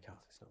about the cars.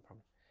 It's not a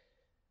problem.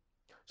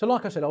 So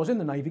like I said, I was in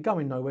the Navy,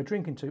 going nowhere,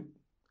 drinking too.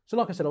 So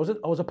like I said, I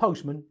was a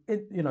postman,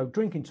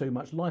 drinking too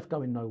much, life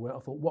going nowhere. I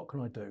thought, what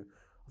can I do?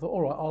 I thought,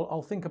 all right,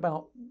 I'll think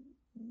about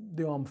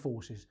the armed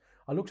forces.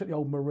 I looked at the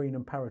old Marine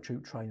and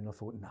parachute training. I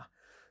thought, nah.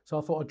 So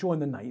I thought I'd join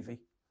the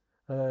Navy.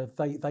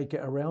 They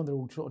get around. They're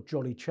all sort of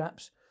jolly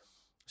chaps.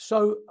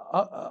 So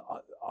I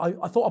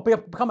thought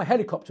I'd become a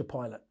helicopter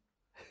pilot.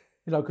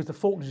 Because the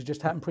Falklands had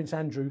just happened. Prince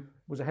Andrew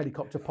was a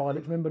helicopter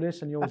pilot. Remember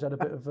this? And he always had a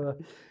bit of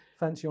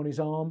fancy on his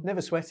arm.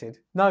 Never sweated.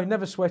 No,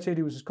 never sweated.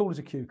 He was as cool as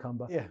a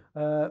cucumber. Yeah.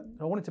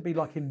 I wanted to be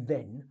like him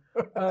then.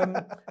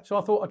 So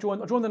I thought I'd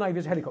join the Navy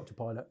as a helicopter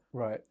pilot.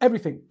 Right.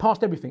 Everything,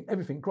 passed everything,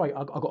 great.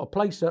 I got a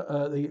place at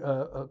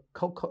the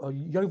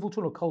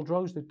Yeovilton or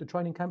Culdrose, the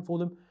training camp for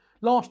them.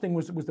 Last thing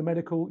was the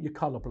medical, you're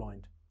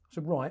colourblind. I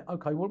said, right,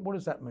 okay, what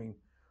does that mean?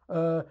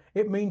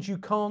 It means you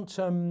can't,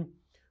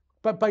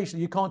 but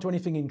basically you can't do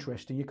anything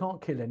interesting. You can't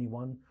kill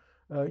anyone.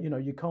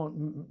 You can't,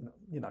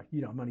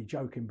 I'm only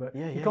joking, but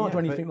you can't do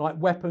anything like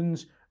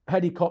weapons,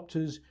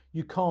 helicopters.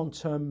 You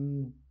can't.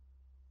 Don't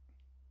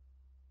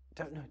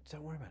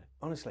worry about it.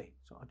 Honestly.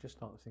 So I just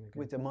start the thing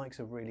again. The mics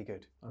are really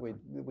good. Okay.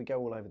 We go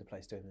all over the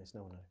place doing this.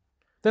 No one knows.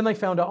 Then they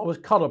found out I was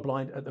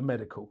colourblind at the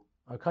medical.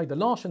 Okay, the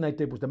last thing they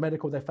did was the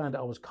medical. They found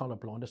out I was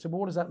colourblind. I said, well,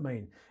 what does that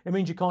mean? It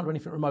means you can't do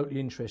anything remotely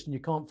interesting. You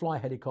can't fly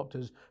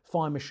helicopters,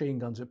 fire machine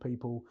guns at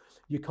people.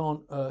 You can't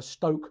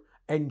stoke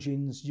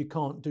engines. You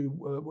can't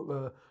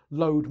do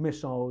load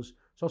missiles.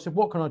 So I said,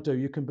 what can I do?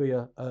 You can be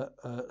a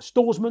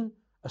storesman,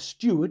 a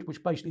steward,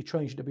 which basically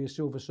trains you to be a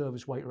silver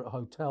service waiter at a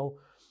hotel,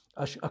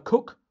 a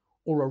cook,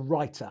 or a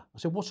writer. I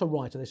said, what's a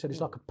writer? They said,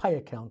 it's like a pay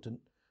accountant,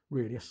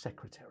 really, a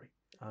secretary.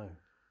 Oh.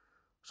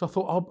 So I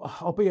thought,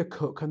 I'll be a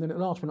cook. And then at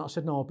the last minute, I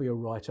said, no, I'll be a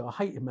writer. I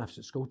hated maths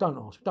at school. Don't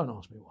ask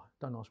me why.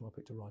 Don't ask me why I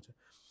picked a writer.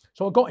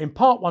 So I got in.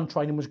 Part 1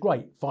 training was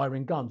great,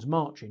 firing guns,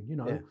 marching,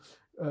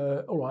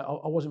 all right,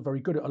 I wasn't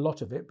very good at a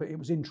lot of it, but it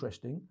was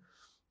interesting.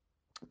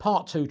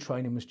 Part 2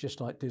 training was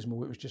just like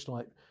dismal. It was just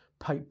like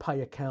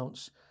pay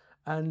accounts.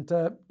 And,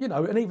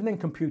 and even then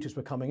computers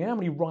were coming in. How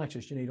many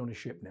writers do you need on a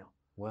ship now?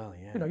 Well,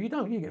 yeah. You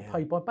don't. You get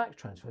paid by back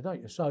transfer,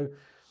 don't you? So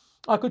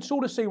I could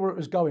sort of see where it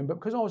was going, but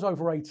because I was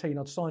over 18,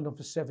 I'd signed on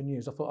for 7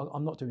 years. I thought,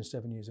 I'm not doing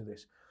 7 years of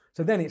this.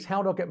 So then it's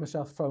how do I get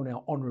myself thrown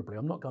out honourably?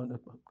 I'm not going to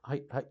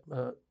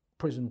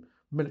prison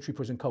military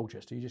prison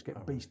Colchester. You just get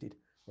beasted.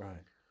 Right.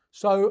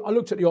 So I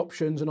looked at the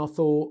options and I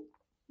thought,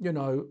 you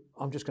know,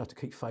 I'm just going to have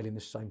to keep failing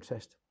this same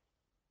test.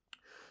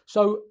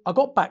 So I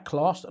got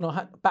backclassed,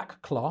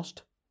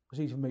 it's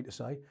easy for me to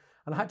say,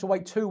 and I had to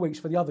wait 2 weeks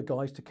for the other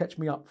guys to catch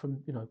me up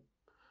from, you know.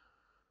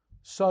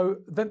 So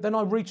then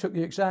I retook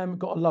the exam,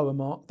 got a lower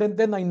mark. Then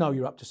they know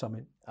you're up to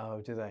something.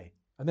 Oh, do they?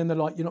 And then they're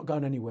like, you're not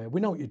going anywhere. We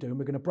know what you're doing.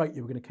 We're going to break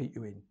you. We're going to keep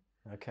you in.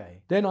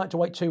 Okay. Then I had to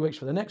wait 2 weeks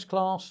for the next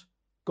class,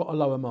 got a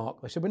lower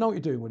mark. They said, we know what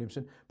you're doing,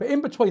 Williamson. But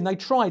in between, they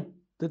tried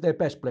their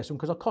best, bless them,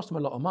 because I cost them a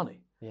lot of money.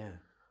 Yeah.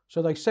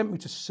 So they sent me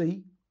to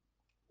C.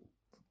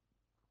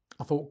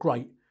 I thought,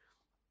 great.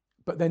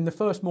 But then the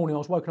first morning, I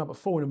was woken up at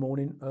 4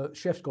 a.m.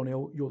 Chef's gone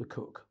ill, you're the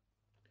cook.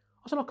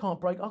 I said, I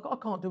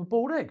can't do a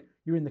boiled egg.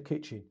 You're in the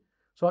kitchen.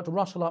 So I had to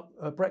rustle up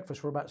breakfast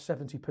for about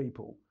 70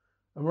 people.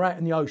 And we're out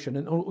in the ocean,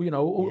 and all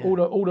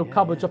the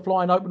cupboards are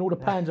flying open, all the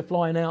pans are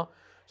flying out.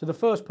 So the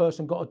first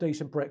person got a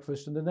decent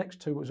breakfast, and the next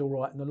two was all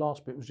right, and the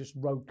last bit was just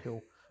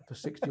roadkill for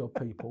 60 odd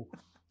people,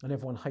 and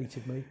everyone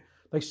hated me.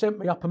 They sent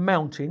me up a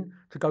mountain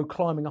to go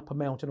climbing up a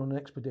mountain on an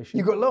expedition.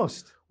 You got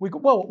lost? We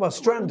got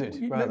stranded.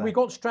 We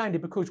got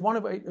stranded because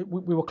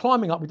we were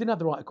climbing up. We didn't have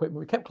the right equipment.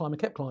 We kept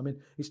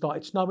climbing. It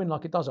started snowing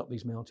like it does up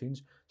these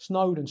mountains.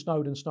 Snowed, and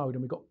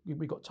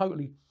we got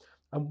totally.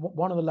 And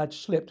one of the lads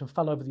slipped and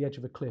fell over the edge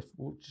of a cliff.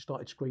 We just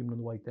started screaming on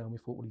the way down. We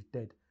thought, well, he's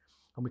dead.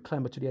 And we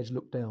clambered to the edge,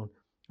 looked down,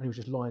 and he was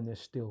just lying there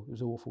still. It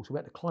was awful. So we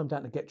had to climb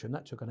down to get to him.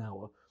 That took an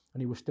hour,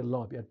 and he was still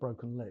alive. He had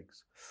broken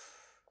legs.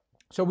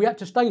 So we had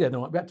to stay there the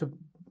night. We had to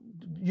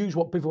use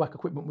what bivouac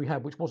equipment we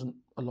had, which wasn't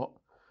a lot,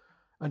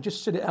 and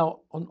just sit it out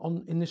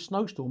in this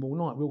snowstorm all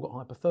night. We all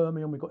got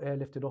hypothermia, and we got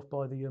airlifted off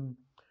by the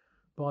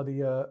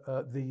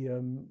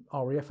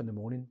RAF in the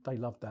morning. They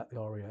loved that, the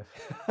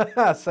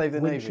RAF. Save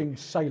the Navy. Winching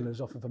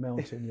sailors off of a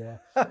mountain,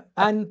 yeah.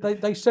 And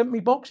they sent me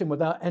boxing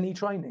without any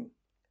training.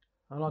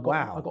 And I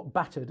got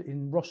battered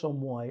in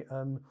Ross-on-Wye.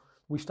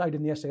 We stayed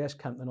in the SAS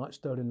camp the night,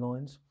 Stirling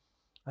Lines.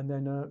 And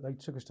then they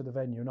took us to the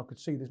venue, and I could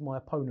see my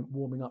opponent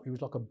warming up. He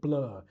was like a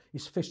blur.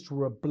 His fists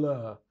were a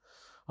blur.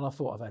 And I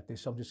thought, I've had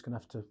this. I'm just going to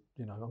have to,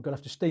 I'm going to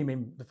have to steam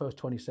him the first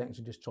 20 seconds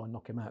and just try and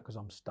knock him out because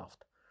I'm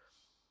stuffed.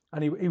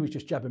 And he was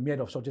just jabbing me head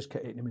off, so I just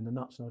kept hitting him in the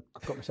nuts, and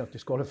I got myself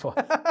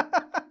disqualified.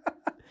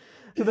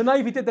 So the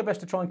Navy did their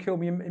best to try and kill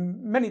me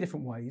in many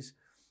different ways.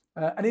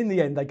 And in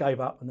the end, they gave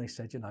up, and they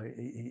said,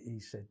 he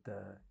said,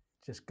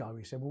 just go.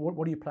 He said, well,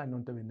 what are you planning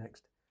on doing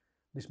next?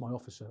 This is my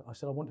officer. I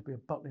said, I want to be a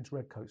Butlins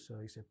Redcoat,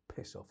 sir. He said,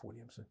 piss off,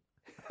 Williamson.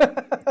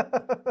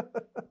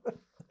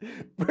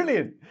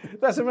 Brilliant.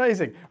 That's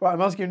amazing. Right,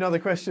 I'm asking you another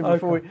question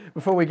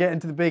before we get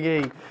into the big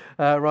E.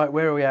 Right,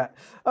 where are we at?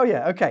 Oh,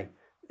 yeah, okay.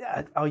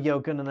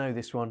 You're going to know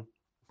this one.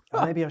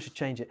 Maybe I should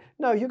change it.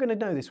 No, you're going to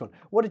know this one.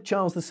 What did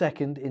Charles II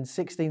in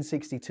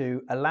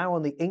 1662 allow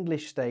on the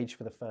English stage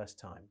for the first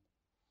time?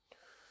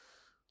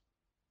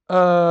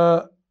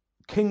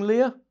 King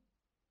Lear?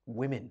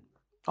 Women.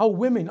 Oh,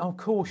 women. Oh, of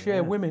course, yeah,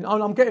 women. Oh,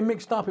 I'm getting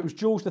mixed up. It was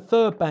George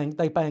III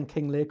they banned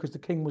King Lear because the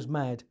king was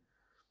mad.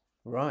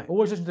 Right.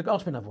 Always listen to...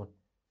 Ask me another one.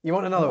 You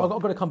want another one?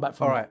 I've got to come back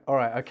from All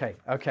right,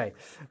 okay.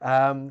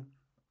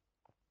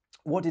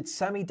 What did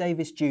Sammy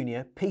Davis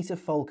Jr., Peter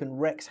Falk and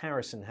Rex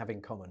Harrison have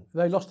in common?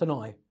 They lost an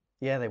eye.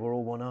 Yeah, they were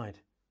all one-eyed.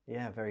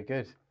 Yeah, very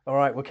good. All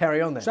right, we'll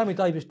carry on then. Sammy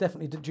Davis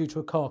definitely due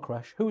to a car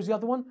crash. Who was the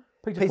other one?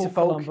 Peter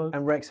Falk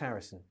and Rex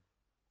Harrison.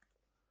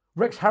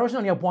 Rex Harrison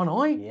only had one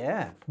eye?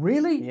 Yeah.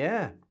 Really?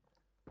 Yeah.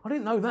 I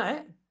didn't know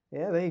that.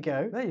 Yeah, there you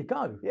go. There you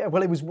go. Yeah,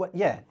 well, he was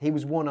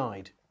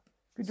one-eyed.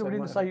 Good job we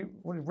didn't say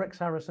what did Rex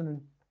Harrison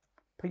and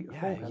Peter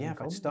Falk have in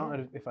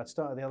common? If I'd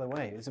started the other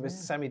way. It was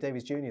Sammy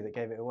Davis Jr. that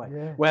gave it away.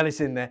 Yeah. Well, it's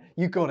in there.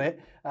 You got it.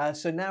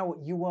 So now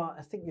you are,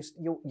 I think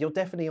you're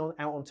definitely out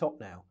on top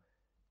now.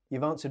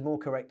 You've answered more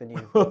correct than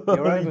you.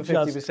 You're over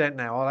 50%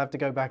 now. I'll have to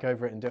go back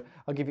over it and do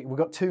it. We've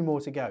got 2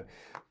 more to go.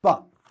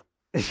 But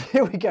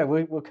here we go.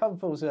 We'll come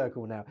full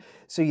circle now.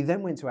 So you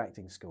then went to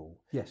acting school.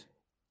 Yes.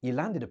 You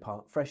landed a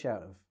part fresh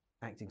out of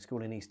acting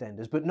school in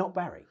EastEnders, but not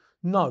Barry.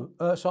 No.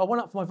 So I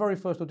went up for my very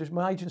first audition.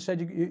 My agent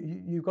said,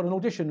 you've got an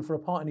audition for a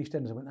part in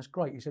EastEnders. I went, that's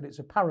great. He said, it's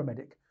a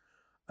paramedic,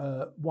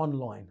 one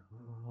line.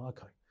 Oh,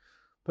 okay.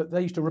 But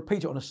they used to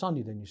repeat it on a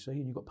Sunday then, you see,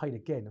 and you got paid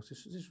again.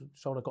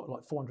 So I got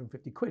like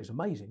 450 quid. It's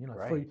amazing,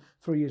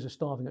 three years of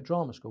starving at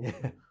drama school.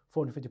 Yeah.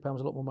 £450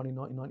 a lot more money in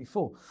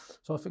 1994.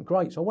 So I think,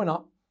 great. So I went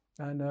up,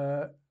 and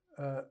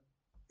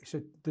he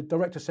said, the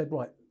director said,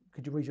 right,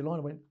 could you read your line?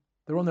 I went,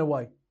 they're on their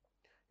way.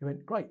 He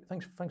went, great,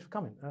 thanks for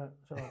coming.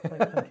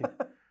 Thank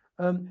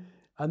you.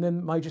 And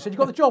then Major said, you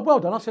got the job, well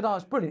done. I said, oh,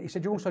 that's brilliant. He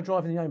said, you're also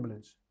driving the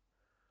ambulance.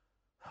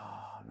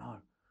 Oh, no,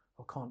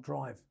 I can't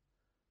drive.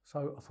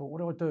 So I thought,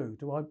 what do?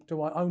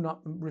 Do I own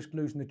up and risk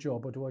losing the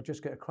job, or do I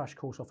just get a crash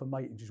course off a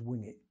mate and just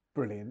wing it?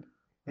 Brilliant.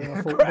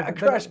 I thought, a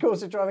crash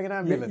course of driving an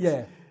ambulance?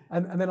 Yeah.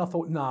 And then I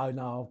thought,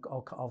 no,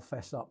 I'll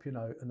fess up,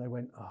 And they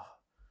went, oh,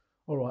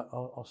 all right,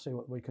 I'll see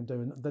what we can do.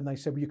 And then they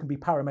said, well, you can be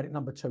paramedic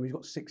number 2. He's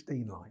got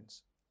 16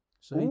 lines.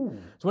 See? Ooh.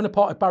 So when the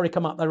part of Barry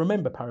come up, they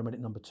remember paramedic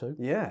number 2.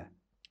 Yeah.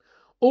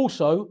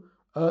 Also,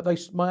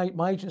 my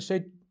agent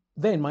said,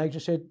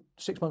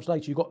 6 months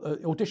later, you got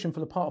the audition for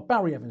the part of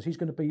Barry Evans. He's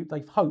going to be,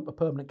 they hope, a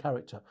permanent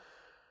character.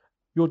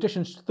 Your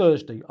audition's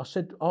Thursday. I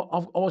said,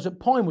 I was at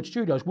Pinewood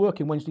Studios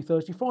working Wednesday,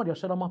 Thursday, Friday. I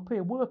said, I'm up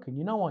here working.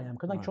 You know I am.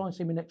 Can they try and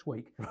see me next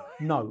week?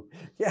 No.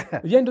 Yeah.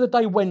 At the end of the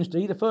day,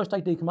 Wednesday, the first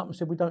AD came up and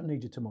said, we don't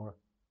need you tomorrow.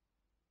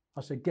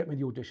 I said, get me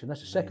the audition.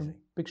 That's the second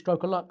big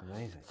stroke of luck.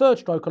 Amazing. Third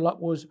stroke of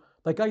luck was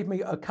they gave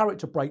me a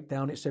character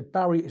breakdown. It said,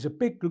 Barry is a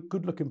big,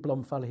 good-looking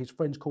blonde fella. His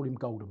friends call him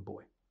Golden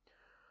Boy.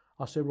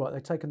 I said, right,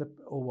 they've taken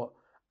or what?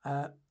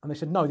 And they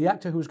said, no, the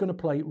actor who was going to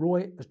play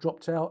Roy has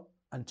dropped out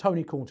and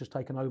Tony Cornter's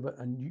taken over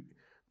and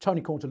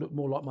Tony Cornter looked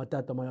more like my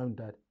dad than my own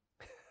dad.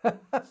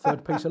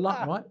 Third piece of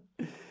luck, right?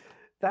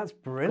 That's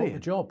brilliant. Got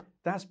the job.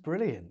 That's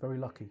brilliant. Very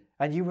lucky.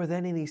 And you were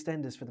then in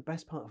EastEnders for the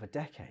best part of a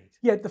decade.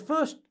 Yeah, the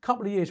first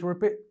couple of years were a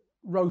bit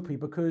ropey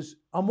because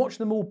I'm watching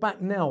them all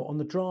back now on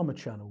the drama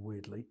channel,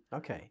 weirdly.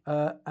 Okay.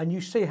 And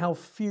you see how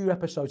few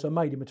episodes I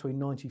made in between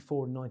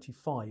 94 and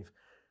 95.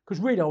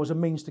 Because really I was a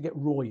means to get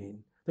Roy in.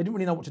 They didn't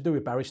really know what to do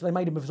with Barry, so they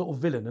made him a sort of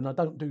villain, and I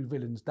don't do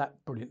villains that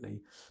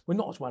brilliantly. Well,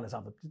 not as well as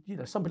other,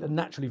 some people are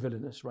naturally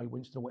villainous, Ray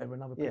Winston or whatever,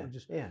 and other people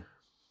just... Yeah.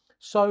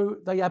 So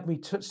they had me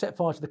set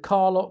fire to the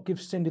car lot,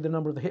 give Cindy the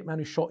number of the hitman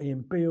who shot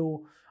Ian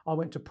Beale. I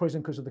went to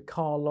prison because of the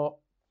car lot.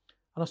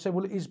 And I said,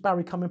 well, is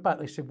Barry coming back?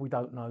 They said, we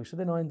don't know. So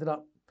then I ended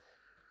up...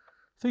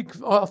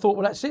 I thought,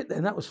 well, that's it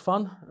then. That was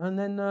fun. And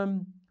then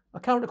a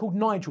character called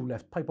Nigel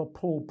left, played by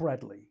Paul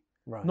Bradley.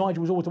 Right.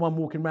 Nigel was always the one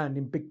walking around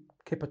in big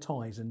kipper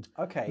ties and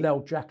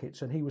loud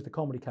jackets, and he was the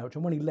comedy character.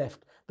 And when he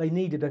left, they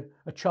needed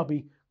a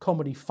chubby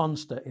comedy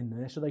funster in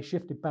there, so they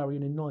shifted Barry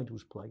in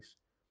Nigel's place.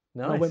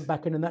 Nice. And I went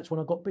back in, and that's when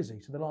I got busy.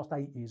 So the last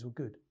 8 years were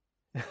good.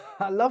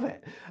 I love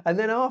it. And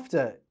then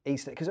after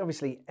EastEnders, because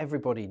obviously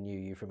everybody knew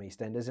you from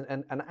EastEnders,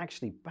 and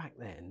actually back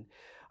then,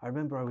 I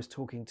remember I was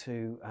talking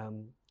to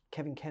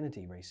Kevin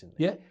Kennedy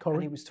recently. Yeah, Corey.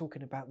 And he was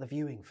talking about the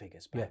viewing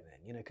figures back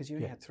then, because you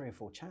only had 3 or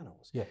 4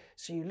 channels. Yeah.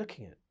 So you're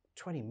looking at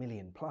 20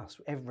 million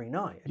plus every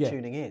night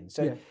tuning in.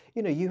 So,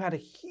 you had a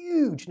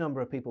huge number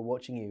of people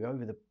watching you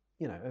over the,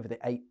 over the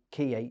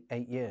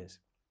eight years.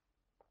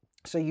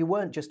 So you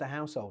weren't just a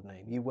household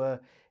name. You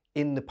were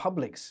in the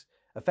public's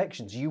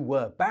affections. You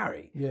were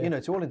Barry,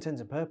 to all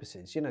intents and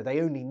purposes. They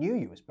only knew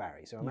you as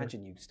Barry. So I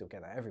imagine you still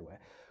get that everywhere,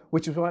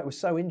 which is why it was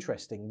so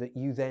interesting that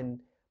you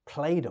then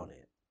played on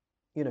it,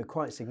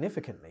 quite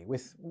significantly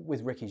with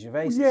Ricky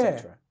Gervais,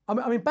 etc.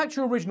 I mean, back to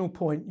your original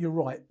point, you're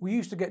right. We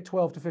used to get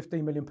 12 to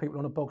 15 million people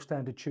on a bog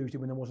standard Tuesday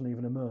when there wasn't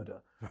even a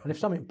murder. And if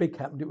something big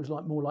happened, it was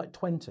more like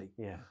 20.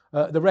 Yeah.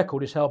 The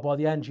record is held by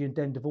the Angie and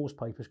Den divorce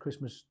papers,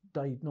 Christmas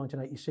Day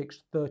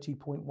 1986,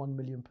 30.1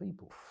 million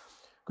people.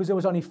 Because there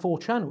was only 4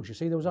 channels, you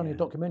see. There was only a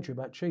documentary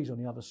about cheese on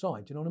the other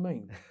side, do you know what I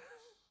mean?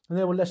 And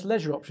there were less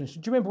leisure options.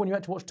 Do you remember when you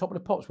had to watch Top of the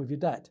Pops with your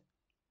dad?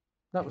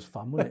 That was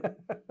fun, wasn't it?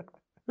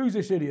 Who's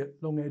this idiot?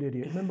 Long-haired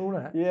idiot. Remember all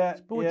that? Yeah.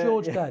 It's Boy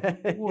George Dad.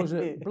 What was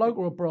it? Bloke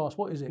or a brass?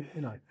 What is it?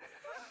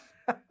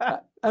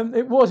 And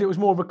it was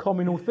more of a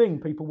communal thing,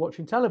 people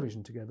watching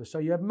television together. So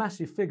you had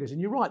massive figures. And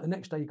you're right, the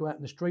next day you go out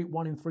in the street,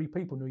 1 in 3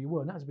 people knew you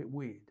were. And that was a bit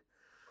weird.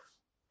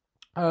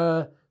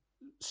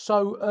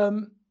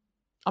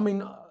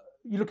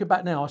 You look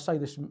back now, I say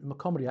this in my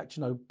comedy act,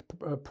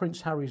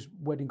 Prince Harry's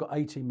wedding got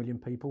 18 million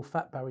people,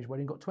 Fat Barry's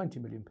wedding got 20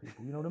 million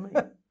people. You know what I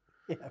mean?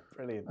 Yeah,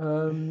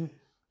 brilliant.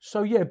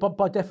 But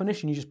by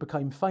definition, you just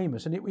became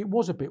famous, and it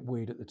was a bit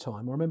weird at the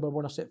time. I remember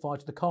when I set fire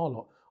to the car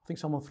lot, I think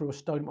someone threw a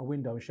stone at my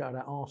window and shouted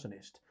out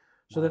arsonist.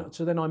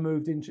 So then I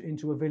moved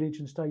into a village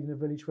and stayed in a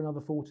village for another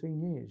 14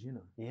 years,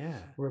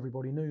 where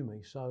everybody knew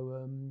me.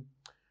 So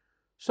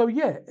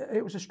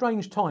it was a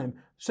strange time.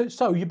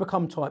 So you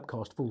become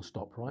typecast, full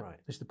stop, right?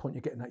 This is the point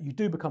you're getting at. You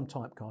do become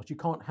typecast. You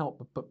can't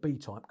help but be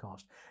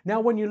typecast. Now,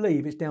 when you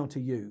leave, it's down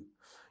to you.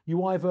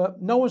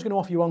 No one's going to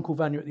offer you Uncle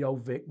Vanya at the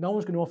Old Vic. No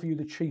one's going to offer you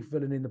the chief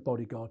villain in The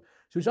Bodyguard.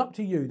 So it's up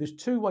to you. There's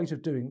 2 ways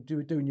of doing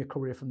your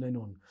career from then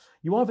on.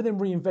 You either then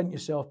reinvent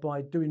yourself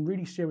by doing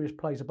really serious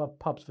plays above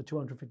pubs for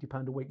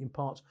 £250 a week in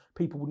parts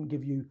people wouldn't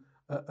give you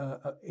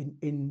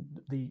in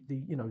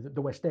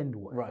the West End or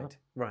whatever.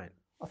 Right.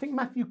 I think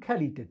Matthew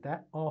Kelly did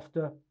that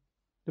after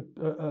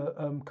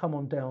the Come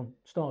On Down,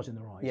 Stars in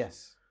Their Eyes.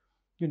 Yes.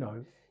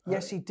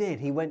 Yes, he did.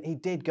 He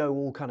did go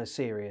all kind of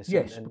serious.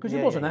 Yes, because he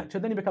was an actor.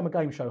 Then he became a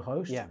game show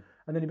host. Yeah.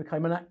 And then he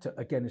became an actor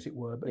again, as it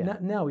were.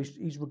 But now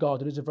he's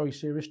regarded as a very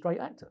serious straight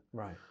actor.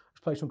 Right. He's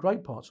played some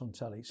great parts on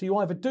telly. So you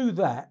either do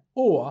that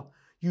or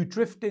you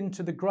drift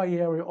into the grey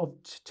area of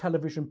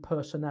television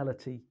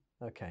personality.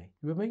 Okay.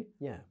 You with me?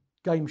 Yeah.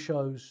 Game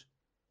shows.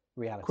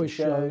 Quiz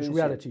shows,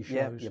 reality shows.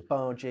 Yeah, your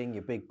barging,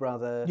 your Big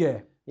Brother. Yeah.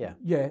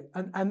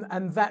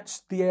 And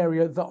that's the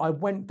area that I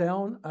went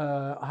down.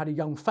 I had a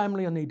young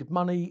family, I needed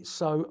money,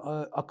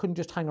 so I couldn't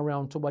just hang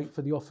around to wait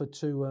for the offer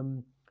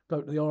to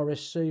go to the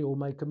RSC or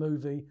make a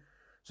movie.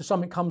 So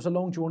something comes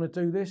along, do you want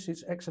to do this?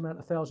 It's X amount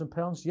of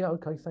 £1,000. Yeah,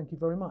 okay, thank you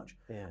very much.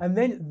 Yeah. And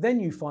then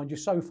you find you're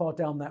so far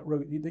down that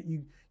route that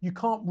you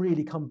can't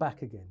really come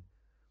back again.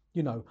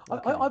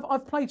 Okay.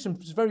 I've played some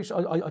very.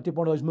 I did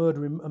one of those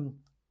murdering.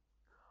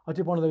 I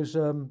did one of those,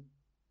 I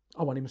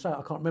won't even say it,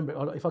 I can't remember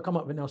it. If I come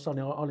up with it now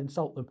suddenly, I'll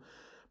insult them.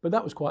 But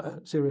that was quite a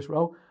serious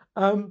role.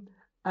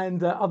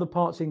 and other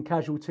parts in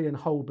Casualty and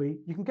Holby.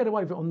 You can get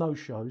away with it on those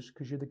shows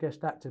because you're the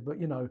guest actor. But,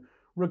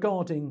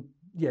 regarding,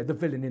 the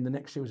villain in the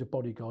next series of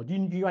Bodyguard,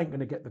 you ain't going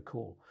to get the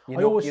call.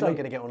 You're not going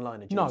to get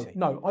online a duty.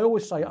 No. I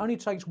always say it only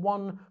takes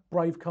one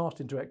brave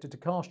casting director to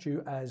cast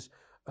you as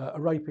a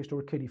rapist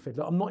or a kiddie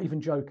fiddler. I'm not even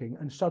joking.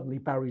 And suddenly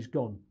Barry's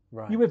gone.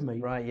 Right. You with me?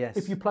 Right, yes.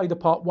 If you play the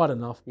part well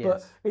enough.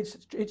 Yes. But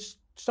it's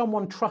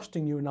someone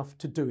trusting you enough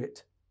to do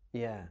it.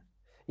 Yeah.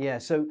 Yeah,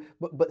 so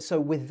so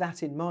with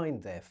that in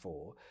mind,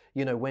 therefore,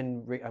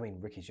 when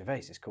Ricky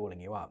Gervais is calling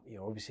you up,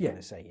 you're obviously going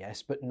to say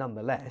yes, but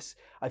nonetheless,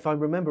 if I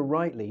remember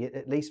rightly,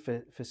 at least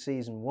for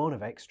season 1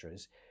 of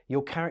Extras,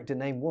 your character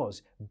name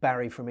was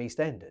Barry from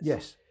EastEnders.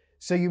 Yes.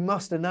 So you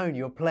must have known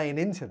you're playing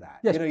into that.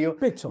 Yes,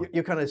 big time.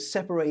 You're kind of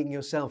separating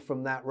yourself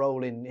from that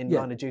role in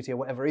Line of Duty or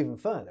whatever even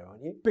further,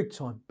 aren't you? Big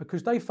time,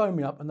 because they phoned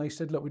me up and they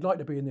said, look, we'd like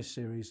to be in this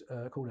series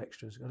called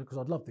Extras, because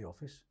I'd love The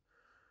Office.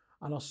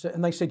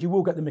 And they said, you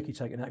will get the mickey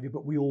taken out of you,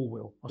 but we all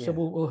will. I said,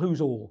 well,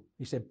 who's all?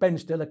 He said, Ben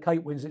Stiller,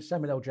 Kate Winslet,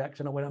 Samuel L.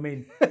 Jackson. I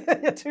went,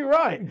 You're too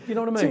right. You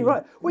know what I mean? Too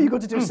right. Well, you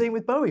got to do a scene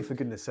with Bowie, for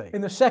goodness sake. In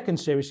the second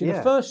series,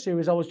 the first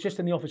series, I was just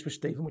in the office with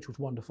Stephen, which was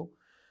wonderful.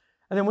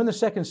 And then when the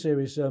second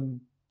series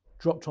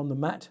dropped on the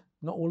mat,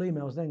 not all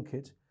emails then,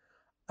 kids,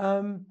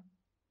 I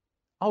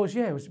was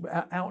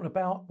out and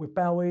about with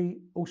Bowie,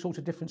 all sorts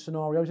of different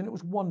scenarios, and it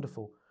was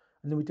wonderful.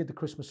 And then we did the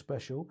Christmas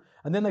special.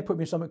 And then they put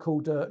me in something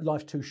called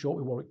Life's Too Short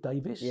with Warwick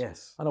Davis.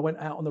 Yes. And I went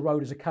out on the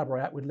road as a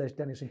cabaret act with Les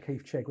Dennis and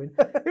Keith Chegwin.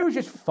 It was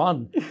just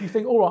fun. You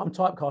think, all right, I'm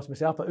typecasting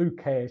myself, but who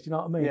cares? You know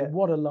what I mean? Yeah.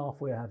 What a laugh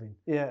we're having.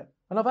 Yeah.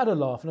 And I've had a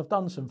laugh and I've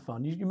done some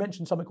fun. You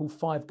mentioned something called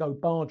 5-Go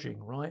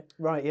barging, right?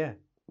 Right, yeah.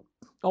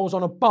 I was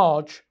on a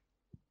barge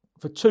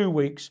for 2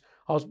 weeks.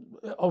 I was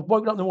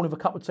woken up in the morning with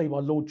a cup of tea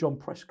by Lord John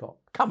Prescott.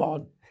 Come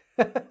on.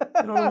 You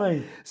know what I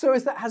mean? So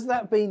has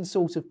that been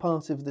sort of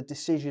part of the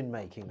decision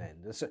making then,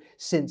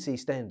 since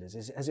EastEnders?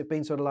 Has it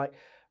been sort of like,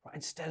 right,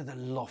 instead of the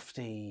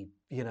lofty,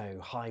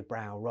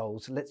 highbrow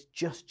roles, let's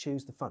just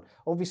choose the fun?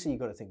 Obviously, you've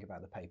got to think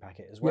about the pay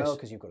packet as well,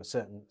 because you've got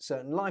a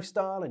certain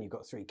lifestyle and you've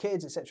got 3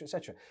 kids, etc.,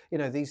 etc.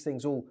 These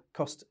things all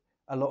cost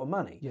a lot of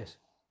money. Yes.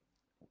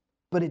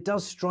 But it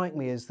does strike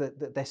me as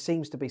that there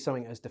seems to be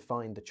something that has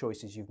defined the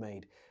choices you've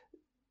made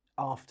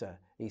after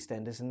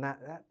EastEnders, and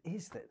that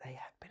is that they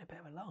have been a bit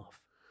of a laugh.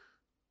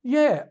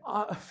 Yeah,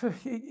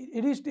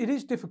 it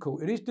is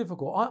difficult. It is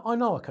difficult. I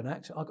know I can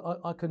act.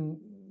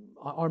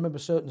 I remember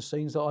certain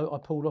scenes that I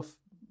pulled off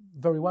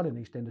very well in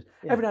EastEnders.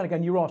 Yeah. Every now and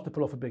again, you're asked to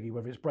pull off a biggie,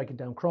 whether it's breaking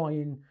down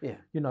crying,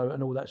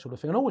 and all that sort of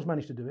thing. And I always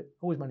managed to do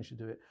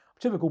it.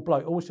 Typical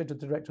bloke. I always said to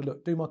the director,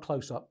 look, do my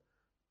close-up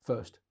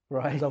first.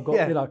 Right. Because I've got,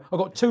 I've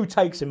got 2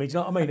 takes in me, do you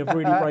know what I mean, of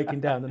really breaking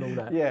down and all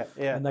that. Yeah.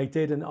 And they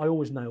did, and I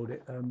always nailed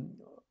it. I'm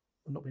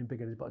not being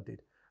big-headed, but I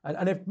did.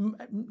 And if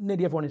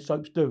nearly everyone in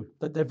soaps do,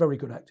 that they're very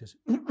good actors.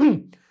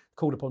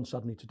 Called upon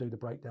suddenly to do the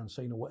breakdown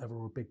scene or whatever,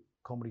 or a big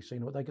comedy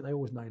scene, or they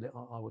always nail it,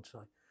 I would say.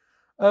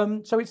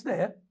 So it's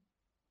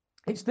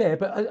there,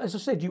 but as I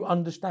said, you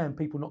understand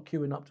people not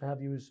queuing up to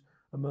have you as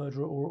a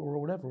murderer or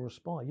whatever, or a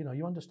spy.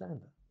 You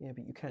understand that. Yeah,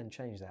 but you can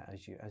change that,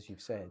 as you've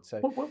said. So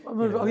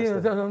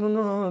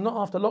no, not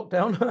after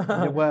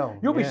lockdown. Well,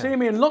 you'll be seeing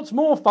me in lots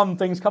more fun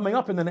things coming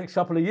up in the next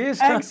couple of years.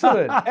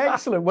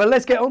 Excellent. Well,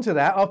 let's get on to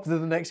that after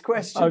the next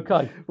question.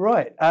 Okay.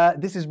 Right.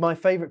 This is my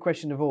favourite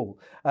question of all.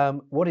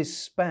 What is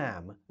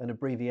SPAM an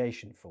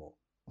abbreviation for?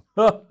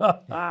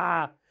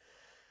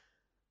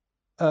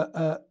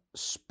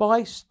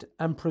 Spiced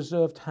and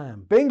preserved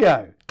ham.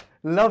 Bingo.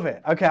 Love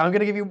it. Okay, I'm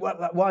going to give you,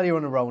 while you're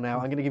on a roll now,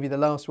 I'm going to give you the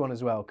last one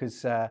as well,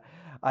 because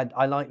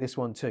I like this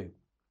one too.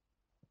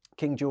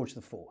 King George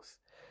IV.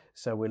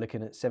 So we're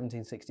looking at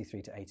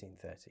 1763 to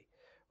 1830.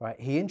 Right.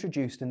 He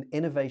introduced an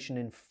innovation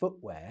in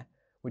footwear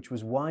which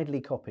was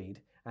widely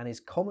copied and is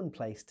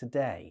commonplace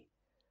today.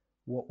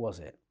 What was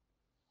it?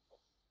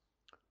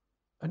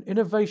 An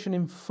innovation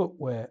in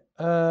footwear.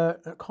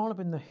 It can't have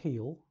been the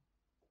heel,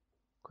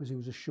 because he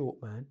was a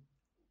short man.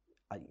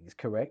 It's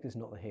correct. It's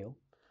not the heel.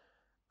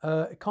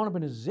 It can't have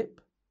been a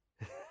zip.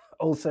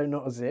 Also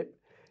not a zip.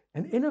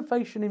 An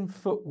innovation in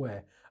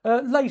footwear.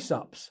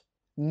 Lace-ups.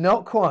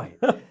 Not quite.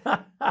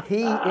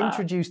 He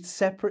introduced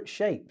separate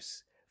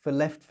shapes for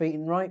left feet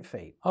and right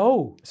feet.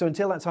 Oh. So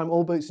until that time,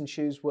 all boots and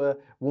shoes were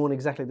worn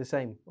exactly the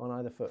same on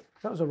either foot.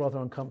 That was a rather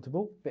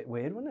uncomfortable. Bit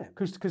weird, wasn't it?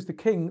 Because the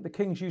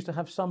kings used to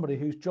have somebody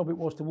whose job it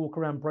was to walk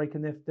around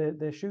breaking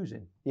their shoes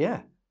in.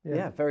 Yeah,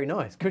 very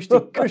nice.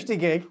 Cushy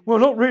gig. Well,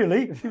 not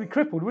really. You'd be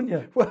crippled, wouldn't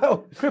you?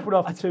 Well, crippled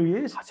after 2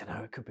 years. I don't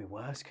know. It could be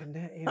worse, couldn't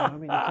it?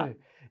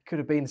 It could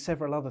have been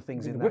several other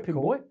things in that. Whipping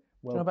boy.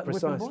 Well,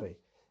 precisely.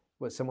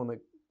 Well, someone that.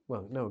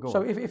 Well, no, go on.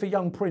 So if a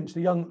young prince,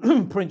 the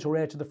young prince or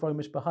heir to the throne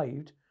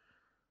misbehaved,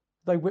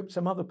 they whipped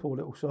some other poor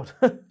little sod.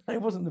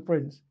 It wasn't the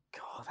prince.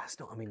 God, that's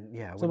not. I mean,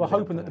 yeah. So we're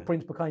hoping that the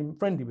prince became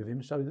friendly with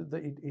him, so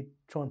that he'd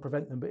try and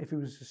prevent them. But if he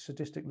was a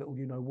sadistic little,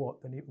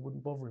 then it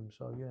wouldn't bother him.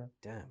 So yeah.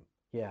 Damn.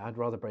 Yeah, I'd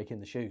rather break in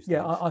the shoes.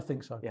 Yeah, I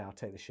think so. Yeah, I'll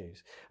take the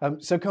shoes.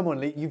 So come on,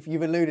 Lee,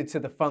 you've alluded to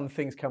the fun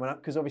things coming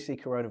up, because obviously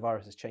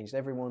coronavirus has changed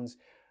everyone's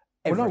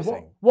everything.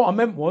 Well, no, what I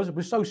meant was, it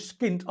was so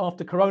skint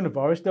after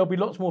coronavirus, there'll be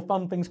lots more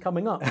fun things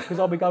coming up because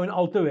I'll be going,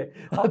 I'll do it.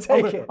 I'll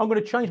take it. I'm going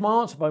to change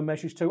my answer phone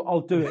message to,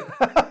 I'll do it.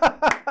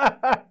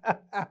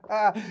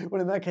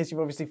 Well, in that case, you've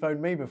obviously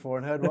phoned me before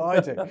and heard what I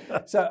do.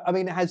 So, I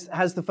mean,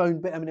 has the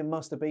phone been, I mean, it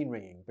must have been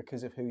ringing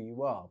because of who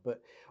you are,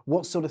 but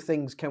what sort of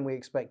things can we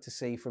expect to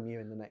see from you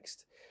in the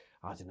next,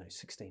 I don't know,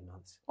 16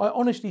 months? I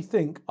honestly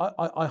think,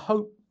 I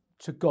hope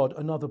to God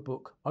another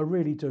book. I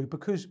really do,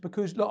 because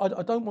look,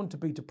 I don't want to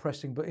be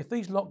depressing, but if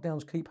these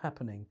lockdowns keep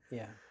happening,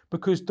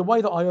 because the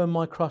way that I earn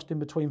my crust in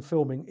between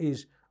filming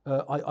is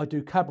I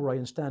do cabaret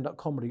and stand-up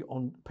comedy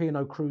on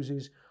P&O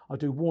cruises. I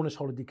do Warner's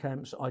holiday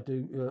camps. I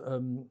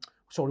do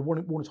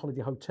Warner's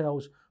holiday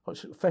hotels,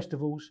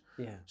 festivals.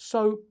 Yeah.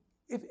 So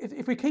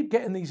if we keep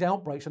getting these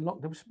outbreaks and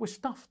lockdowns, we're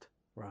stuffed.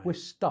 Right. We're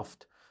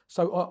stuffed.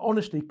 So I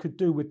honestly could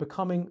do with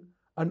becoming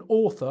an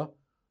author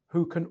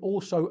who can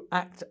also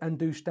act and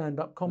do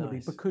stand-up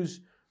comedy,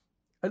 because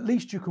at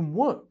least you can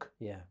work.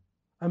 Yeah.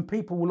 And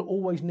people will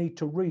always need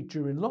to read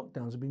during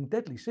lockdowns. I've been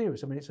deadly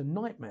serious. I mean, it's a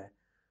nightmare.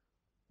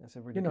 That's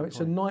a really good it's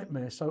point. a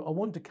nightmare. So I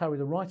want to carry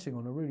the writing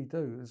on. I really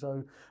do.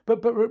 So,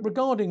 but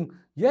regarding,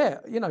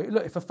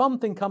 look, if a fun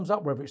thing comes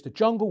up, whether it's the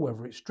jungle,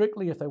 whether it's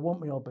Strictly, if they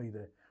want me, I'll be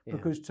there. Yeah.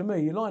 Because to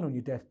me, you're lying on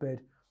your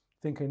deathbed,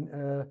 thinking,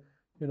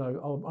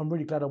 I'm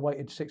really glad I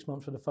waited 6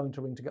 months for the phone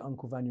to ring to get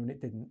Uncle Vanya, and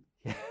it didn't.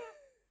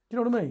 Do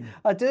you know what I mean?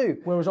 I do.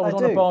 Whereas I was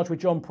on a barge with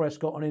John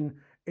Prescott and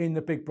in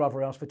the Big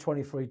Brother house for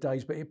 23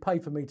 days, but it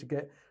paid for me to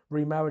get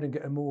remarried and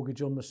get a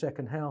mortgage on the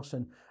second house,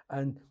 and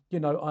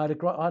I had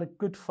a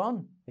good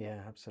fun.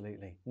 Yeah,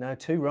 absolutely. No,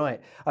 too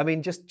right. I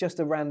mean, just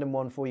a random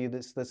one for you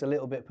that's a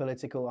little bit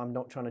political. I'm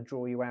not trying to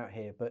draw you out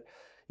here, but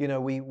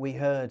we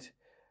heard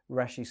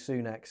Rishi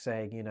Sunak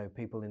saying,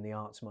 people in the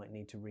arts might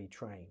need to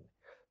retrain.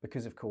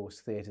 Because, of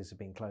course, theatres have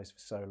been closed for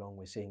so long,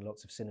 we're seeing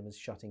lots of cinemas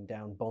shutting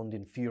down. Bond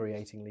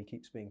infuriatingly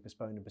keeps being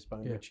postponed and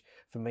postponed, which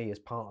for me is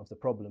part of the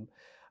problem.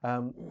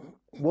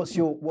 What's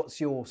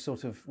your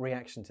sort of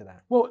reaction to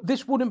that? Well,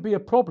 this wouldn't be a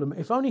problem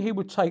if only he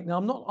would take. Now,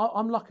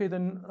 I'm luckier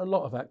than a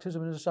lot of actors. I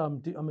mean, as I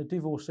say, I'm a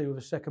divorcee with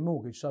a second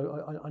mortgage,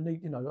 so I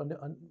need,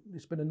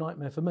 it's been a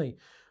nightmare for me.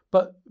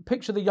 But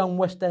picture the young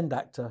West End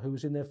actor who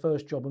was in their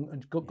first job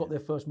and got their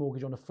first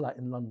mortgage on a flat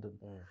in London.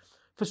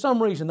 For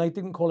some reason, they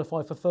didn't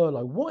qualify for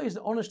furlough. What is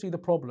honestly the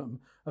problem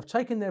of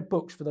taking their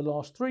books for the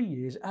last 3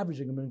 years,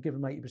 averaging them and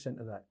giving them 80%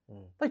 of that?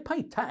 They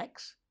pay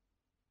tax.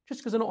 Just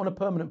because they're not on a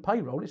permanent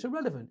payroll, it's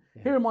irrelevant.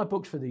 Yeah. Here are my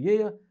books for the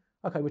year.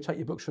 Okay, we'll take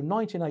your books from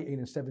 19, 18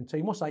 and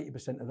 17. What's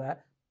 80% of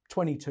that?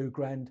 22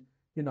 grand,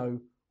 or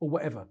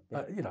whatever.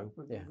 Yeah.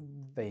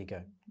 There you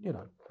go.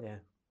 Yeah.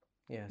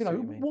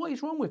 What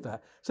is wrong with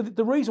that? So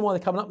the reason why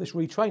they're coming up with this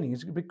retraining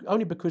is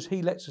only because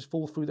he lets us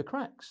fall through the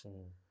cracks.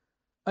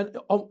 And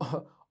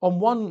on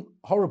one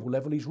horrible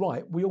level, he's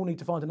right. We all need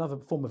to find another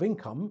form of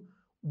income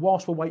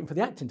whilst we're waiting for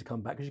the acting to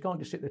come back, because you can't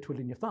just sit there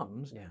twiddling your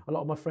thumbs. Yeah. A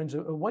lot of my friends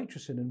are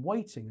waitressing and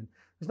waiting, and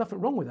there's nothing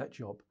wrong with that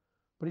job.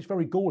 But it's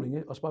very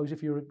galling, I suppose,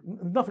 if you're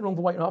nothing wrong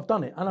with waiting. I've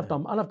done it, and I've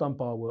done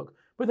bar work.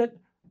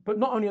 But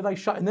not only are they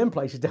shutting them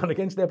places down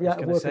again, so they'll be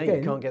out of work again.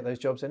 You can't get those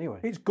jobs anyway.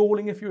 It's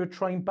galling if you're a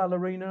trained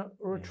ballerina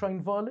or a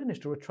trained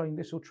violinist or a trained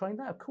this or trained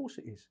that. Of course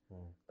it is.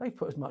 They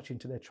put as much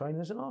into their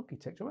training as an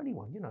architect or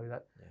anyone,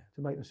 that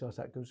to make themselves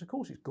that good. So of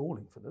course it's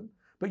galling for them.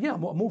 But yeah,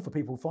 I'm all for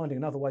people finding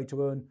another way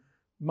to earn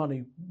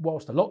money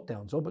whilst the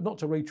lockdown's on, but not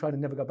to retrain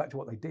and never go back to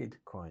what they did.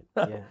 Quite,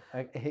 yeah,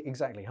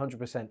 exactly,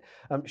 100%.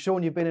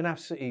 Shaun, you've been an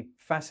absolutely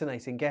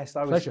fascinating guest.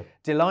 I was Pleasure.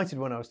 Delighted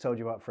when I was told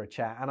you up for a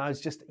chat, and I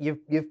was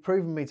you've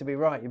proven me to be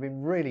right. You've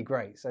been really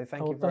great, so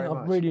thank you very much.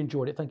 I've really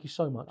enjoyed it. Thank you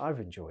so much. I've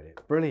enjoyed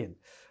it. Brilliant.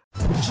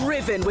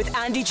 Driven with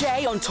Andy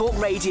J on Talk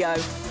Radio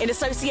in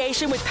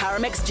association with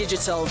Paramex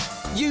Digital.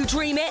 You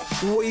dream it,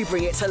 we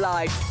bring it to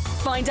life.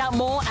 Find out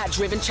more at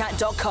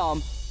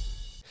drivenchat.com.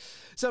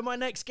 So my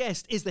next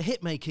guest is the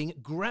hit-making,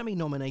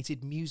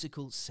 Grammy-nominated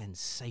musical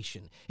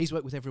sensation. He's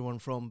worked with everyone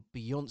from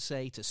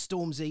Beyonce to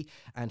Stormzy,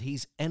 and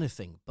he's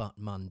anything but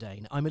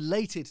mundane. I'm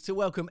elated to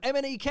welcome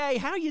MNEK.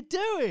 How are you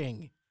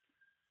doing?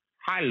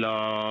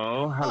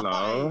 Hello.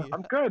 Hi.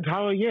 I'm good.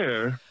 How are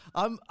you?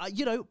 I'm,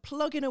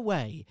 plugging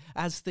away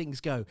as things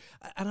go.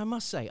 And I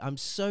must say, I'm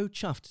so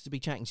chuffed to be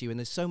chatting to you, and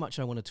there's so much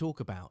I want to talk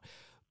about.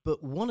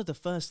 But one of the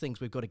first things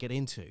we've got to get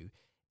into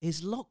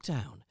is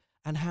lockdown,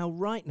 and how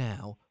right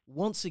now,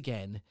 once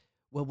again,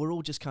 well, we're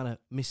all just kind of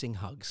missing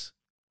hugs.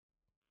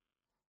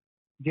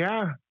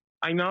 Yeah,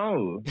 I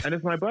know. And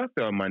it's my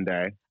birthday on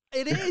Monday.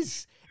 It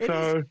is.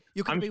 So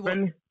you're going to be, what,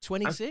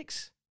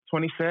 26?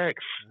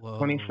 26. Whoa.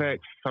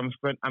 26. So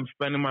I'm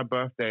spending my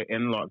birthday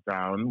in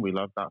lockdown. We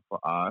love that for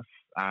us.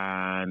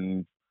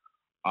 And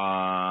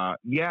I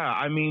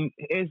mean,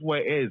 it is what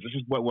it is. This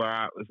is what we're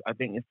at. I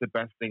think it's the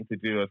best thing to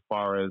do as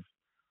far as,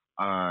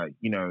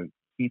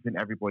 keeping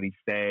everybody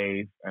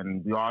safe.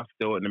 And we are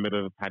still in the middle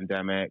of a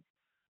pandemic.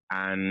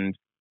 And,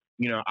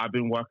 I've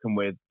been working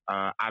with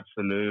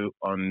Absolute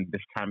on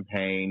this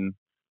campaign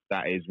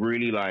that is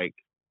really like,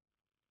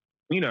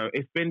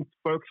 it's been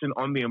focusing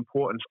on the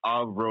importance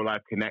of real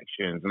life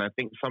connections. And I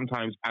think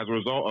sometimes as a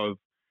result of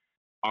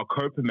our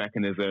coping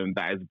mechanism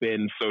that has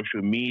been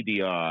social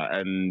media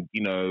and,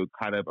 you know,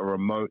 kind of a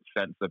remote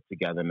sense of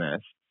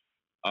togetherness,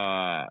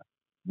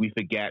 we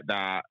forget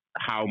that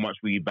how much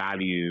we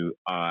value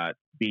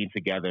being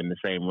together in the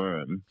same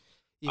room.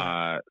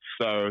 Yeah.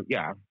 So,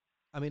 yeah.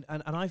 I mean,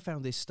 and I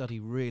found this study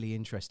really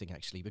interesting,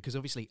 actually, because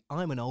obviously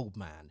I'm an old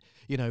man.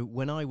 You know,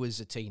 when I was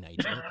a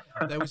teenager,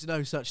 there was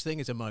no such thing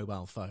as a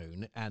mobile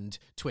phone and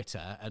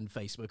Twitter and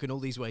Facebook and all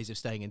these ways of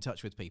staying in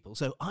touch with people.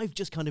 So I've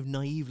just kind of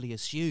naively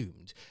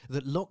assumed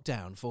that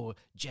lockdown for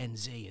Gen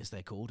Z, as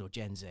they're called, or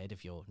Gen Z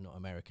if you're not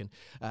American,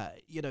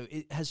 you know,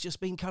 it has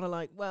just been kind of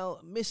like, well,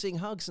 missing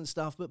hugs and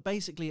stuff, but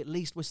basically at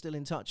least we're still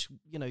in touch,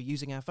 you know,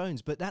 using our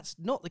phones. But that's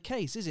not the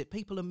case, is it?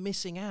 People are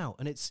missing out.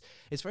 And it's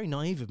very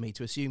naive of me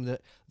to assume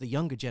that the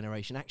younger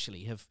generation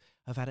actually have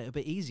had it a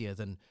bit easier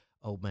than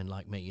old men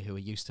like me who are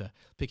used to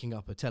picking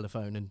up a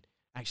telephone and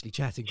actually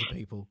chatting to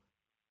people.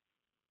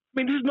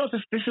 I mean, this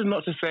is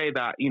not to say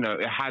that, you know,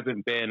 it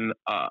hasn't been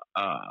a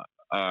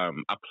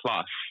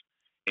plus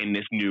in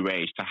this new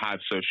age to have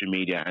social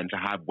media and to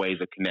have ways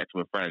of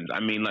connecting with friends. I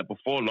mean, like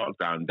before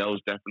lockdown, there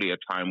was definitely a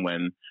time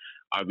when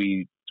I'd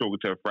be talking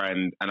to a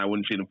friend and I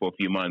wouldn't see them for a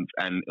few months,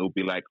 and it would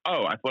be like,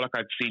 oh, I feel like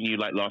I'd seen you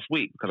like last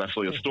week because I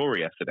saw your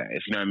story yesterday.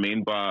 You know what I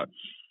mean? But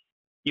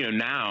you know,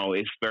 now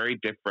it's very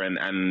different.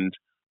 And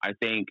I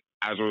think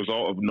as a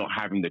result of not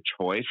having the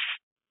choice,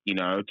 you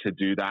know, to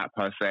do that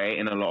per se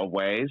in a lot of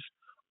ways,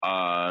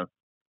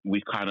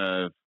 we've kind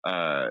of,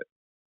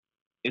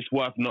 it's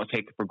worth not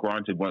taking for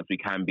granted once we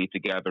can be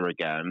together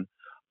again.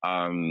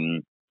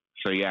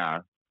 So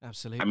yeah.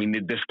 Absolutely. I mean,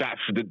 the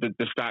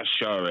stats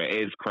show it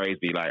is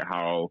crazy, like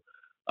how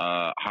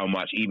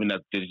much, even as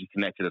digitally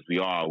connected as we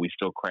are, we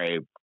still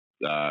crave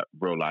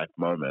real life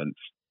moments.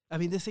 I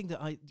mean, the thing that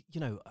I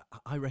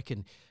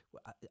reckon,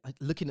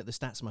 looking at the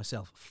stats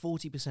myself,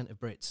 40% of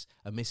Brits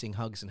are missing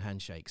hugs and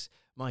handshakes.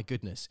 My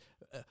goodness.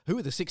 Who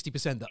are the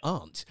 60% that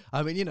aren't?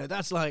 I mean, you know,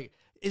 that's like,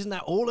 isn't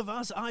that all of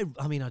us? I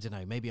mean, I don't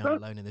know. Maybe I'm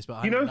alone in this, but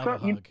I love a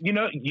hug. You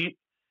know,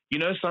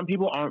 some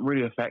people aren't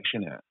really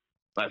affectionate.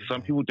 Like,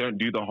 some people don't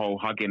do the whole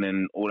hugging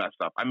and all that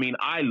stuff. I mean,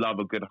 I love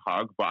a good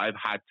hug, but I've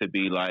had to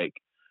be like,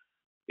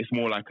 it's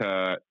more like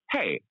a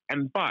hey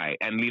and bye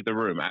and leave the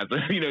room, as a,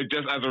 you know,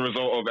 just as a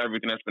result of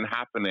everything that's been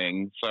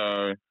happening.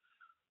 So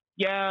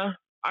yeah,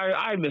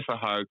 I miss a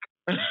hug.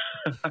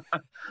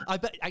 I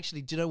bet,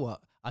 actually, do you know what?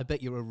 I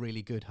bet you're a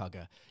really good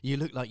hugger. You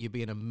look like you'd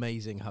be an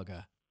amazing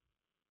hugger.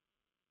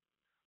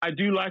 I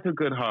do like a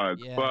good hug,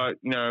 yeah. But,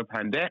 you know,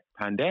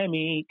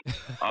 pandemic.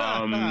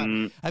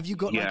 Have you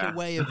got like a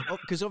way of,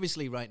 because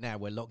obviously right now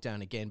we're locked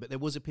down again, but there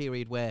was a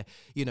period where,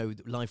 you know,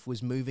 life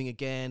was moving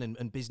again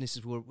and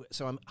businesses were,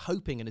 so I'm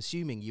hoping and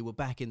assuming you were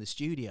back in the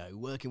studio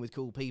working with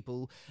cool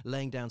people,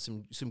 laying down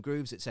some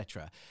grooves,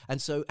 etc. And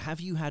so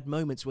have you had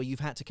moments where you've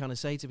had to kind of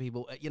say to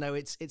people, you know,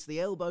 it's the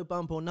elbow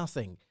bump or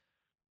nothing?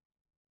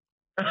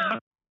 I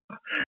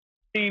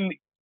mean,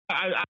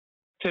 I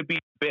to be a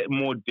bit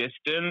more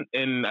distant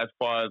in as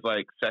far as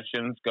like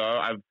sessions go.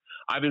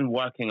 I've been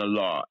working a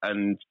lot,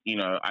 and you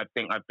know, I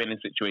think I've been in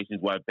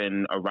situations where I've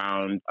been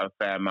around a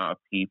fair amount of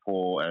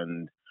people,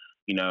 and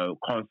you know,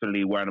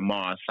 constantly wearing a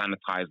mask,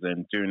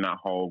 sanitizing, doing that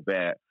whole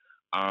bit.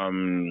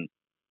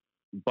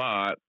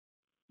 But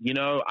you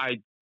know,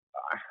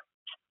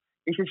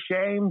 it's a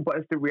shame, but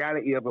it's the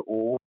reality of it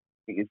all.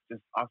 It's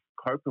just us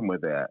coping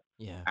with it.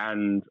 Yeah.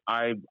 And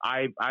I've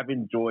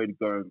enjoyed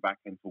going back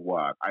into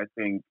work. I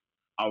think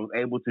I was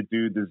able to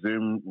do the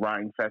Zoom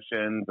writing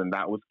sessions, and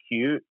that was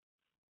cute.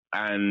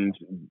 And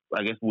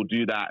I guess we'll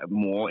do that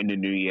more in the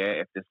new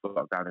year if this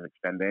lockdown is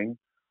extending.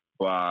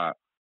 But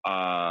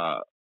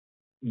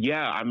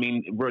yeah, I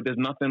mean, there's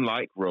nothing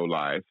like real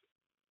life.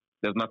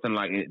 There's nothing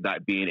like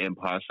that being in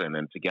person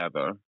and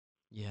together.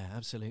 Yeah,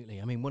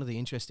 absolutely. I mean, one of the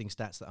interesting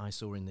stats that I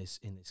saw in this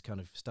kind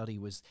of study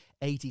was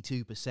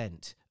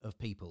 82% of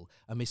people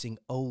are missing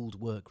old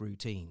work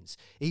routines.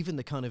 Even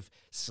the kind of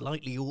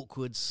slightly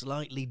awkward,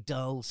 slightly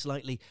dull,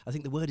 slightly, I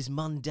think the word is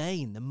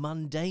mundane, the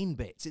mundane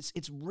bits.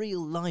 It's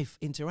real life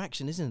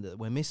interaction, isn't it, that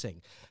we're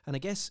missing? And I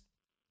guess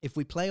if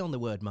we play on the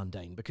word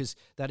mundane, because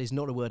that is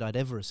not a word I'd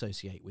ever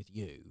associate with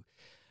you,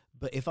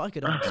 but if I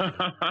could ask you,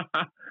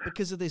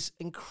 because of this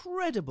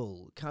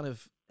incredible kind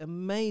of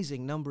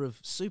amazing number of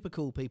super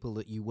cool people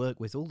that you work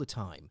with all the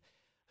time,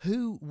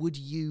 who would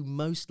you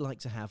most like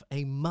to have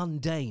a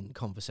mundane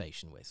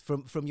conversation with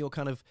from your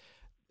kind of,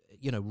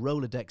 you know,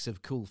 Rolodex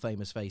of cool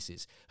famous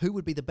faces? Who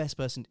would be the best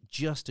person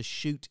just to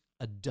shoot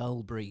a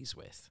dull breeze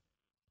with?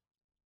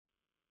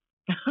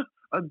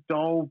 A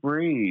dull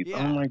breeze.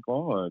 Yeah. Oh my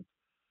God.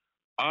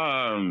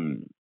 I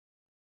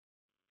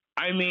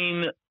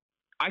mean,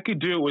 I could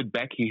do it with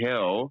Becky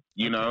Hill,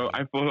 you know.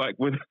 I feel like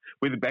with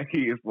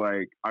Becky, it's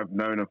like I've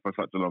known her for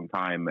such a long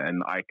time,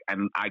 and I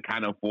can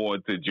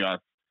afford to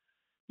just,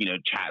 you know,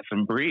 chat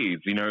some breeze.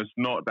 You know, it's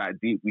not that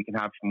deep. We can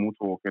have small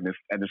talk and just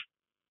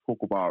talk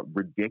about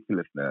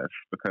ridiculousness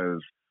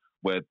because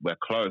we're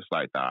close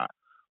like that.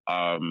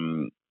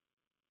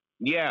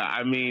 Yeah,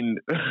 I mean,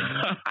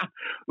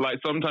 like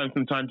sometimes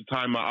from time to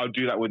time I'll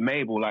do that with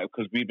Mabel, like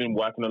because we've been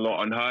working a lot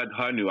on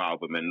her new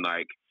album, and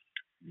like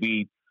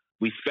we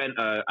we spent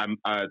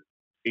a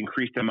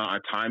increased amount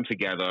of time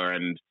together,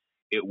 and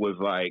it was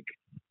like,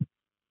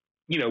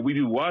 you know, we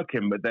be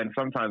working, but then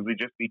sometimes we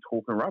just be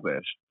talking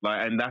rubbish.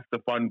 Like, and that's the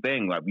fun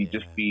thing. Like, we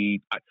just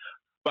be.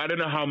 But I don't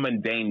know how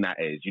mundane that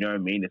is. You know what I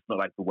mean? It's not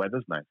like the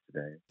weather's nice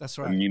today. That's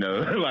right. And, you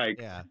know,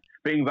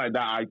 things like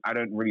that I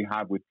don't really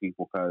have with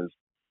people because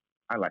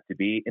I like to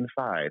be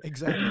inside.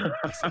 Exactly.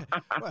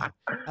 Well,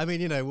 I mean,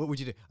 you know, what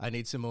would you do? I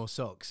need some more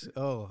socks.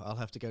 Oh, I'll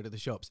have to go to the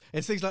shops.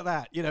 It's things like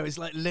that. You know, it's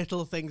like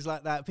little things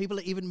like that. People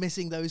are even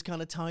missing those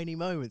kind of tiny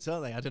moments,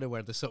 aren't they? I don't know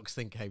where the socks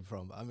thing came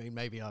from. I mean,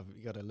 maybe I've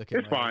got to look at.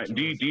 It's fine.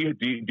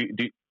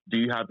 Do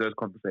you have those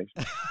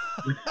conversations?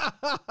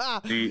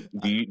 do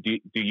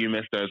you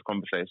miss those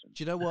conversations?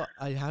 Do you know what?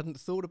 I hadn't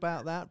thought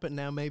about that, but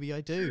now maybe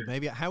I do.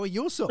 Maybe. How are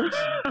your socks?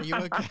 Are you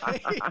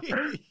okay?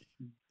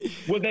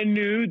 Well, they're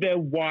new. They're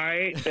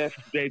white.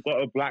 They've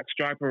got a black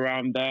stripe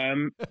around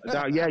them.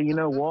 Yeah, you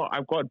know what?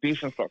 I've got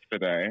decent socks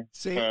today.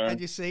 See, and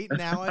you see,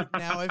 now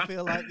I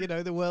feel like, you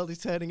know, the world is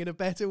turning in a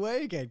better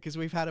way again because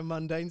we've had a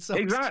mundane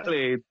socks.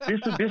 Exactly.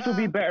 This will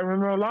be better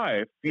in real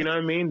life. You know what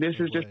I mean? This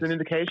is just an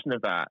indication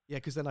of that. Yeah,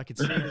 because then I could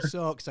see the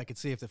socks. I could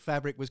see if the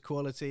fabric was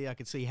quality. I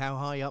could see how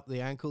high up the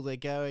ankle they're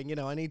going. You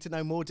know, I need to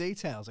know more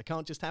details. I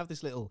can't just have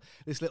this little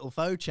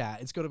faux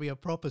chat. It's got to be a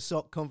proper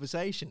sock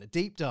conversation, a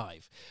deep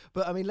dive.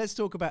 But I mean, let's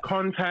talk about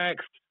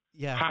context.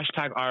 Yeah.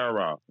 Hashtag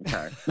IRL.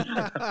 Okay.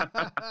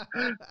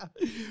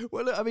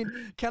 Well, look, I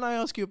mean, can I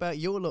ask you about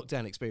your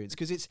lockdown experience?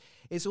 Because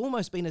it's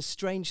almost been a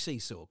strange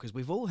seesaw because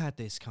we've all had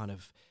this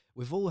communal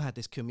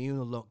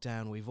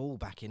lockdown. We've all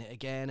back in it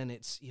again. And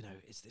it's, you know,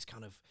 it's this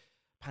kind of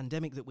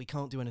pandemic that we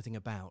can't do anything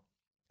about.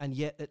 And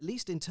yet, at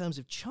least in terms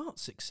of chart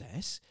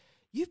success,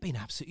 you've been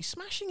absolutely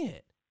smashing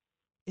it.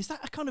 Is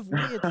that a kind of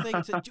weird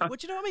thing to... What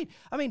do you know what I mean?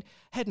 I mean,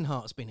 Head and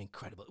Heart's been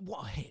incredible.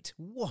 What a hit.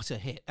 What a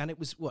hit. And it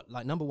was,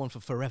 like number one for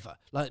forever.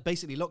 Like,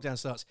 basically, lockdown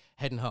starts,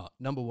 Head and Heart,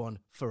 number one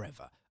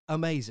forever.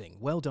 Amazing.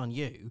 Well done,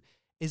 you.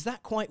 Is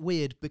that quite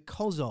weird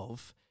because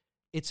of...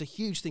 It's a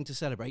huge thing to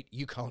celebrate.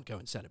 You can't go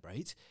and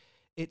celebrate.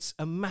 It's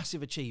a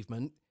massive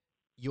achievement.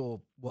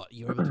 You're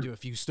able to do a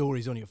few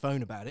stories on your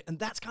phone about it, and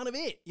that's kind of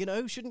it, you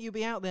know? Shouldn't you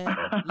be out there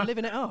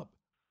living it up?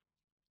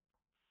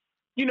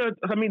 You know,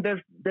 I mean,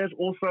 there's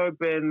also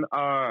been,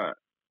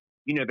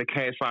 you know, the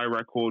KSI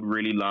record,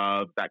 Really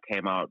Love, that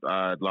came out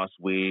last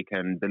week,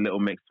 and the Little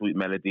Mix Sweet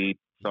Melody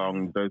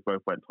song, those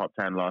both went top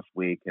 10 last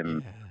week,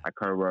 and I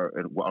co-wrote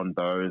on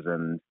those,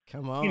 and,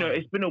 come on. You know,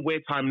 it's been a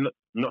weird time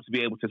not to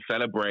be able to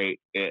celebrate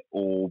it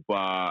all,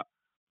 but,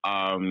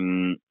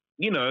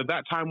 you know,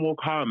 that time will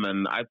come,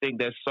 and I think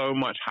there's so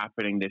much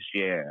happening this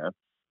year,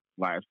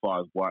 like, as far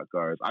as work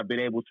goes. I've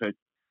been able to,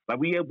 like,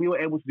 we were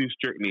able to do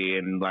Strictly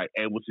and, like,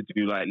 able to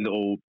do, like,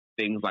 little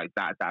things like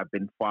that have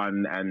been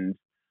fun and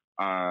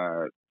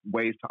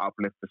ways to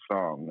uplift the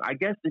song. I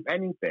guess, if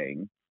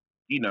anything,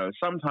 you know,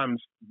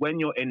 sometimes when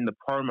you're in the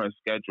promo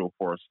schedule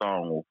for a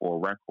song or for a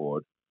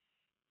record,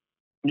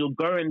 you'll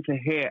go into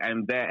here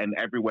and there and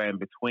everywhere in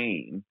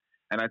between.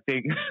 And I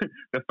think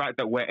the fact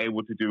that we're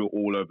able to do it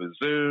all over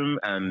Zoom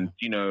and,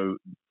 you know,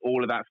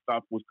 all of that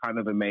stuff was kind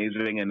of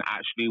amazing and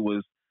actually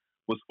was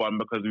fun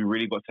because we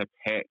really got to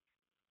pick,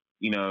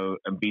 you know,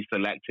 and be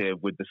selective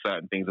with the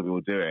certain things that we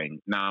were doing.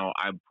 Now,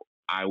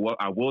 I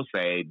will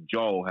say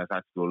Joel has had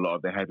to do a lot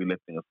of the heavy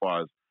lifting as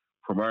far as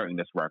promoting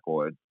this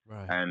record.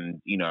 Right.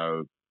 And, you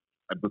know,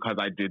 because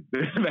I did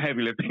the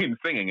heavy lifting and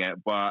singing it,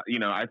 but, you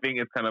know, I think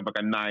it's kind of like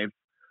a nice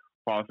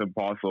part and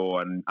parcel.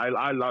 And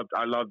I love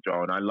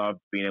Joel, and I love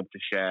being able to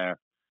share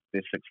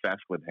this success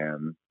with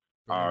him.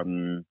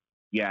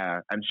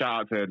 Yeah. And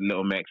shout out to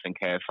Little Mix and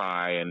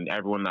KSI and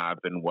everyone that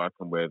I've been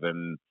working with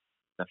and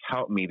that's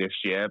helped me this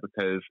year,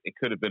 because it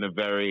could have been a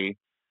very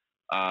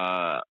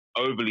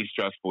overly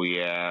stressful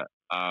year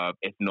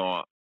if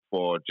not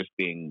for just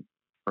being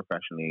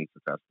professionally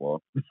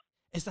successful.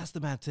 That's the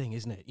bad thing,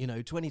 isn't it? You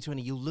know,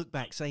 2020, you'll look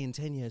back, say in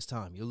 10 years'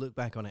 time, you'll look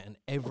back on it and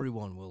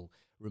everyone will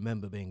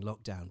remember being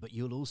locked down, but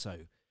you'll also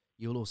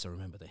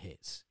remember the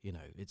hits. You know,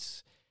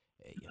 it's...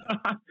 You know.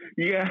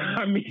 Yeah,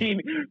 I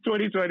mean,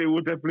 2020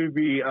 will definitely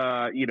be,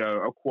 you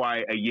know,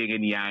 quite a yin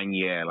and yang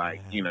year. Like,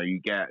 you know, you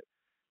get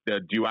the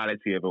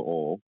duality of it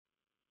all.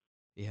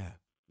 Yeah,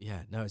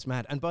 no, it's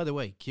mad. And by the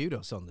way,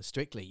 kudos on the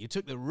Strictly. You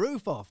took the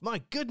roof off.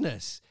 My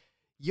goodness.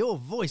 Your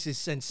voice is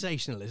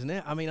sensational, isn't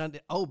it? I mean,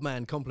 old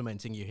man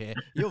complimenting you here.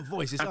 Your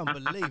voice is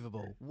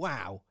unbelievable.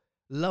 Wow.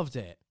 Loved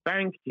it.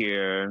 Thank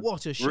you.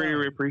 What a show.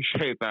 Really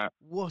appreciate that.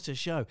 What a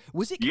show.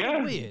 Was it kind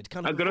of weird?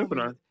 Kind of a good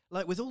opener.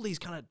 Like with all these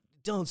kind of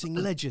dancing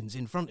legends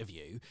in front of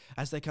you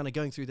as they're kind of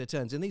going through their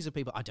turns. And these are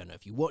people, I don't know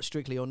if you watch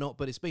Strictly or not,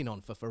 but it's been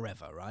on for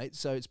forever, right?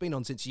 So it's been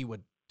on since you were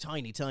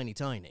tiny.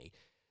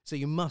 So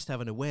you must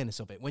have an awareness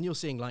of it. When you're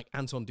seeing like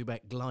Anton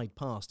Dubek glide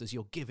past as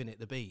you're giving it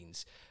the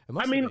beans.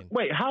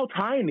 Wait, how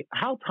tiny?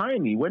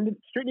 When did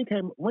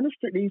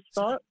Strictly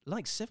start?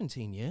 Like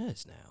 17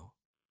 years now.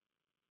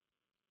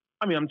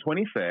 I mean, I'm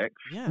 26.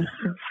 Yeah.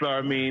 So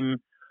I mean,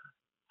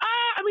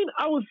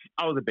 I was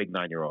a big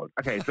 9-year-old.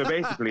 Okay, so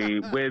basically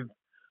with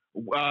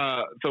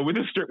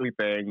the Strictly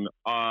thing,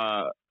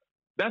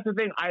 That's the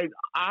thing.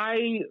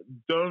 I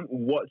don't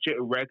watch it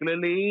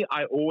regularly.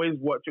 I always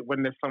watch it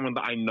when there's someone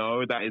that I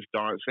know that is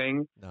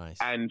dancing. Nice.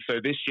 And so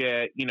this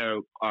year,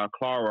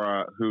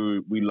 Clara,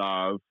 who we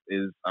love,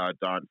 is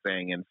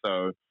dancing, and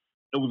so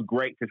it was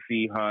great to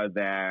see her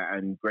there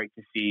and great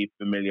to see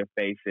familiar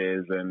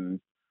faces. And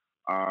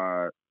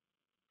I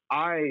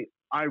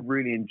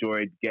really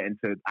enjoyed getting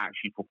to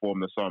actually perform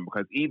the song,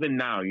 because even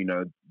now,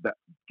 that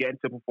getting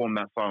to perform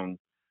that song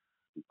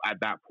at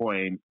that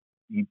point,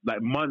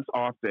 like months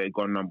after it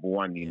gone number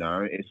one,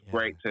 it's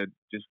great to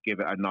just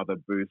give it another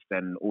boost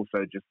and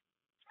also just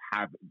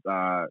have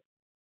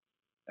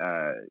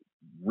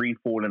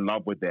re-fall in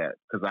love with it,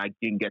 because I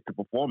didn't get to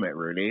perform it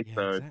really. Yeah,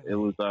 so exactly. it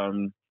was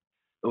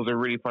a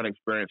really fun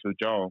experience with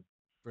Joel.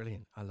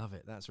 Brilliant. I love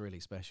it. That's really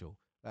special.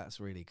 That's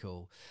really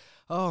cool.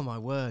 Oh, my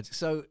word.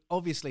 So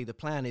obviously the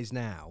plan is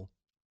now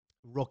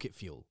rocket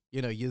fuel.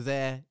 You're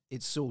there,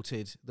 it's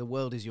sorted, the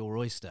world is your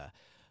oyster.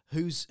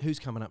 Who's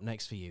coming up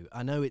next for you?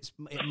 I know it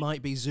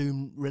might be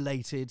Zoom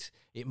related.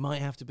 It might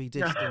have to be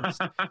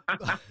distanced.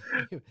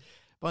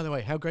 By the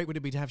way, how great would it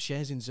be to have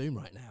shares in Zoom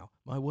right now?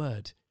 My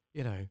word,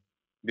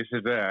 This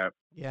is it.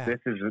 Yeah. This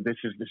is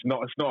it's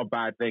not a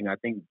bad thing. I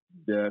think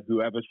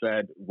whoever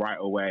said right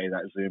away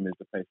that Zoom is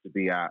the place to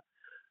be at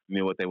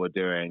knew what they were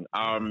doing.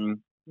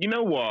 You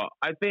know what?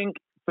 I think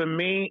for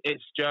me,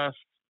 it's just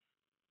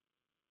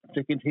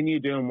to continue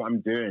doing what I'm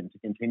doing, to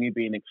continue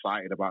being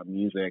excited about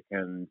music.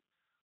 And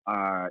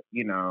I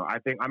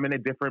think I'm in a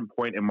different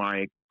point in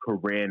my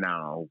career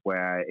now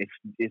where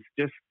it's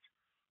just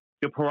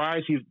the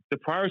priorities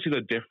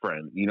are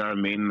different. You know what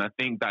I mean? And I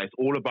think that it's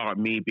all about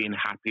me being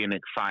happy and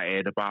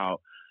excited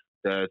about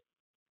the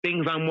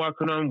things I'm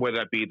working on,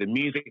 whether it be the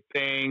music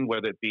thing,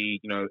 whether it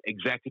be,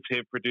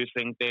 executive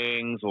producing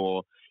things,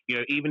 or,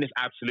 even this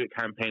Absolute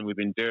campaign we've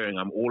been doing.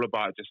 I'm all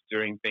about just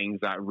doing things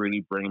that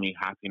really bring me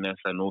happiness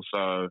and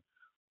also,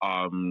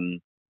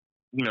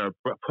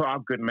 put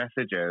out good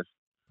messages.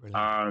 So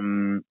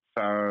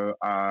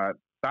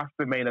that's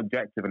the main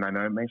objective. And I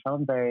know it may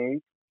sound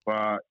vague,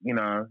 but,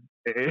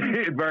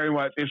 it very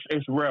much,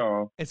 it's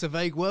real. It's a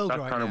vague world.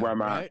 That's right kind now, of where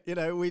I'm right? at.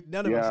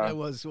 None of us know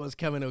what's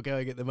coming or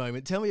going at the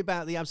moment. Tell me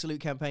about the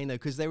Absolute campaign, though,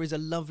 because there is a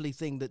lovely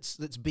thing that's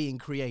being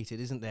created,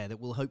 isn't there, that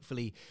will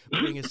hopefully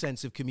bring a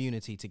sense of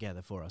community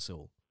together for us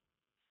all.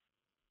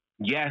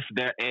 Yes,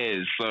 there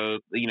is. So,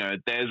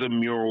 there's a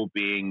mural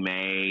being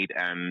made,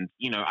 and,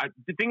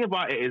 the thing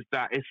about it is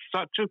that it's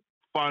such a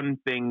fun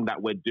thing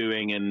that we're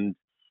doing, and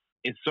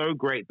it's so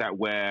great that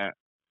we're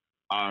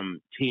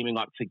teaming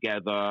up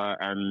together,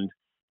 and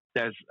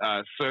there's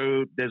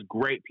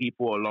great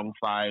people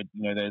alongside.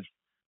 I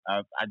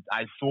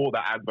saw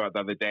that advert the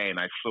other day, and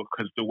I saw,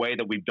 because the way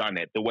that we've done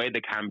it, the way the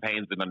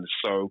campaign's been done is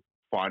so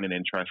fun and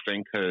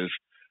interesting, because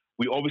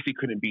we obviously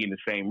couldn't be in the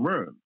same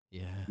room.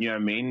 Yeah. You know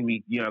what I mean?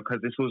 We,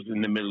 because this was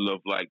in the middle of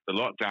like the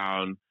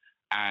lockdown,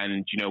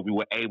 and, we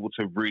were able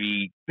to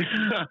really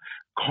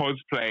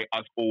cosplay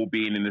us all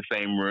being in the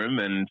same room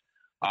and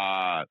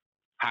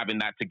having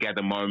that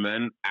together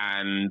moment.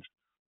 And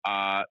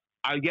I'm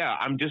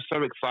just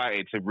so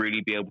excited to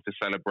really be able to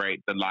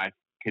celebrate the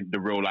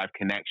real life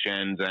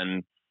connections,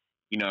 and,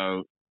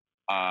 the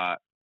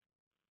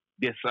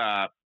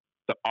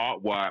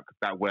artwork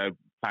that we're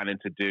planning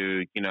to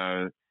do,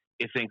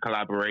 it's in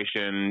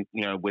collaboration,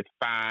 with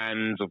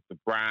fans of the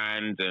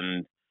brand,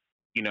 and,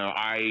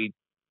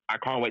 I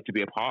can't wait to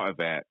be a part of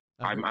it.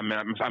 I'm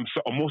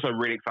also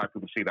really excited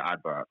to see the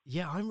advert.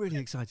 Yeah, I'm really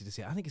excited to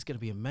see it. I think it's going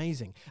to be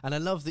amazing. And I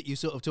love that you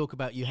sort of talk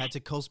about you had to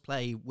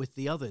cosplay with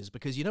the others,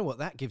 because you know what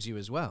that gives you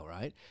as well,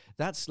 right?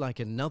 That's like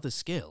another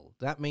skill.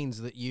 That means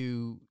that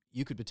you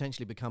could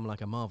potentially become like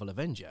a Marvel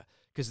Avenger,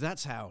 because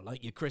that's how,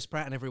 like, you're Chris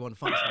Pratt and everyone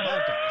fights the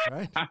bad guys,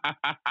 right?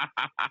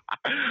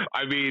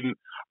 I mean,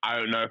 I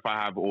don't know if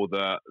I have all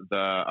the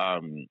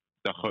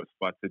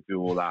chutzpah to do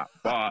all that,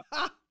 but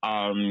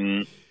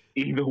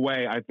either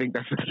way, I think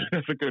that's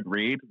a good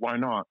read. Why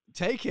not?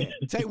 Take it.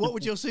 What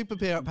would your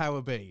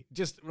superpower be?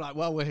 Just like,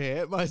 while we're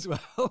here, might as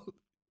well.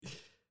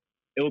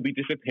 It will be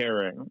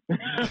disappearing.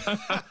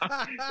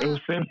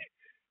 It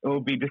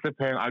will be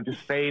disappearing. I'll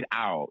just fade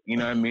out. You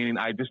know what I mean?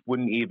 I just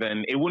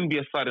it wouldn't be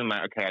a sudden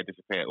like, okay, I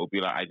disappear. It will be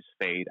like, I just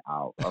fade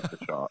out of the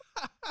shot.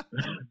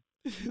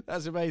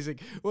 That's amazing.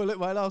 Well, look,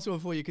 my last one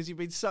for you, because you've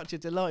been such a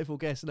delightful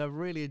guest and I've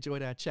really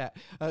enjoyed our chat.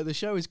 The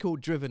show is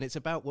called Driven. It's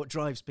about what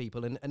drives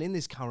people. And in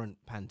this current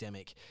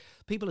pandemic,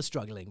 people are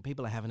struggling.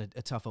 People are having a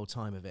tough old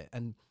time of it.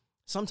 And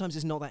sometimes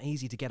it's not that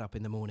easy to get up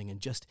in the morning and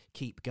just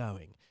keep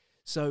going.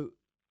 So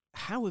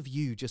how have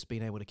you just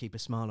been able to keep a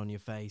smile on your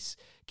face,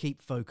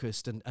 keep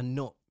focused, and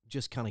not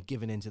just kind of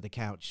given into the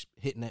couch,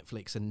 hit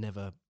Netflix and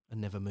never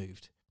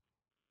moved?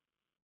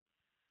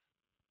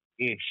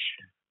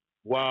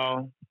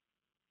 Well,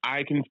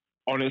 I can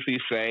honestly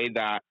say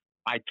that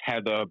I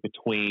tether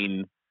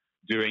between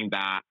doing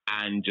that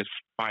and just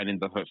finding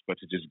the chutzpah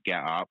to just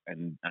get up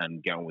and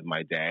get on with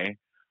my day.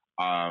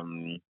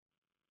 And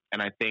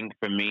I think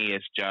for me,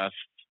 it's just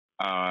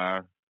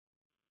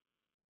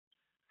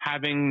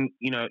having,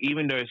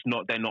 even though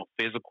they're not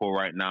physical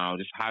right now,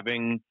 just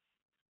having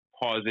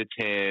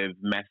positive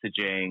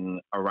messaging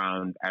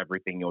around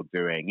everything you're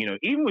doing.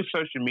 Even with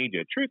social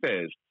media, truth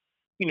is,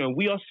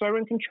 we are so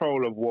in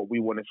control of what we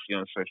want to see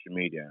on social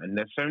media. And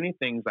there's so many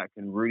things that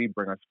can really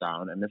bring us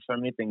down. And there's so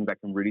many things that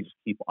can really just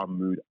keep our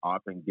mood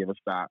up and give us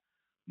that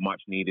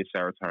much needed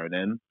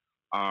serotonin.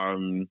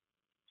 I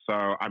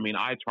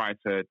try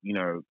to,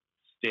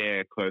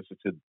 steer closer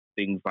to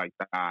things like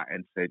that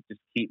and to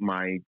just keep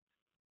my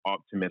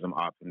optimism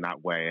up in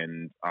that way,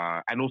 and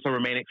also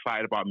remain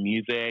excited about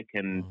music.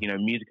 And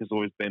music has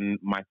always been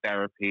my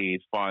therapy,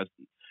 as far as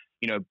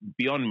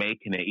beyond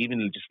making it,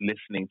 even just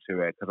listening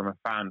to it, because I'm a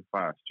fan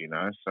first.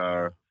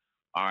 So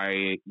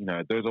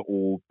those are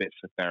all bits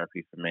of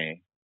therapy for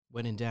me.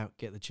 When in doubt,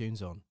 get the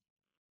tunes on.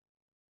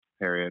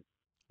 Period.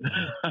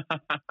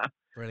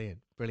 Brilliant.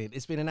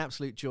 It's been an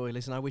absolute joy.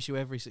 Listen, I wish you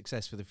every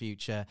success for the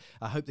future.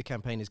 I hope the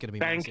campaign is going to be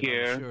massive. Thank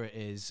you. I'm sure it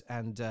is.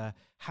 And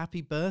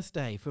happy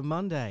birthday for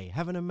Monday.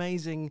 Have an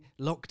amazing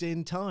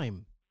locked-in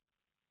time.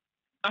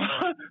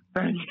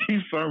 Thank you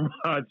so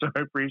much. I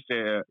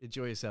appreciate it.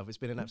 Enjoy yourself. It's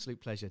been an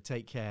absolute pleasure.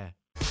 Take care.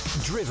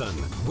 Driven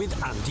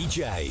with Andy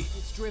J.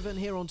 It's Driven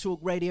here on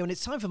Talk Radio, and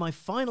it's time for my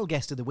final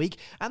guest of the week,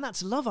 and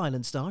that's Love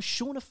Island star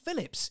Shaughna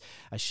Phillips,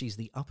 as she's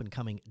the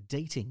up-and-coming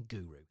dating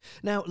guru.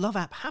 Now, Love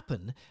App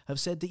Happen have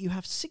said that you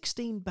have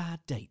 16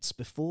 bad dates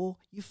before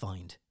you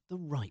find the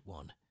right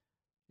one.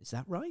 Is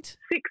that right?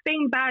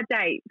 16 bad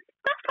dates.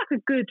 That's like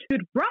a good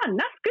run.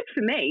 That's good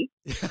for me.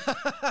 I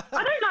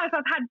don't know if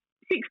I've had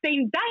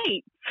 16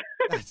 dates.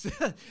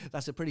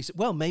 That's a pretty...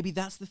 Well, maybe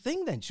that's the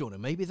thing then, Shaughna.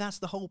 Maybe that's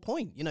the whole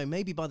point.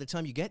 Maybe by the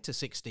time you get to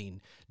 16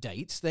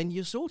 dates, then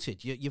you're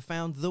sorted. You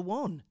found the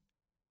one.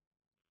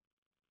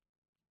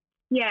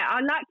 Yeah, I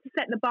like to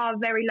set the bar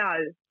very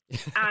low.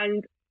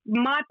 And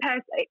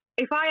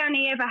if I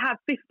only ever have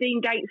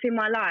 15 dates in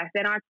my life,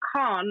 then I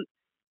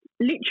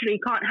literally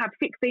can't have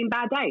 16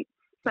 bad dates.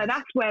 So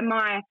that's where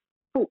my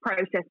thought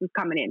process is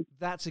coming in.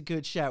 That's a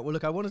good shout. Well,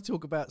 look, I want to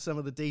talk about some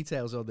of the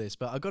details on this,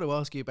 but I've got to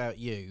ask you about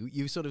you.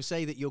 You sort of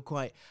say that you're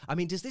quite... I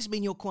mean, does this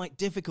mean you're quite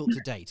difficult to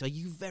date? Are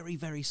you very,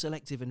 very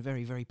selective and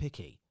very, very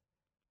picky?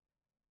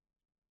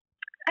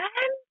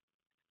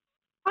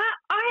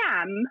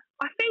 I am.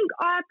 I think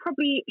I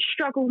probably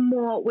struggle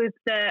more with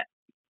the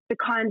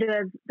kind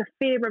of the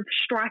fear of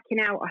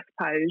striking out, I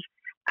suppose.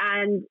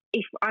 And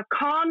if I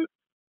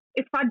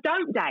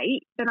don't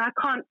date, then I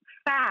can't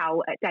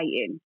foul at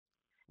dating.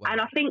 Wow.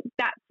 And I think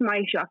that's my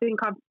issue. I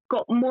think I've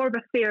got more of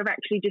a fear of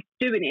actually just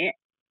doing it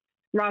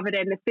rather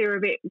than the fear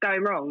of it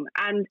going wrong.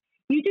 And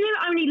you do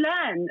only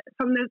learn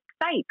from the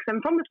mistakes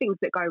and from the things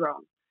that go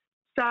wrong.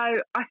 So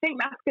I think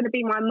that's going to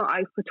be my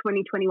motto for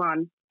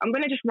 2021. I'm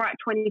going to just write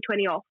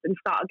 2020 off and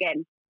start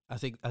again. I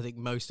think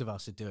most of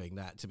us are doing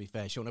that, to be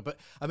fair, Shaughna. But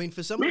I mean,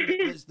 for someone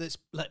that's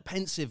like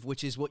pensive,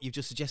 which is what you've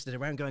just suggested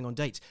around going on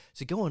dates,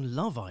 to go on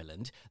Love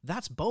Island,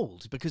 that's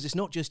bold, because it's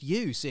not just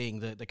you seeing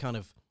the kind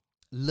of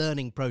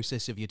learning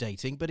process of your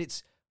dating, but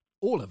it's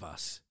all of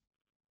us.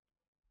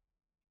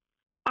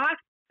 I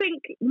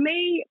think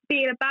me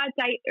being a bad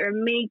dater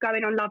and me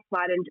going on Love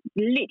Island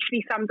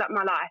literally sums up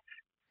my life.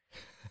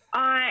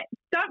 I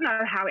don't know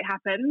how it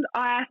happened.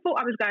 I thought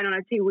I was going on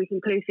a 2-week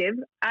inclusive,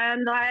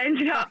 and I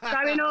ended up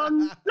going on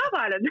Love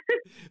Island.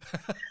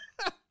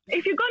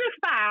 If you're going to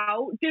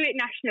foul, do it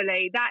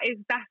nationally. That's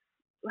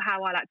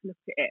how I like to look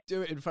at it.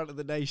 Do it in front of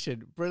the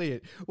nation.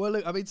 Brilliant. Well,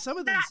 look, I mean, some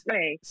of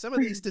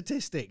these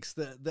statistics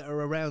that are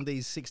around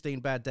these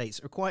 16 bad dates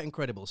are quite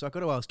incredible. So I've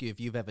got to ask you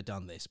if you've ever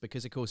done this,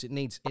 because of course it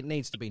needs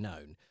to be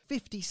known.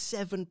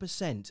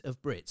 57%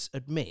 of Brits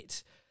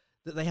admit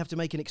that they have to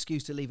make an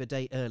excuse to leave a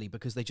date early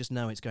because they just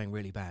know it's going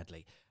really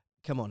badly.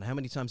 Come on, how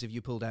many times have you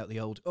pulled out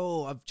the old,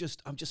 I'm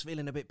just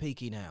feeling a bit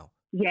peaky now?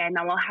 Yeah,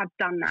 no, I have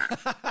done that.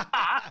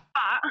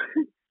 but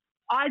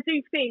I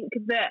do think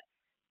that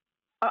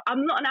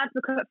I'm not an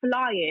advocate for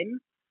lying,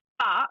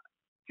 but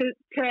to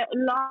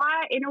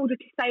lie in order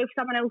to save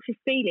someone else's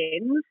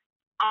feelings,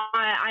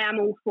 I am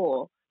all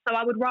for. So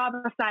I would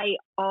rather say,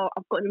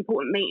 I've got an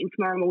important meeting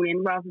tomorrow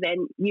morning, rather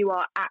than you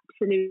are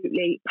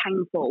absolutely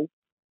painful.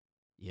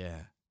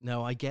 Yeah.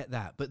 No, I get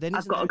that. But then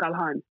I've got to go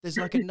home. There's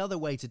like another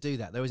way to do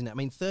that, though, isn't it? I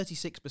mean,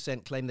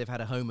 36% claim they've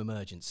had a home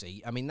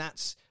emergency. I mean,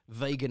 that's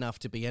vague enough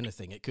to be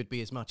anything. It could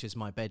be as much as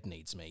my bed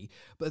needs me.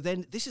 But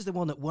then this is the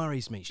one that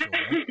worries me,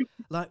 Shaughna.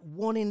 Like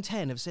 1 in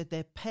 10 have said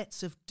their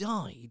pets have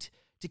died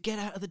to get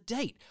out of the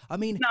date. I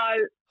mean...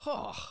 No.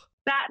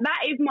 That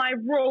is my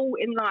rule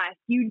in life.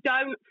 You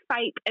don't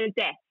fake a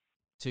death.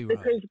 Too right.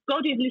 Because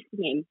God is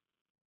listening.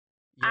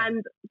 Yeah.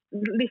 And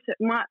listen,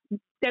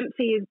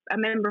 Dempsey is a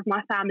member of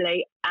my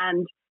family,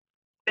 and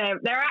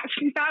they're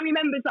actually family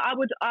members that I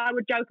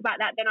would joke about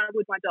that than I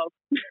would my dog.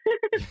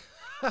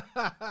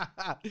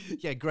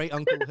 Yeah, great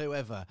uncle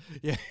whoever.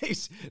 Yeah,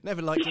 he's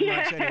never liked him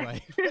much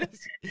anyway.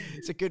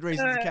 It's a good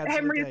reason to cancel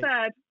Henry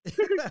III.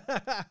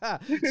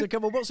 So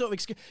come on, what sort of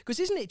excuse? Because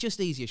isn't it just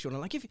easier,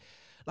 Shaughna?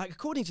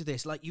 According to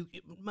this,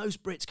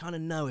 most Brits kind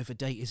of know if a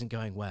date isn't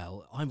going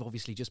well. I've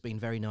obviously just been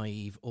very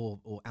naive,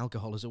 or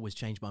alcohol has always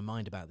changed my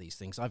mind about these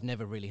things. I've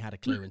never really had a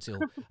clue until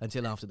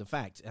after the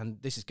fact,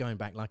 and this is going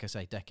back, like I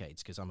say,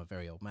 decades, because I'm a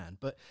very old man.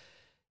 But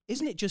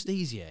isn't it just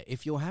easier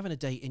if you're having a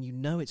date and you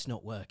know it's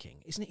not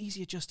working? Isn't it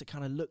easier just to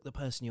kind of look the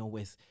person you're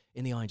with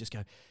in the eye and just go,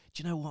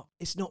 do you know what?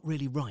 It's not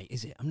really right,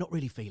 is it? I'm not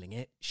really feeling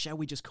it. Shall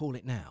we just call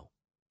it now?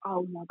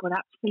 Oh my God,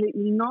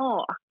 absolutely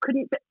not.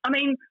 I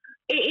mean,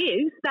 it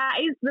is. That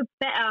is the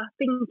better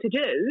thing to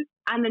do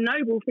and the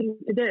noble thing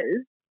to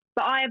do.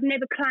 But I have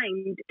never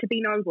claimed to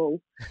be noble,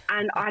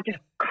 and I just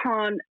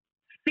can't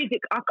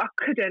I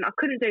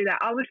couldn't do that.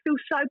 I would feel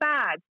so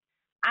bad,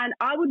 and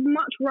I would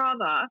much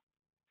rather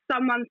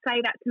someone say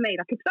that to me.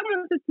 Like if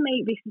someone said to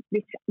me,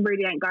 "This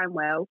really ain't going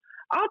well,"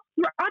 I'd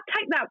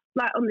take that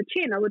like on the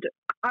chin.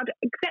 I'd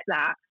accept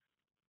that.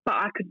 But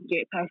I couldn't do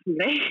it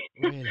personally.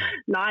 Really?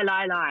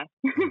 Lie.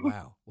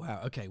 Oh,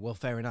 wow. Okay, well,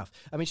 fair enough.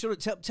 I mean, sure,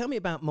 tell me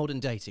about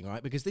modern dating,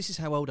 right? Because this is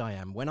how old I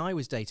am. When I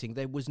was dating,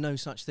 there was no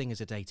such thing as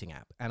a dating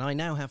app. And I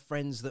now have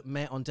friends that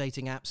met on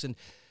dating apps. And,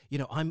 you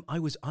know,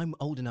 I'm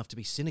old enough to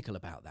be cynical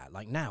about that.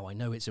 Like now I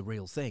know it's a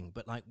real thing.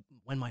 But like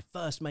when my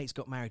first mates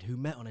got married who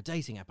met on a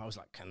dating app, I was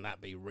like, can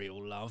that be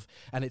real love?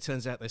 And it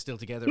turns out they're still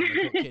together and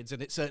they've got kids.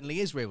 And it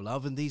certainly is real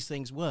love. And these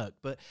things work.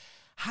 But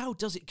how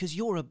does it? Because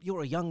you're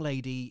a young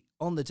lady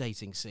on the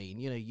dating scene.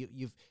 You know,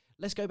 you've.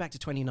 Let's go back to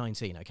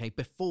 2019, okay?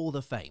 Before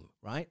the fame,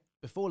 right?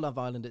 Before Love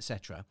Island,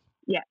 etc.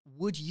 Yeah.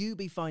 Would you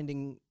be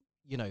finding,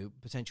 you know,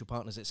 potential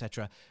partners,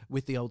 etc.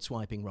 with the old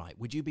swiping right?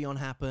 Would you be on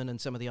Happen and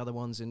some of the other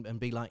ones and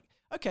be like,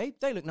 okay,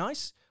 they look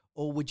nice,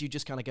 or would you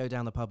just kind of go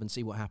down the pub and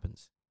see what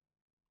happens?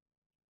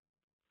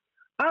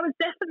 I was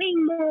definitely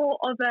more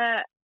of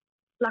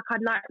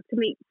I'd like to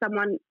meet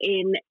someone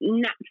in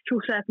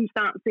natural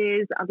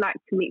circumstances. I'd like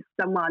to meet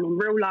someone in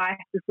real life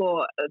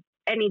before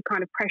any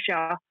kind of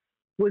pressure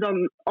was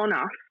on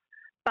us.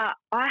 But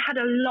I had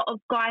a lot of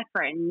guy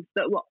friends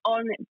that were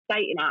on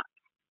dating apps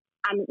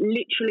and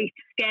literally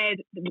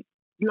scared the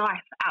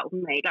life out of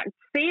me. Like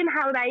seeing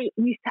how they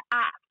used to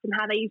act and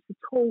how they used to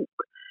talk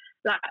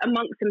like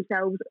amongst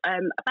themselves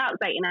about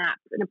dating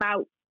apps and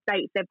about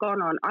dates they've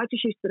gone on. I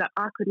just used to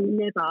I could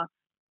never,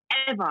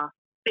 ever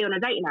be on a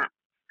dating app.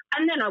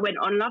 And then I went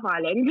on Love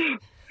Island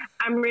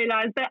and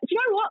realised that, do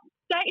you know what?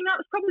 Dating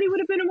apps probably would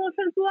have been a more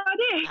sensible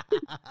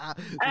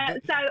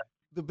idea. So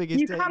the biggest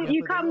you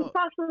come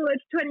fast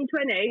forward to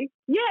 2020.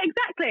 Yeah,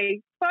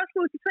 exactly. Fast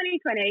forward to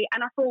 2020,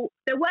 and I thought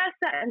there were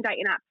certain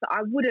dating apps that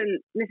I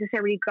wouldn't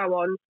necessarily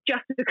go on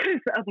just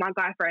because of my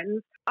guy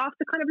friends.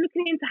 After kind of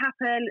looking into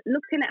Happen,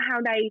 looking at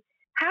how they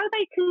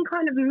can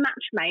kind of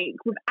matchmake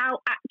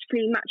without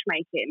actually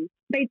matchmaking,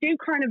 they do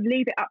kind of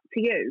leave it up to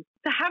you.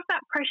 To have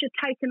that pressure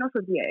taken off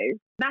of you,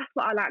 that's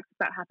what I liked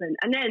about Happen.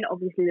 And then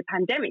obviously the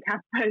pandemic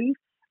happened,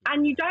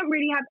 and you don't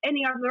really have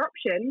any other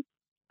option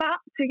but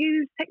to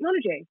use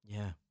technology.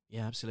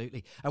 Yeah,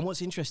 absolutely. And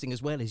what's interesting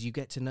as well is you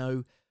get to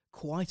know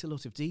quite a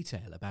lot of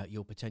detail about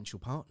your potential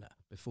partner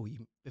before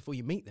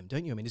you meet them,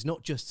 don't you? I mean, it's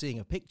not just seeing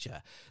a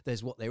picture.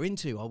 There's what they're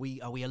into. Are we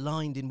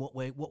aligned in what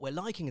we're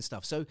liking and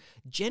stuff? So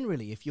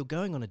generally, if you're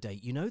going on a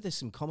date, you know there's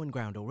some common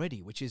ground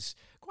already, which is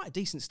quite a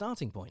decent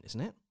starting point, isn't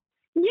it?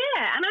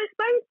 Yeah, and I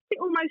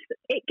suppose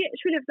it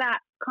gets rid of that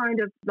kind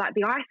of like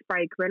the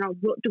icebreaker and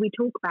what do we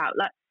talk about?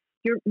 Like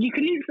you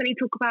can instantly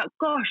talk about,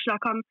 gosh,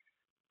 like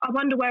I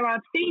wonder where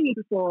I've seen you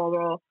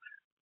before, or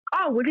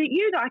oh, was it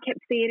you that I kept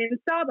seeing in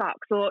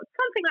Starbucks, or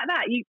something like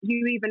that. You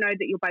even know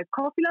that you're both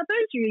coffee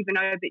lovers. You even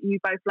know that you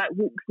both like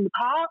walks in the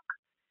park.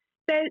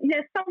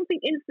 There's something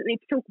instantly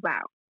to talk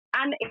about,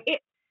 and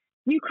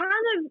you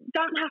kind of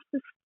don't have to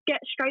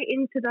get straight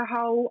into the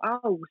whole,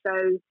 oh,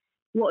 so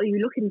what are you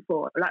looking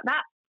for? Like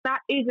that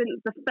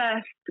isn't the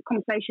first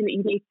conversation that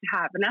you need to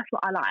have, and that's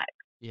what I like.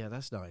 Yeah,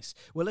 that's nice.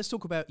 Well, let's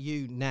talk about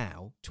you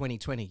now,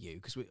 2020 you,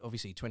 because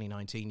obviously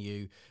 2019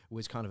 you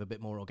was kind of a bit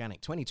more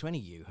organic. 2020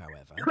 you,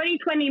 however.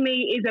 2020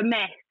 me is a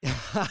mess.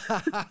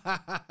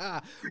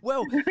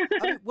 Well,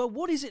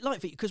 what is it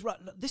like for you? Because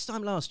this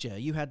time last year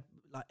you had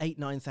like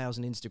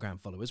 9,000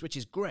 Instagram followers, which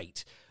is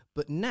great.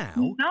 But now...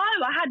 No,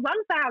 I had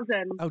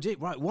 1,000. Oh, did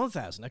right,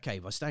 1,000. Okay,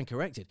 if I stand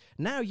corrected.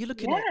 Now you're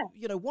looking at,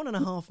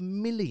 1.5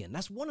 million.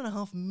 That's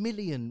 1.5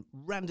 million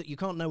random. You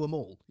can't know them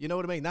all. You know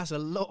what I mean? That's a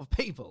lot of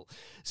people.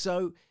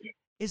 So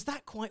is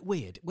that quite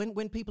weird?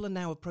 When people are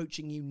now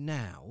approaching you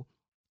now,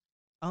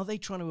 are they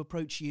trying to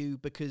approach you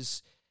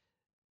because,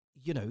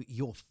 you know,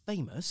 you're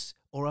famous,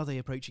 or are they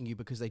approaching you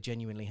because they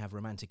genuinely have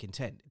romantic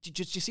intent? Do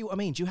you see what I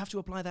mean? Do you have to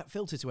apply that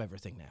filter to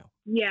everything now?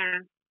 Yeah.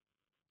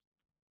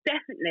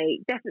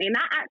 Definitely. And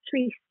that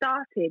actually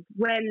started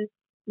when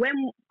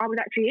I was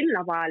actually in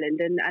Love Island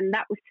and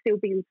that was still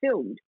being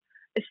filmed.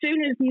 As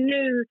soon as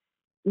new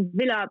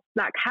villa,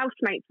 like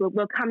housemates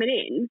were coming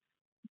in,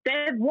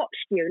 they've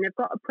watched you and they've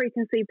got a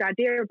preconceived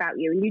idea about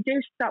you. And you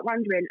do start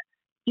wondering,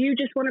 do you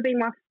just want to be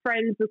my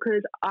friend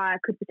because I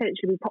could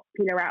potentially be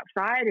popular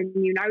outside and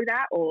you know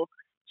that? Or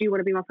do you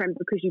want to be my friend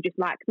because you just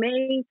like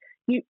me?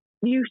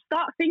 You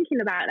start thinking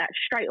about that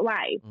straight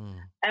away.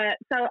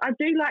 So I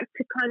do like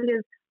to kind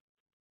of,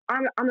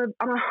 I'm a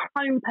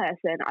home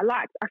person.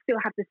 I still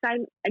have the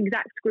same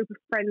exact group of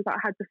friends that I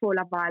had before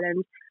Love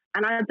Island,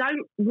 and I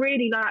don't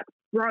really like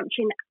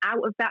branching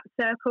out of that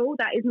circle.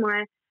 That is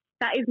my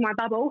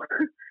bubble.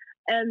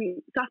 So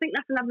I think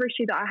that's another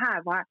issue that I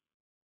have.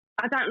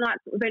 I don't like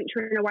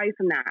venturing away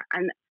from that.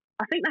 And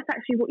I think that's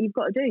actually what you've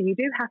got to do. You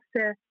do have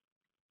to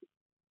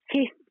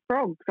kiss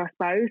frogs, I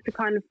suppose, to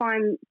kind of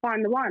find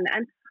the one.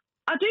 And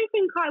I do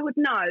think I would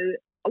know,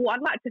 well,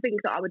 I'd like to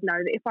think that I would know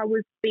that if I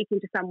was speaking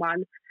to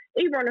someone,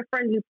 either on a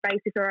friendly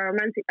basis or a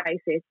romantic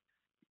basis,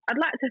 I'd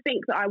like to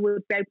think that I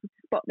would be able to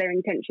spot their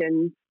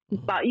intentions.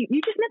 But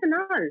you just never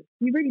know.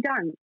 You really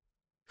don't.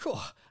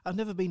 I've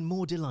never been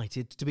more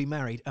delighted to be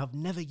married. I've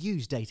never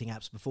used dating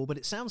apps before, but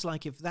it sounds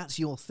like if that's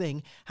your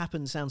thing,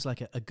 Happen sounds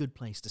like a good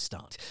place to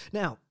start.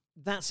 Now,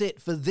 that's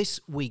it for this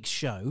week's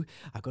show.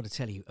 I've got to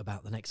tell you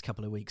about the next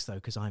couple of weeks, though,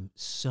 because I'm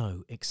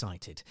so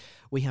excited.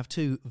 We have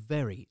 2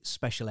 very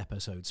special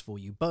episodes for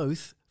you,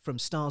 both from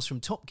stars from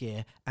Top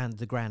Gear and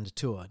the Grand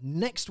Tour.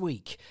 Next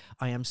week,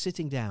 I am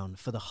sitting down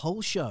for the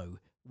whole show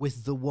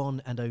with the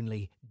one and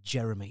only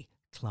Jeremy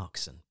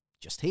Clarkson.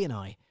 Just he and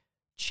I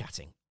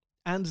chatting.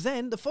 And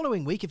then the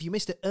following week, if you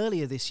missed it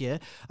earlier this year,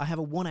 I have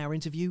a 1-hour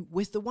interview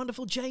with the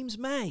wonderful James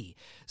May.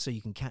 So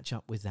you can catch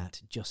up with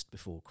that just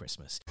before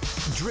Christmas.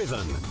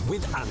 Driven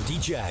with Andy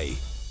J.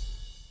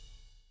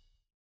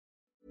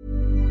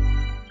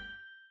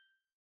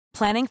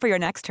 Planning for your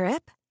next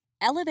trip?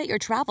 Elevate your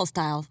travel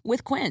style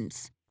with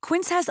Quince.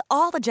 Quince has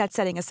all the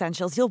jet-setting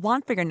essentials you'll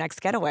want for your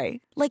next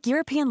getaway, like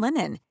European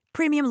linen,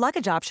 premium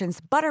luggage options,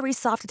 buttery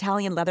soft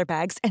Italian leather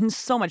bags, and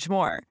so much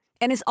more.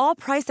 And is all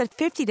priced at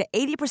 50 to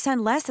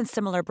 80% less than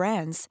similar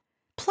brands.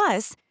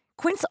 Plus,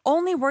 Quince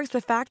only works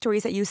with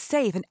factories that use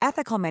safe and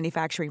ethical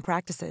manufacturing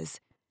practices.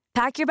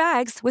 Pack your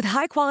bags with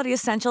high-quality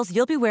essentials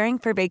you'll be wearing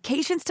for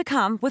vacations to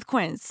come with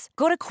Quince.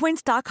 Go to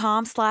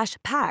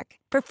quince.com/pack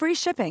for free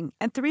shipping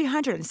and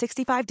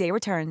 365-day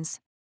returns.